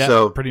more. Yeah,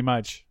 so pretty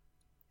much.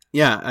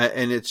 Yeah,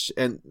 and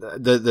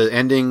the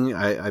ending.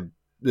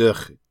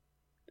 Ugh.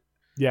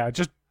 Yeah,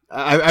 just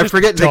I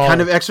forget dull. They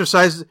kind of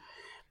exercise,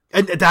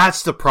 and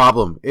that's the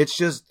problem. It's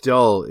just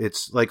dull.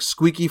 It's like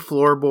squeaky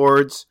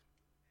floorboards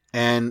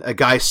and a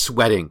guy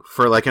sweating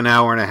for like an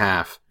hour and a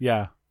half.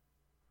 Yeah.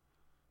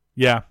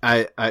 Yeah.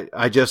 I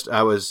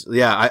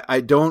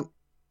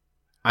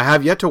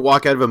have yet to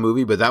walk out of a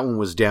movie, but that one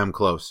was damn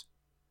close.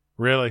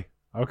 Really?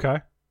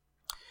 Okay.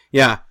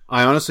 Yeah,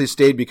 I honestly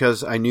stayed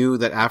because I knew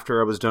that after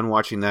I was done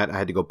watching that, I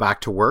had to go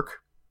back to work.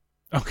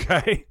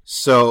 Okay.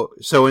 So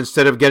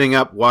instead of getting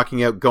up,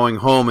 walking out, going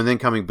home, and then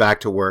coming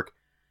back to work,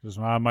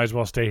 I might as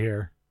well stay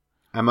here.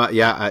 I'm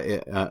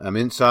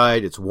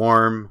inside. It's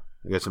warm.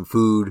 I got some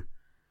food.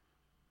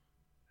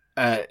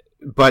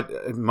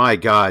 But my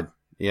God,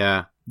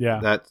 yeah.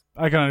 That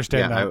I can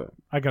understand that.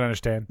 I can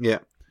understand. Yeah.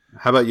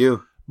 How about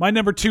you? My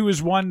number 2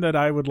 is one that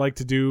I would like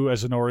to do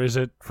as an Or Is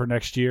It for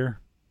next year.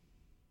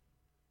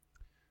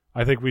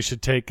 I think we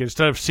should take,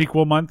 instead of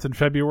sequel month in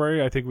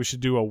February, I think we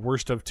should do a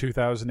worst of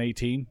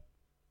 2018.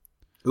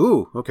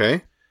 Ooh,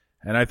 okay.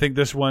 And I think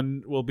this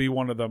one will be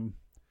one of them.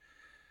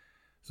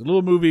 It's a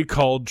little movie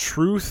called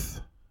Truth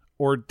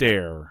or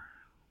Dare.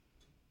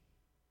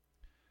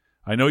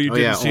 I know you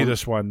didn't see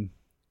this one.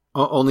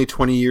 Only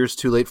 20 years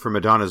too late for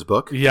Madonna's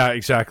book? Yeah,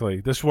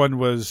 exactly. This one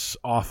was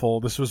awful.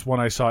 This was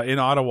one I saw in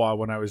Ottawa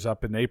when I was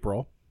up in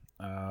April.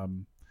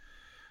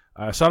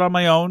 I saw it on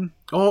my own.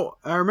 Oh,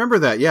 I remember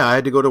that. Yeah, I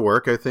had to go to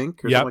work, I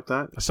think, or something like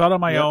that. I saw it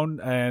on my own,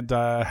 and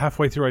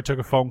halfway through I took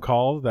a phone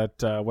call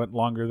that went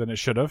longer than it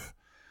should have,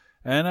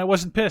 and I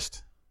wasn't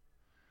pissed.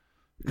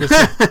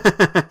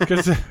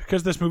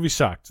 Because this movie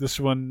sucked. This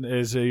one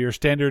is your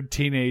standard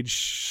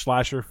teenage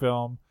slasher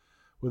film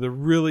with a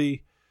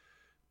really...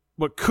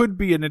 what could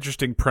be an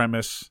interesting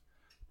premise,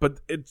 but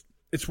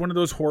it's one of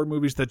those horror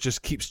movies that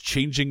just keeps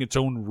changing its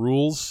own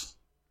rules.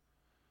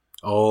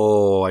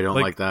 Oh, I don't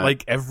like that.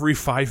 Like every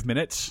 5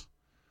 minutes.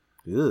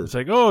 Ew. It's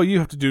like, oh, you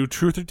have to do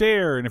truth or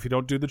dare, and if you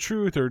don't do the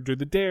truth or do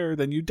the dare,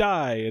 then you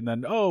die. And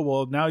then, oh,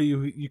 well, now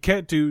you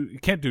can't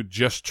do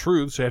just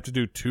truth, so you have to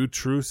do 2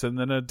 truths and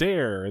then a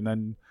dare, and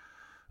then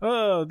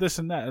this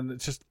and that, and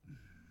it's just,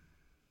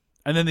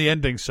 and then the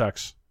ending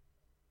sucks.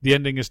 The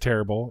ending is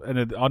terrible,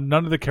 and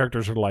none of the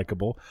characters are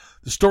likable.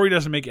 The story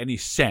doesn't make any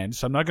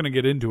sense. I'm not going to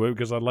get into it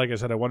because, like I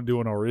said, I want to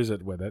do an Or Is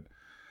It with it.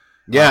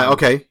 Yeah,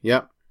 okay,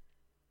 yeah.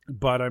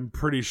 But I'm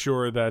pretty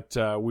sure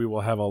that we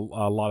will have a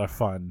lot of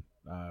fun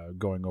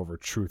going over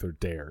Truth or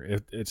Dare.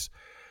 It's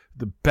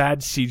the bad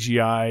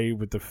CGI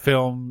with the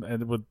film,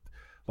 and with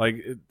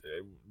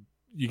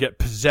you get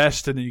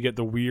possessed, and then you get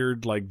the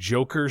weird like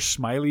Joker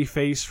smiley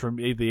face from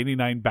the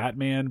 '89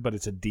 Batman, but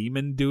it's a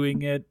demon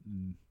doing it.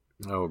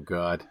 Oh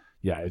God.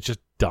 Yeah, it's just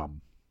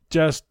dumb.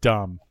 Just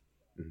dumb.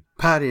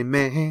 Party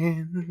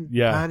man.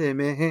 Yeah. Party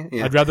man.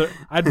 Yeah.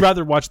 I'd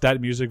rather watch that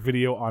music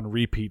video on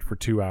repeat for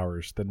 2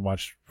 hours than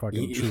watch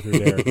fucking Truth or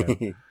Dare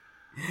again.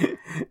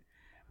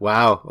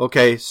 Wow.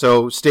 Okay,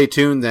 so stay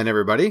tuned then,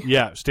 everybody.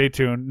 Yeah, stay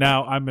tuned.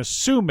 Now, I'm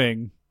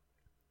assuming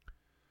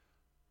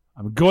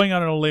I'm going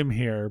on a limb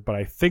here, but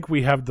I think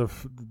we have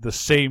the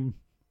same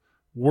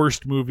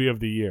worst movie of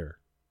the year.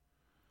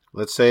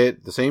 Let's say it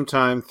at the same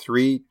time.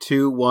 3,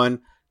 2,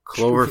 1.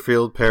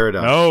 Cloverfield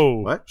Paradox. No.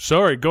 What?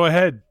 Sorry, go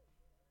ahead.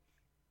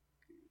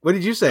 What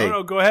did you say?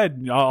 No, go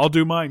ahead. I'll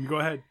do mine. Go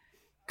ahead.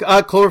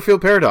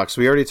 Cloverfield Paradox.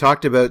 We already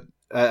talked about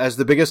as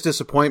the biggest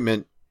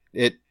disappointment.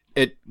 It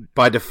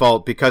by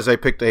default, because I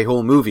picked a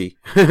whole movie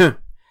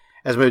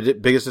as my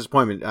biggest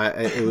disappointment.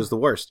 It was the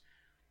worst.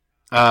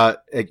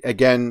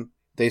 Again,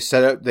 they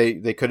set up.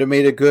 They could have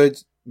made a good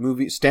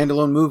movie,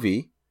 standalone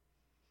movie.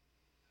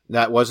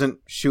 That wasn't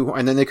shoehorn,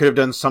 and then they could have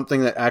done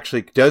something that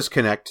actually does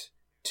connect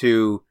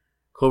to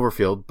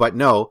Cloverfield, but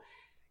no,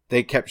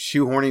 they kept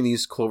shoehorning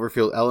these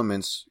Cloverfield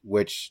elements,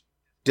 which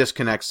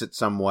disconnects it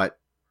somewhat,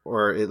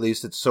 or at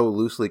least it's so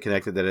loosely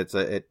connected that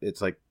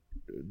it's like,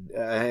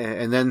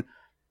 and then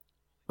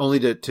only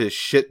to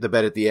shit the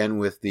bed at the end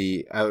with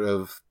the out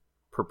of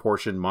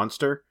proportion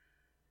monster.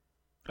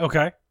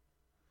 Okay.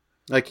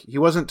 Like, he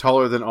wasn't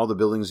taller than all the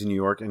buildings in New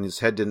York, and his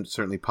head didn't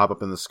certainly pop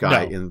up in the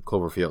sky in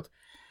Cloverfield.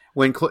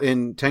 When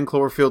in 10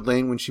 Cloverfield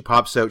Lane, when she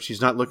pops out,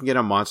 she's not looking at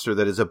a monster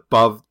that is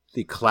above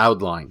the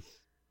cloud line.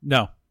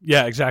 No.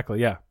 Yeah,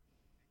 exactly. Yeah.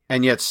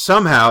 And yet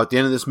somehow, at the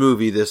end of this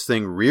movie, this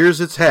thing rears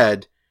its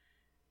head.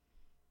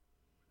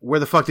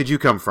 Where the fuck did you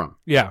come from?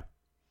 Yeah.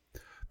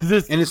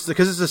 And it's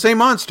because it's the same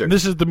monster.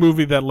 This is the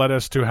movie that led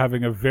us to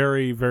having a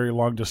very, very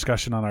long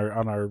discussion on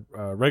our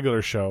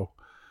regular show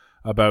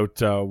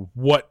about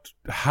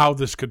how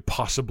this could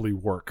possibly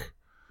work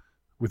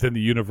within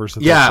the universe that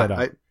they set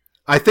up.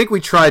 I think we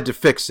tried to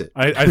fix it.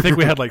 I think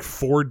we had like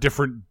 4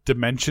 different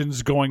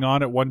dimensions going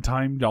on at one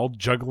time, all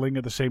juggling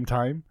at the same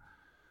time.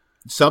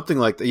 Something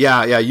like that.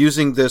 Yeah.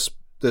 Using this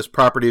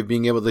property of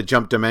being able to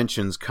jump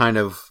dimensions kind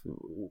of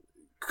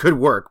could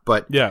work,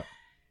 but yeah,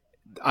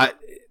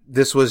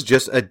 this was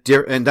just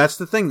and that's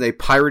the thing. They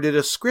pirated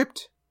a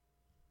script.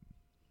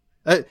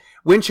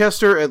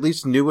 Winchester at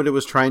least knew what it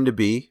was trying to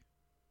be.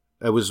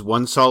 It was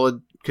one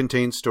solid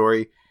contained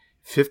story.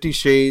 50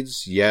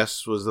 Shades,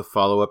 yes, was the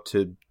follow-up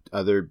to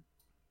other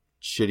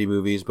shitty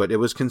movies, but it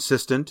was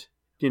consistent,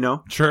 you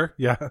know? Sure,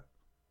 yeah.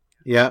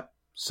 Yeah,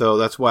 so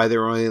that's why they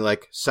were only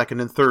like second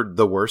and third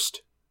the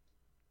worst.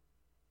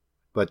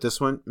 But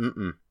this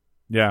one,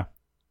 Yeah.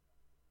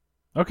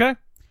 Okay.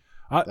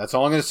 That's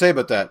all I'm going to say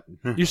about that.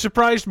 You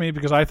surprised me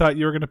because I thought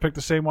you were going to pick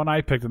the same one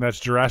I picked, and that's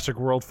Jurassic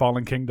World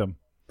Fallen Kingdom.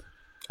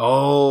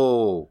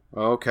 Oh,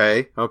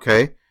 okay.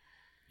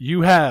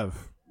 You have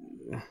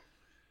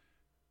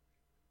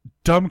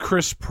dumb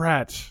Chris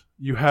Pratt.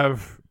 You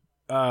have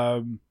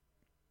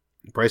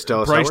Bryce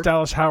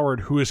Dallas Howard,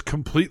 who has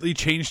completely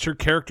changed her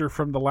character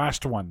from the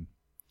last one.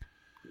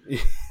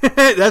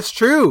 That's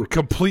true.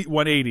 Complete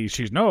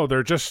 180.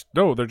 They're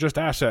just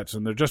assets,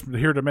 and they're just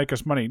here to make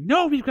us money.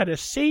 No, we've got to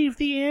save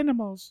the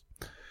animals.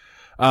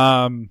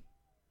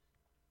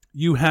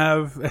 You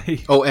have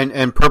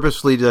and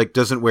purposely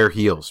doesn't wear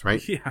heels,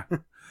 right? Yeah.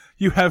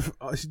 You have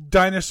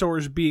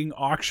dinosaurs being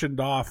auctioned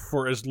off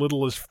for as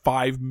little as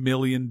 $5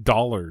 million.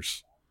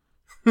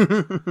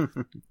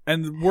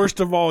 And worst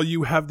of all,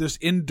 you have this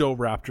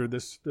Indoraptor,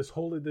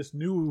 this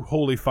new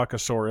holy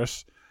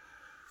fuckosaurus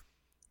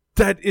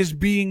that is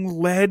being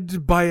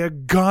led by a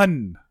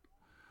gun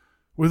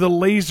with a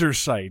laser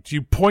sight.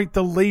 You point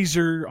the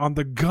laser on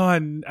the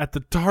gun at the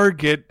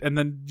target, and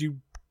then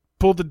you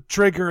pull the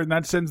trigger, and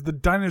that sends the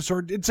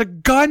dinosaur. It's a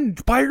gun.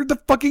 Fire the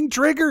fucking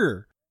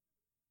trigger.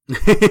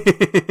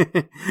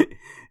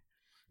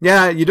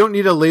 Yeah, you don't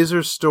need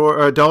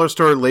a dollar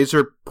store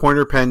laser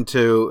pointer pen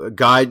to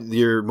guide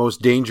your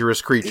most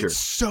dangerous creature. It's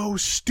so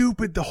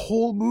stupid. The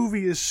whole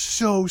movie is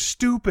so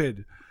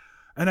stupid.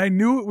 And I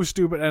knew it was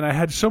stupid, and I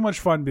had so much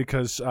fun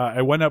because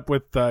I went up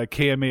with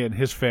KMA and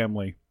his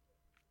family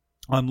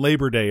on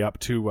Labor Day up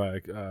to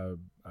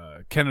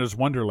Canada's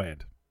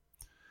Wonderland.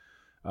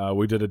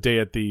 We did a day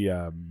at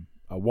the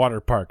water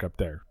park up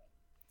there.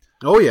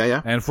 Oh,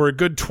 yeah. And for a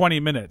good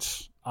 20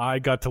 minutes, I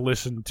got to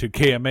listen to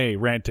KMA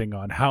ranting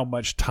on how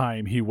much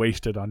time he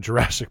wasted on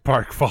Jurassic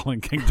Park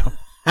Fallen Kingdom.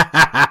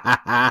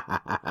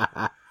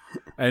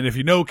 And if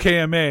you know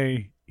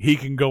KMA, he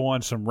can go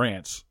on some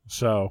rants.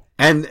 So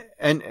and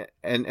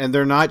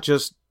they're not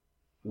just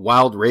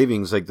wild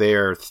ravings, like they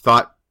are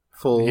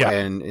thoughtful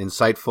and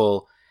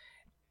insightful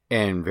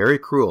and very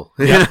cruel.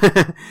 Yeah.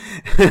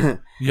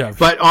 Yeah.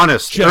 But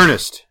honest,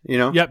 earnest, you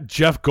know? Yep,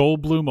 Jeff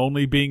Goldblum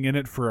only being in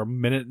it for a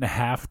minute and a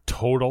half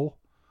total.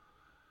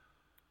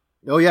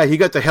 Oh yeah, he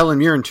got the Helen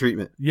Mirren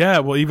treatment. Yeah,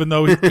 well, even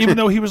though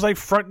he was like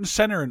front and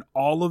center in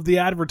all of the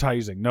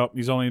advertising. Nope,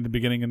 he's only in the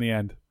beginning and the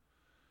end.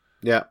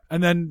 Yeah.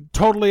 And then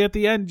totally at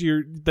the end,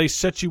 they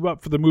set you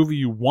up for the movie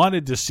you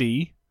wanted to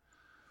see,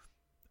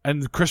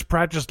 and Chris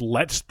Pratt just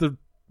lets the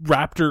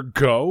raptor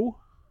go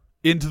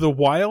into the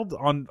wild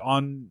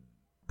on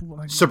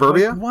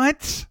Suburbia. Like,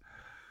 what?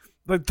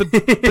 Like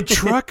the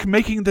truck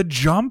making the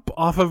jump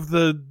off of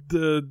the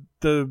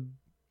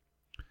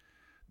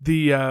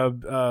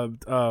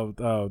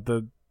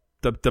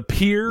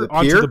pier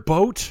onto the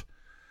boat,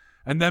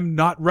 and them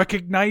not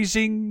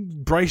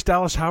recognizing Bryce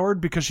Dallas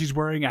Howard because she's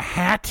wearing a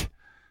hat.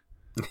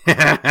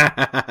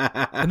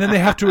 And then they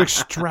have to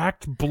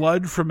extract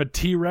blood from a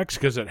T-Rex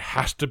because it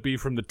has to be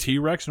from the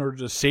T-Rex in order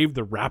to save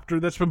the raptor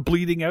that's been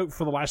bleeding out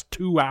for the last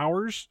 2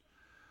 hours.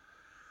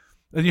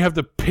 Then you have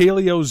the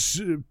paleo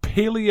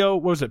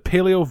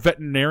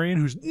veterinarian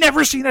who's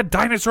never seen a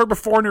dinosaur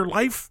before in her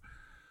life.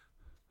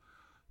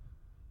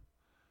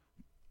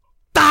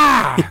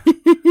 Ah!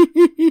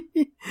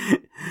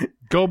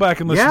 Go back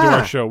and listen to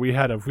our show. We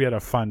had a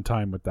fun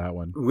time with that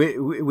one.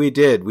 We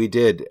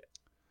did.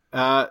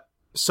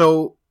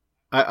 So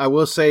I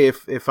will say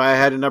if I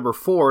had a number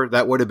 4,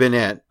 that would have been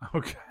it.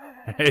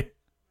 Okay.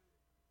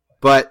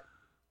 But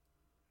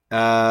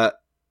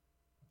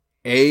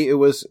it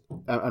was.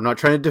 I'm not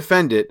trying to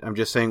defend it. I'm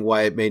just saying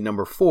why it made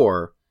number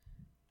 4.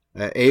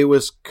 A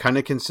was kind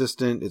of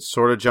consistent. It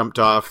sort of jumped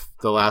off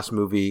the last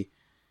movie,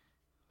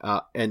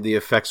 and the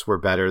effects were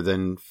better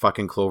than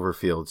fucking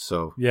Cloverfield.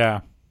 So yeah.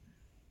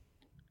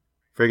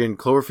 Friggin'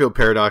 Cloverfield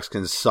Paradox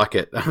can suck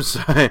it. I'm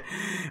sorry.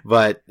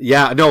 But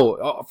yeah,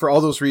 no, for all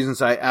those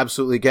reasons, I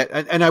absolutely get.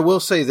 And I will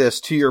say this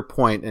to your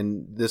point,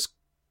 and this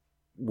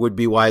would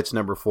be why it's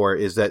number 4,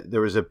 is that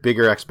there was a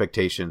bigger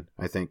expectation,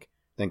 I think,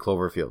 than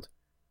Cloverfield.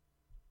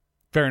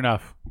 Fair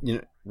enough.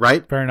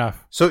 Right? Fair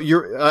enough. So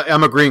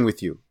I'm agreeing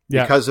with you.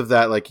 Yeah. Because of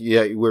that,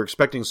 we're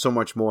expecting so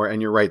much more,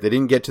 and you're right. They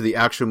didn't get to the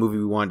actual movie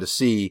we wanted to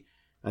see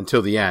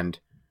until the end.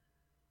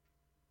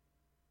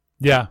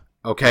 Yeah.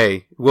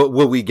 Okay,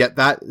 will we get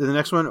that in the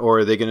next one, or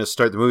are they going to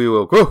start the movie?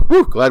 We'll go,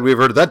 glad we've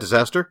heard of that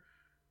disaster.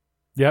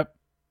 Yep.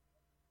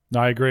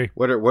 No, I agree.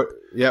 What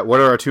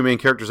are our 2 main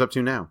characters up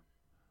to now?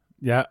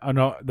 Yeah, I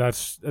know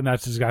that's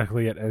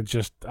exactly it. It's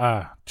just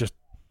there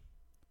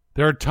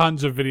are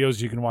tons of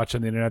videos you can watch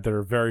on the internet that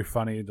are very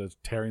funny, that's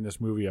tearing this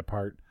movie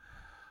apart.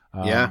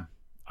 Yeah,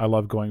 I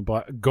love going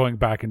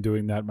back and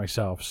doing that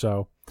myself.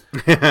 So.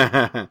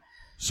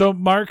 So,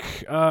 Mark,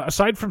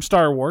 aside from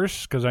Star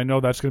Wars, because I know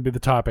that's going to be the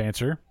top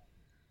answer.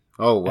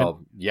 Oh,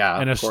 well,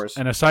 of course.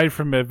 And aside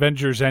from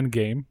Avengers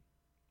Endgame,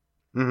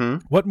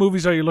 what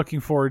movies are you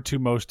looking forward to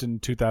most in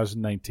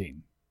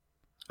 2019?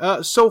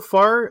 So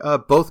far,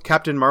 both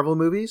Captain Marvel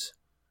movies.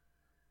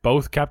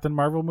 Both Captain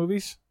Marvel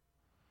movies?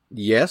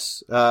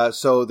 Yes.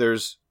 So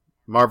there's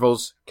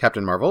Marvel's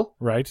Captain Marvel.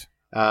 Right.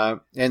 And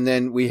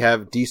then we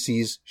have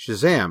DC's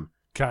Shazam.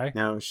 Okay.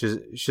 Now,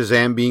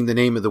 Shazam being the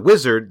name of the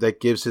wizard that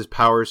gives his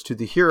powers to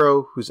the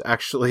hero, who's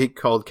actually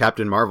called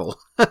Captain Marvel.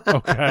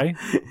 Okay.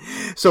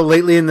 So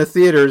lately in the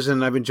theaters,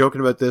 and I've been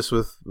joking about this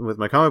with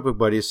my comic book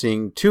buddies,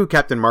 seeing 2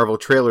 Captain Marvel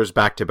trailers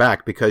back to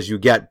back, because you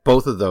get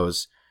both of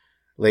those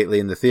lately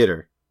in the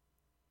theater.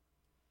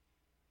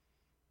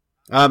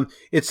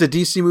 It's a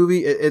DC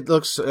movie. It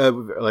looks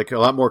like a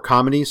lot more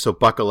comedy, so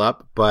buckle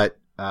up. But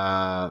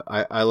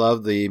I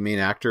love the main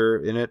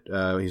actor in it.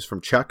 He's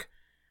from Chuck.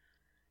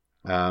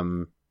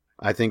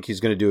 I think he's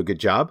going to do a good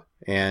job,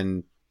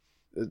 and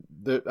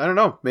I don't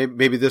know.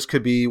 Maybe this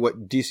could be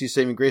what DC's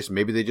saving grace.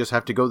 Maybe they just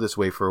have to go this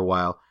way for a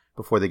while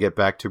before they get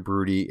back to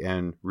broody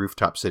and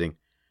rooftop sitting.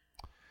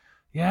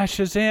 Yeah,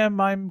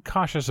 Shazam, I'm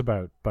cautious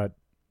about, but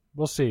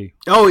we'll see.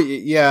 Oh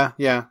yeah.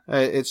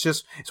 It's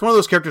one of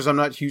those characters I'm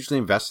not hugely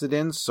invested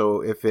in.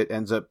 So if it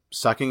ends up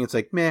sucking, it's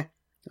like meh.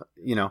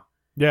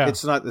 Yeah,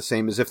 it's not the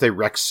same as if they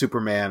wreck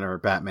Superman or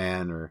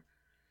Batman or.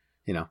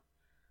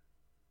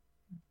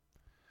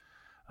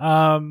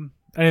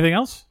 Anything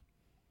else?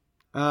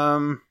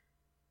 Oh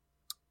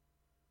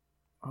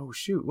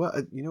shoot! Well,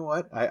 you know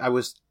what? I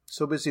was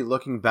so busy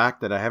looking back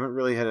that I haven't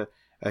really had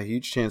a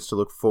huge chance to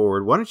look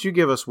forward. Why don't you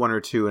give us 1 or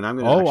 2, and I'm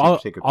going to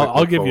take a quick I'll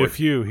look give forward. you a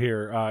few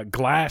here.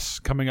 Glass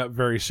coming up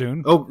very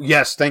soon. Oh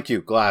yes, thank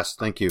you, Glass.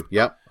 Thank you.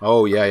 Yep.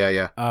 Oh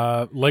yeah.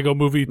 Lego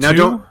Movie 2.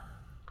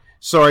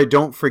 Now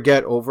don't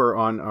forget over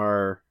on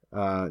our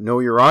Know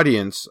Your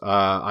Audience.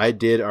 I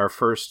did our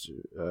first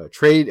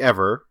trade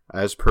ever,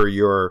 as per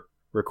your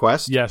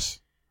request. Yes.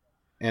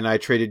 And I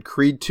traded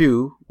Creed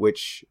 2,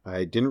 which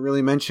I didn't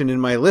really mention in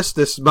my list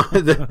this month,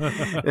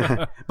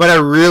 but I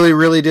really,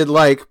 really did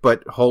like.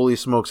 But holy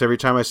smokes, every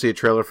time I see a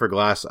trailer for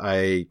Glass,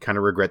 I kind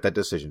of regret that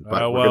decision.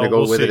 But we're going to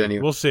go with it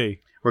anyway. We'll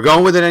see. We're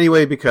going with it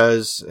anyway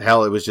because,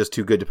 hell, it was just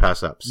too good to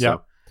pass up.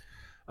 So.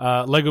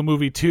 Yeah. Lego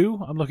Movie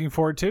 2, I'm looking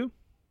forward to.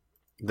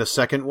 The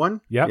second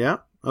one? Yep. Yeah.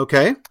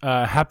 Okay.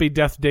 Happy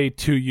Death Day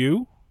to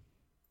You.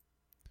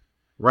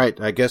 Right.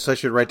 I guess I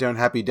should write down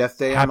Happy Death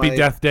Day. Happy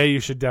Death Day. You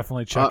should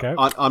definitely check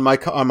out on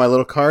my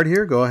little card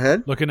here. Go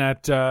ahead. Looking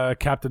at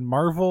Captain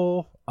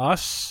Marvel,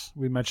 Us.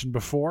 We mentioned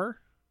before.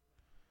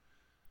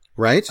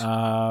 Right.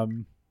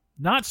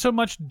 Not so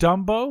much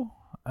Dumbo.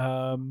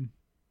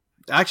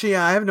 Actually,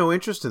 I have no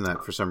interest in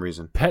that for some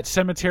reason. Pet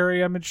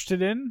Sematary. I'm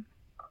interested in.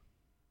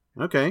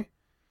 Okay.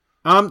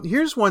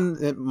 Here's one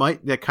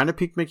that kind of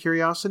piqued my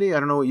curiosity. I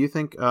don't know what you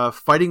think.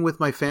 Fighting with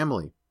My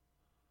Family.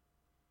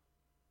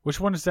 Which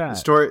one is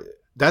that?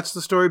 That's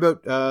the story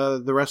about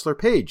the wrestler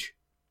Paige.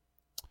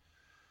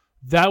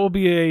 That will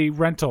be a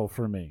rental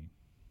for me.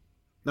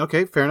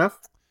 Okay, fair enough.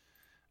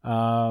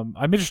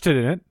 I'm interested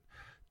in it.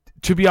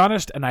 To be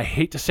honest, and I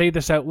hate to say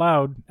this out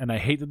loud, and I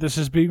hate that this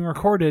is being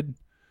recorded,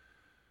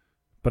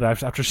 but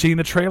after seeing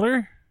the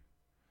trailer,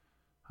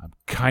 I'm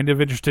kind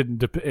of interested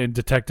in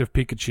Detective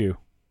Pikachu.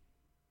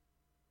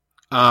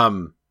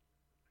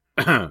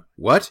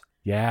 What?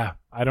 Yeah,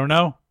 I don't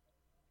know.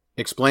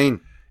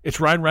 Explain. It's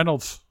Ryan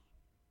Reynolds.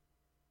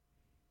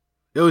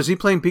 Oh, is he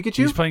playing Pikachu?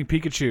 He's playing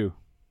Pikachu.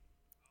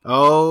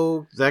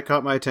 Oh, that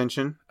caught my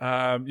attention.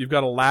 You've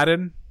got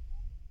Aladdin,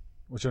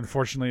 which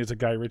unfortunately is a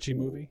Guy Ritchie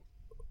movie.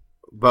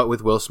 But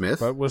with Will Smith.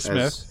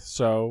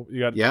 So you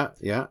got Yeah.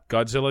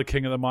 Godzilla,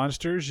 King of the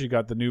Monsters. You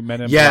got the new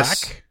Men in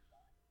Yes. Black.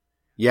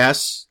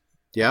 Yes.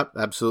 Yep,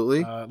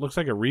 absolutely. It looks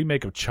like a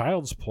remake of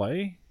Child's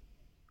Play.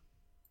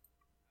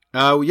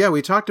 Yeah,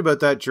 we talked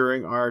about that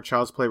during our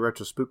Child's Play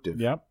retrospective.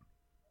 Yep.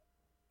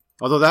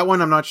 Although that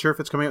one, I'm not sure if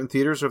it's coming out in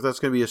theaters or if that's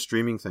going to be a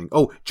streaming thing.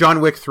 Oh,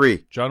 John Wick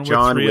 3. John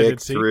Wick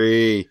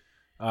 3.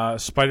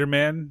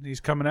 Spider-Man,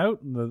 he's coming out.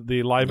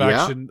 The live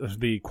action,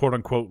 the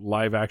quote-unquote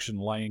live action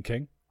Lion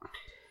King.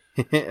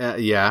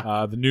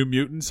 Yeah. The New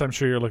Mutants, I'm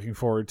sure you're looking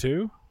forward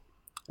to.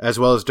 As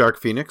well as Dark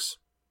Phoenix.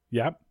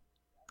 Yep.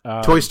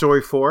 Toy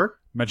Story 4.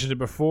 Mentioned it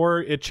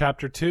before. It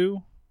Chapter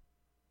 2.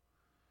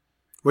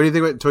 What do you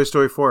think about Toy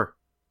Story 4?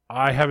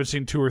 I haven't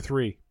seen 2 or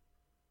 3.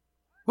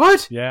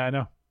 What? Yeah, I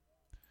know.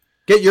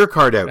 Get your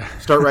card out.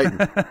 Start writing.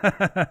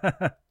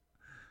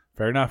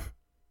 Fair enough.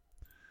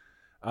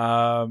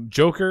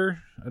 Joker.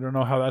 I don't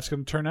know how that's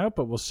going to turn out,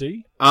 but we'll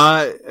see.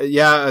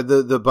 Yeah,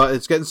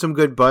 it's getting some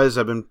good buzz.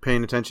 I've been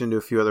paying attention to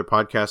a few other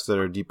podcasts that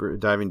are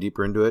diving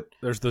deeper into it.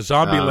 There's the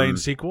Zombie Lane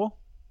sequel.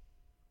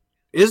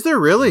 Is there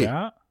really?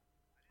 Yeah.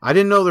 I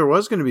didn't know there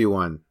was going to be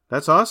one.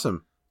 That's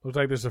awesome. Looks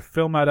like there's a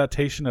film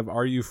adaptation of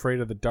Are You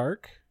Afraid of the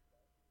Dark?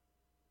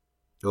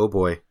 Oh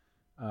boy.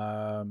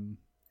 An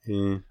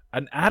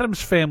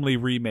Addams Family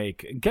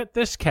remake. And get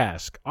this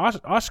cast: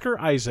 Oscar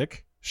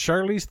Isaac,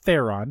 Charlize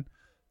Theron,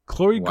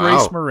 Chloe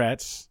Grace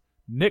Moretz,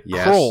 Nick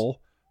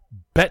Kroll,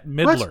 Bette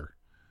Midler.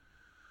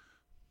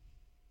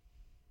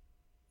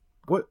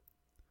 What?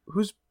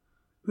 Who's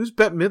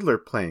Bette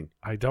Midler playing?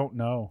 I don't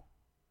know.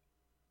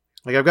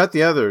 Like, I've got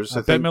the others.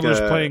 Bette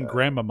Midler's playing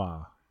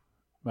Grandmama,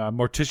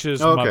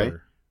 Morticia's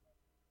mother.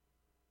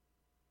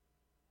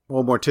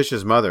 Well,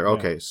 Morticia's mother.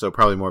 Okay, so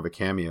probably more of a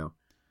cameo.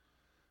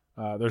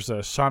 There's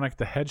a Sonic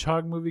the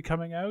Hedgehog movie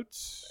coming out.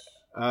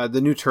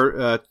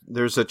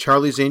 There's a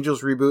Charlie's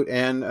Angels reboot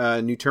and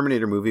a new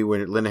Terminator movie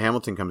when Linda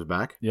Hamilton comes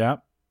back. Yeah,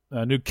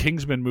 a new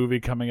Kingsman movie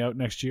coming out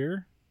next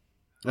year.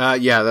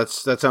 Yeah, that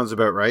sounds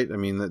about right. I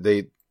mean,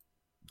 they've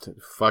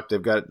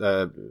got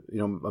a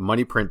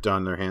money print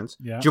on their hands.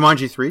 Yeah.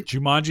 Jumanji 3.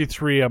 Jumanji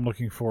 3 I'm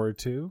looking forward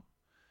to.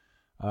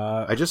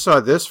 I just saw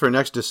this for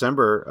next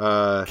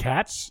December.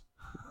 Cats?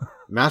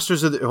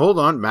 Masters of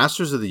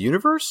the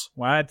Universe?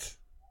 What?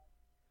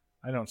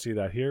 I don't see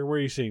that here. Where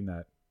are you seeing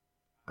that?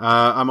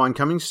 I'm on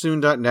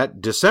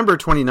comingsoon.net, December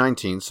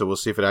 2019, so we'll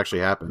see if it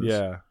actually happens.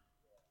 Yeah.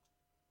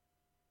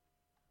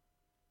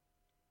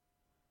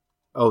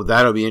 Oh,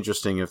 that'll be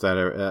interesting if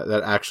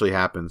that actually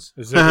happens.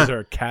 Is there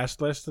a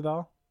cast list at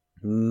all?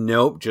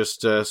 Nope,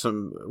 just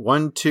some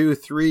 1, 2,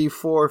 3,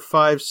 4,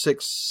 5,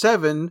 6,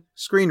 7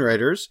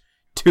 screenwriters,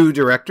 2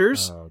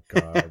 directors. Oh,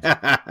 God.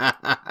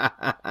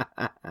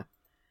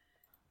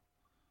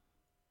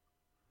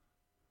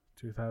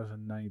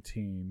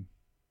 2019.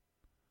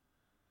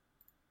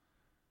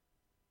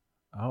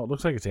 Oh, it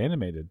looks like it's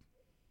animated.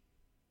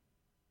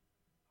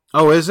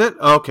 Oh, is it?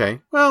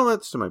 Okay. Well,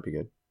 that still might be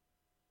good.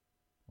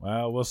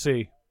 Well, we'll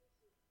see.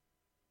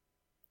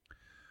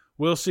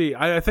 We'll see.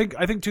 I think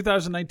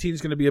 2019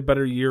 is going to be a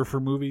better year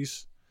for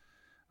movies.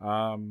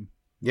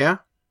 Yeah.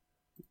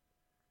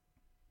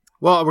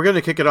 Well, we're going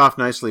to kick it off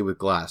nicely with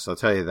Glass. I'll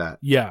tell you that.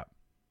 Yeah.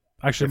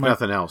 Actually, if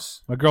nothing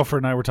else. My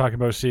girlfriend and I were talking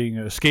about seeing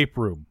Escape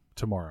Room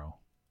tomorrow.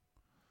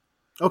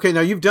 Okay,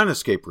 now you've done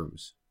escape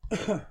rooms.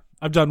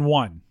 I've done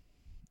one.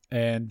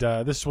 And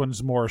this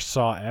one's more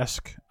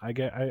Saw-esque, I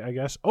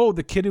guess. Oh,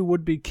 The Kid Who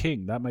Would Be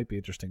King. That might be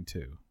interesting,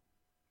 too.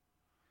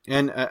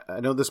 And I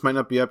know this might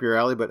not be up your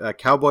alley, but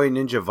Cowboy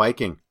Ninja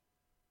Viking.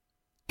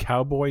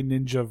 Cowboy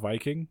Ninja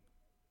Viking?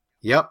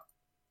 Yep.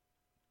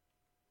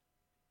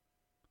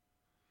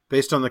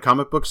 Based on the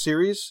comic book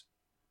series.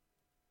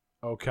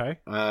 Okay.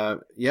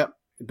 Yep.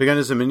 It began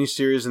as a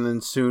miniseries, and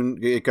then soon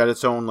it got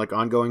its own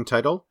ongoing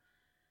title.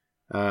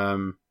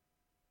 Let's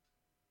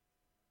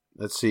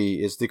see.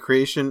 It's the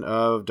creation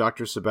of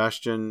Dr.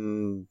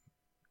 Sebastian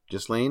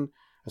Gislaine,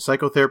 a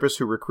psychotherapist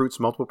who recruits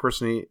multiple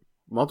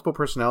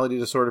personality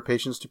disorder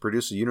patients to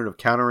produce a unit of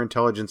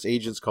counterintelligence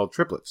agents called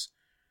triplets.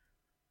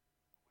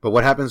 But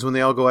what happens when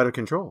they all go out of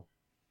control?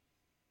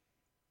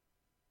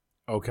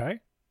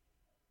 Okay.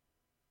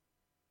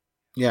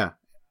 Yeah.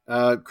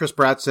 Chris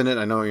Pratt's in it.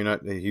 I know you're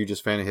not the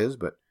hugest fan of his,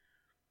 but...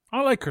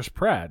 I like Chris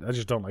Pratt. I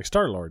just don't like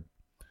Star-Lord.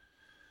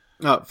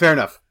 No, fair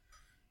enough.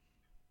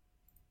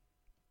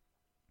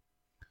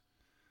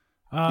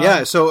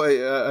 Yeah, so,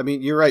 I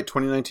mean, you're right.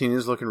 2019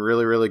 is looking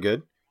really, really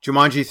good.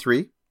 Jumanji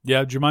 3.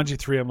 Yeah, Jumanji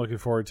 3 I'm looking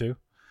forward to.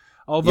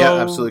 Although, yeah,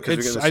 absolutely,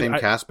 because we're getting the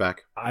same cast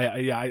back.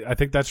 I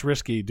think that's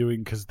risky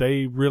because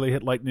they really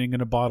hit lightning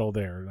in a bottle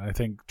there. I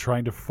think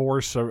trying to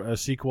force a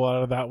sequel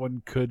out of that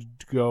one could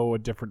go a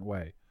different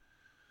way.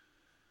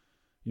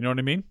 You know what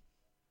I mean?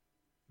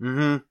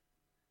 Mm-hmm.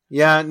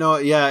 Yeah, no,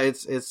 yeah,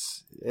 it's That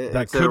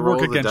it's could a roll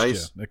work of the against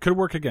dice. you. It could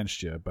work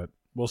against you, but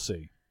we'll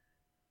see.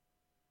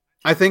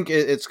 I think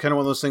it's kind of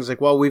one of those things like,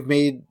 well, we've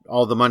made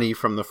all the money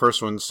from the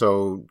first one,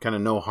 so kind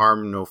of no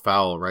harm, no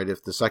foul, right?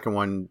 If the second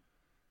one,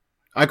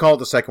 I call it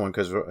the second one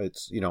because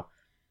it's,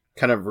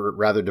 kind of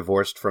rather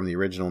divorced from the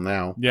original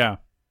now. Yeah.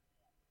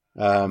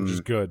 Which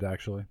is good,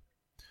 actually.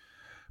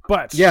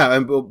 But yeah,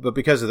 but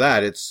because of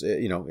that, it's,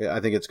 I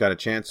think it's got a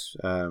chance.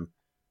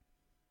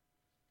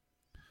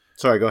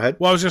 Sorry, go ahead.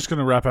 Well, I was just going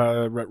to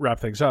wrap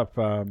things up.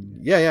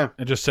 Yeah.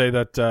 And just say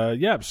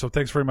that, so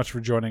thanks very much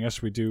for joining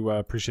us. We do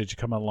appreciate you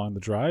coming along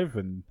the drive.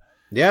 And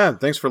yeah,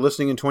 thanks for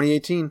listening in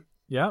 2018.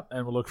 Yeah,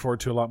 and we'll look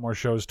forward to a lot more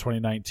shows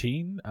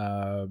 2019.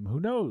 Who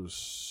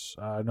knows?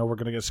 I know we're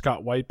going to get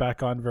Scott White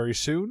back on very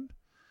soon.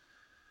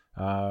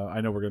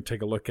 I know we're going to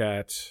take a look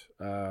at,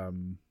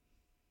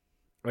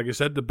 like I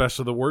said, the best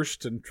of the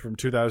worst from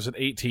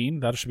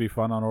 2018. That should be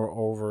fun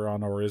over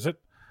on Or Is It?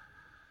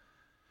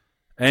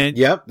 And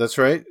yep, that's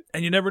right.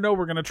 And you never know,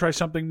 we're going to try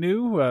something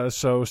new,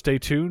 so stay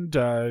tuned.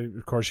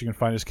 Of course, you can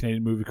find us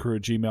Canadian Movie Crew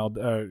at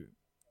Gmail.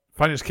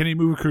 Find us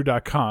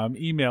CanadianMovieCrew.com.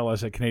 Email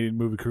us at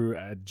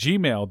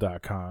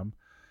CanadianMovieCrew@gmail.com.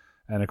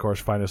 And, of course,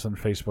 find us on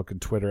Facebook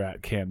and Twitter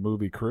at Can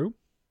Movie Crew.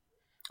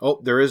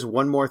 Oh, there is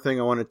one more thing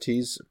I want to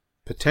tease.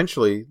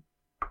 Potentially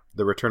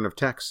the return of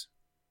Tex.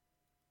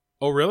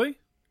 Oh, really?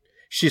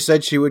 She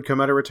said she would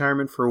come out of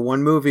retirement for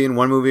one movie and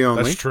one movie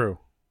only. That's true.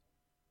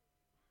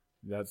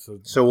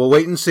 So we'll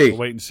wait and see. We'll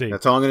wait and see.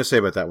 That's all I'm going to say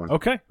about that one.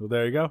 Okay. Well,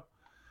 there you go.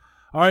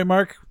 All right,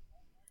 Mark.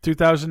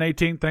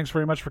 2018, thanks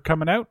very much for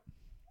coming out.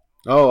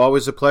 Oh,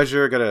 always a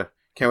pleasure.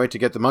 Can't wait to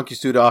get the monkey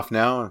suit off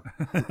now.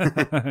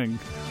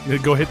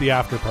 Go hit the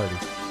after party.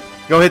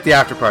 Go hit the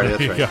after party,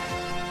 that's right. Go.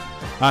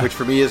 Which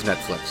for me is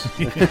Netflix.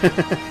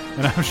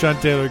 And I'm Sean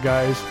Taylor,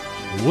 guys.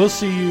 We'll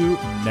see you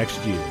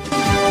next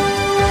year.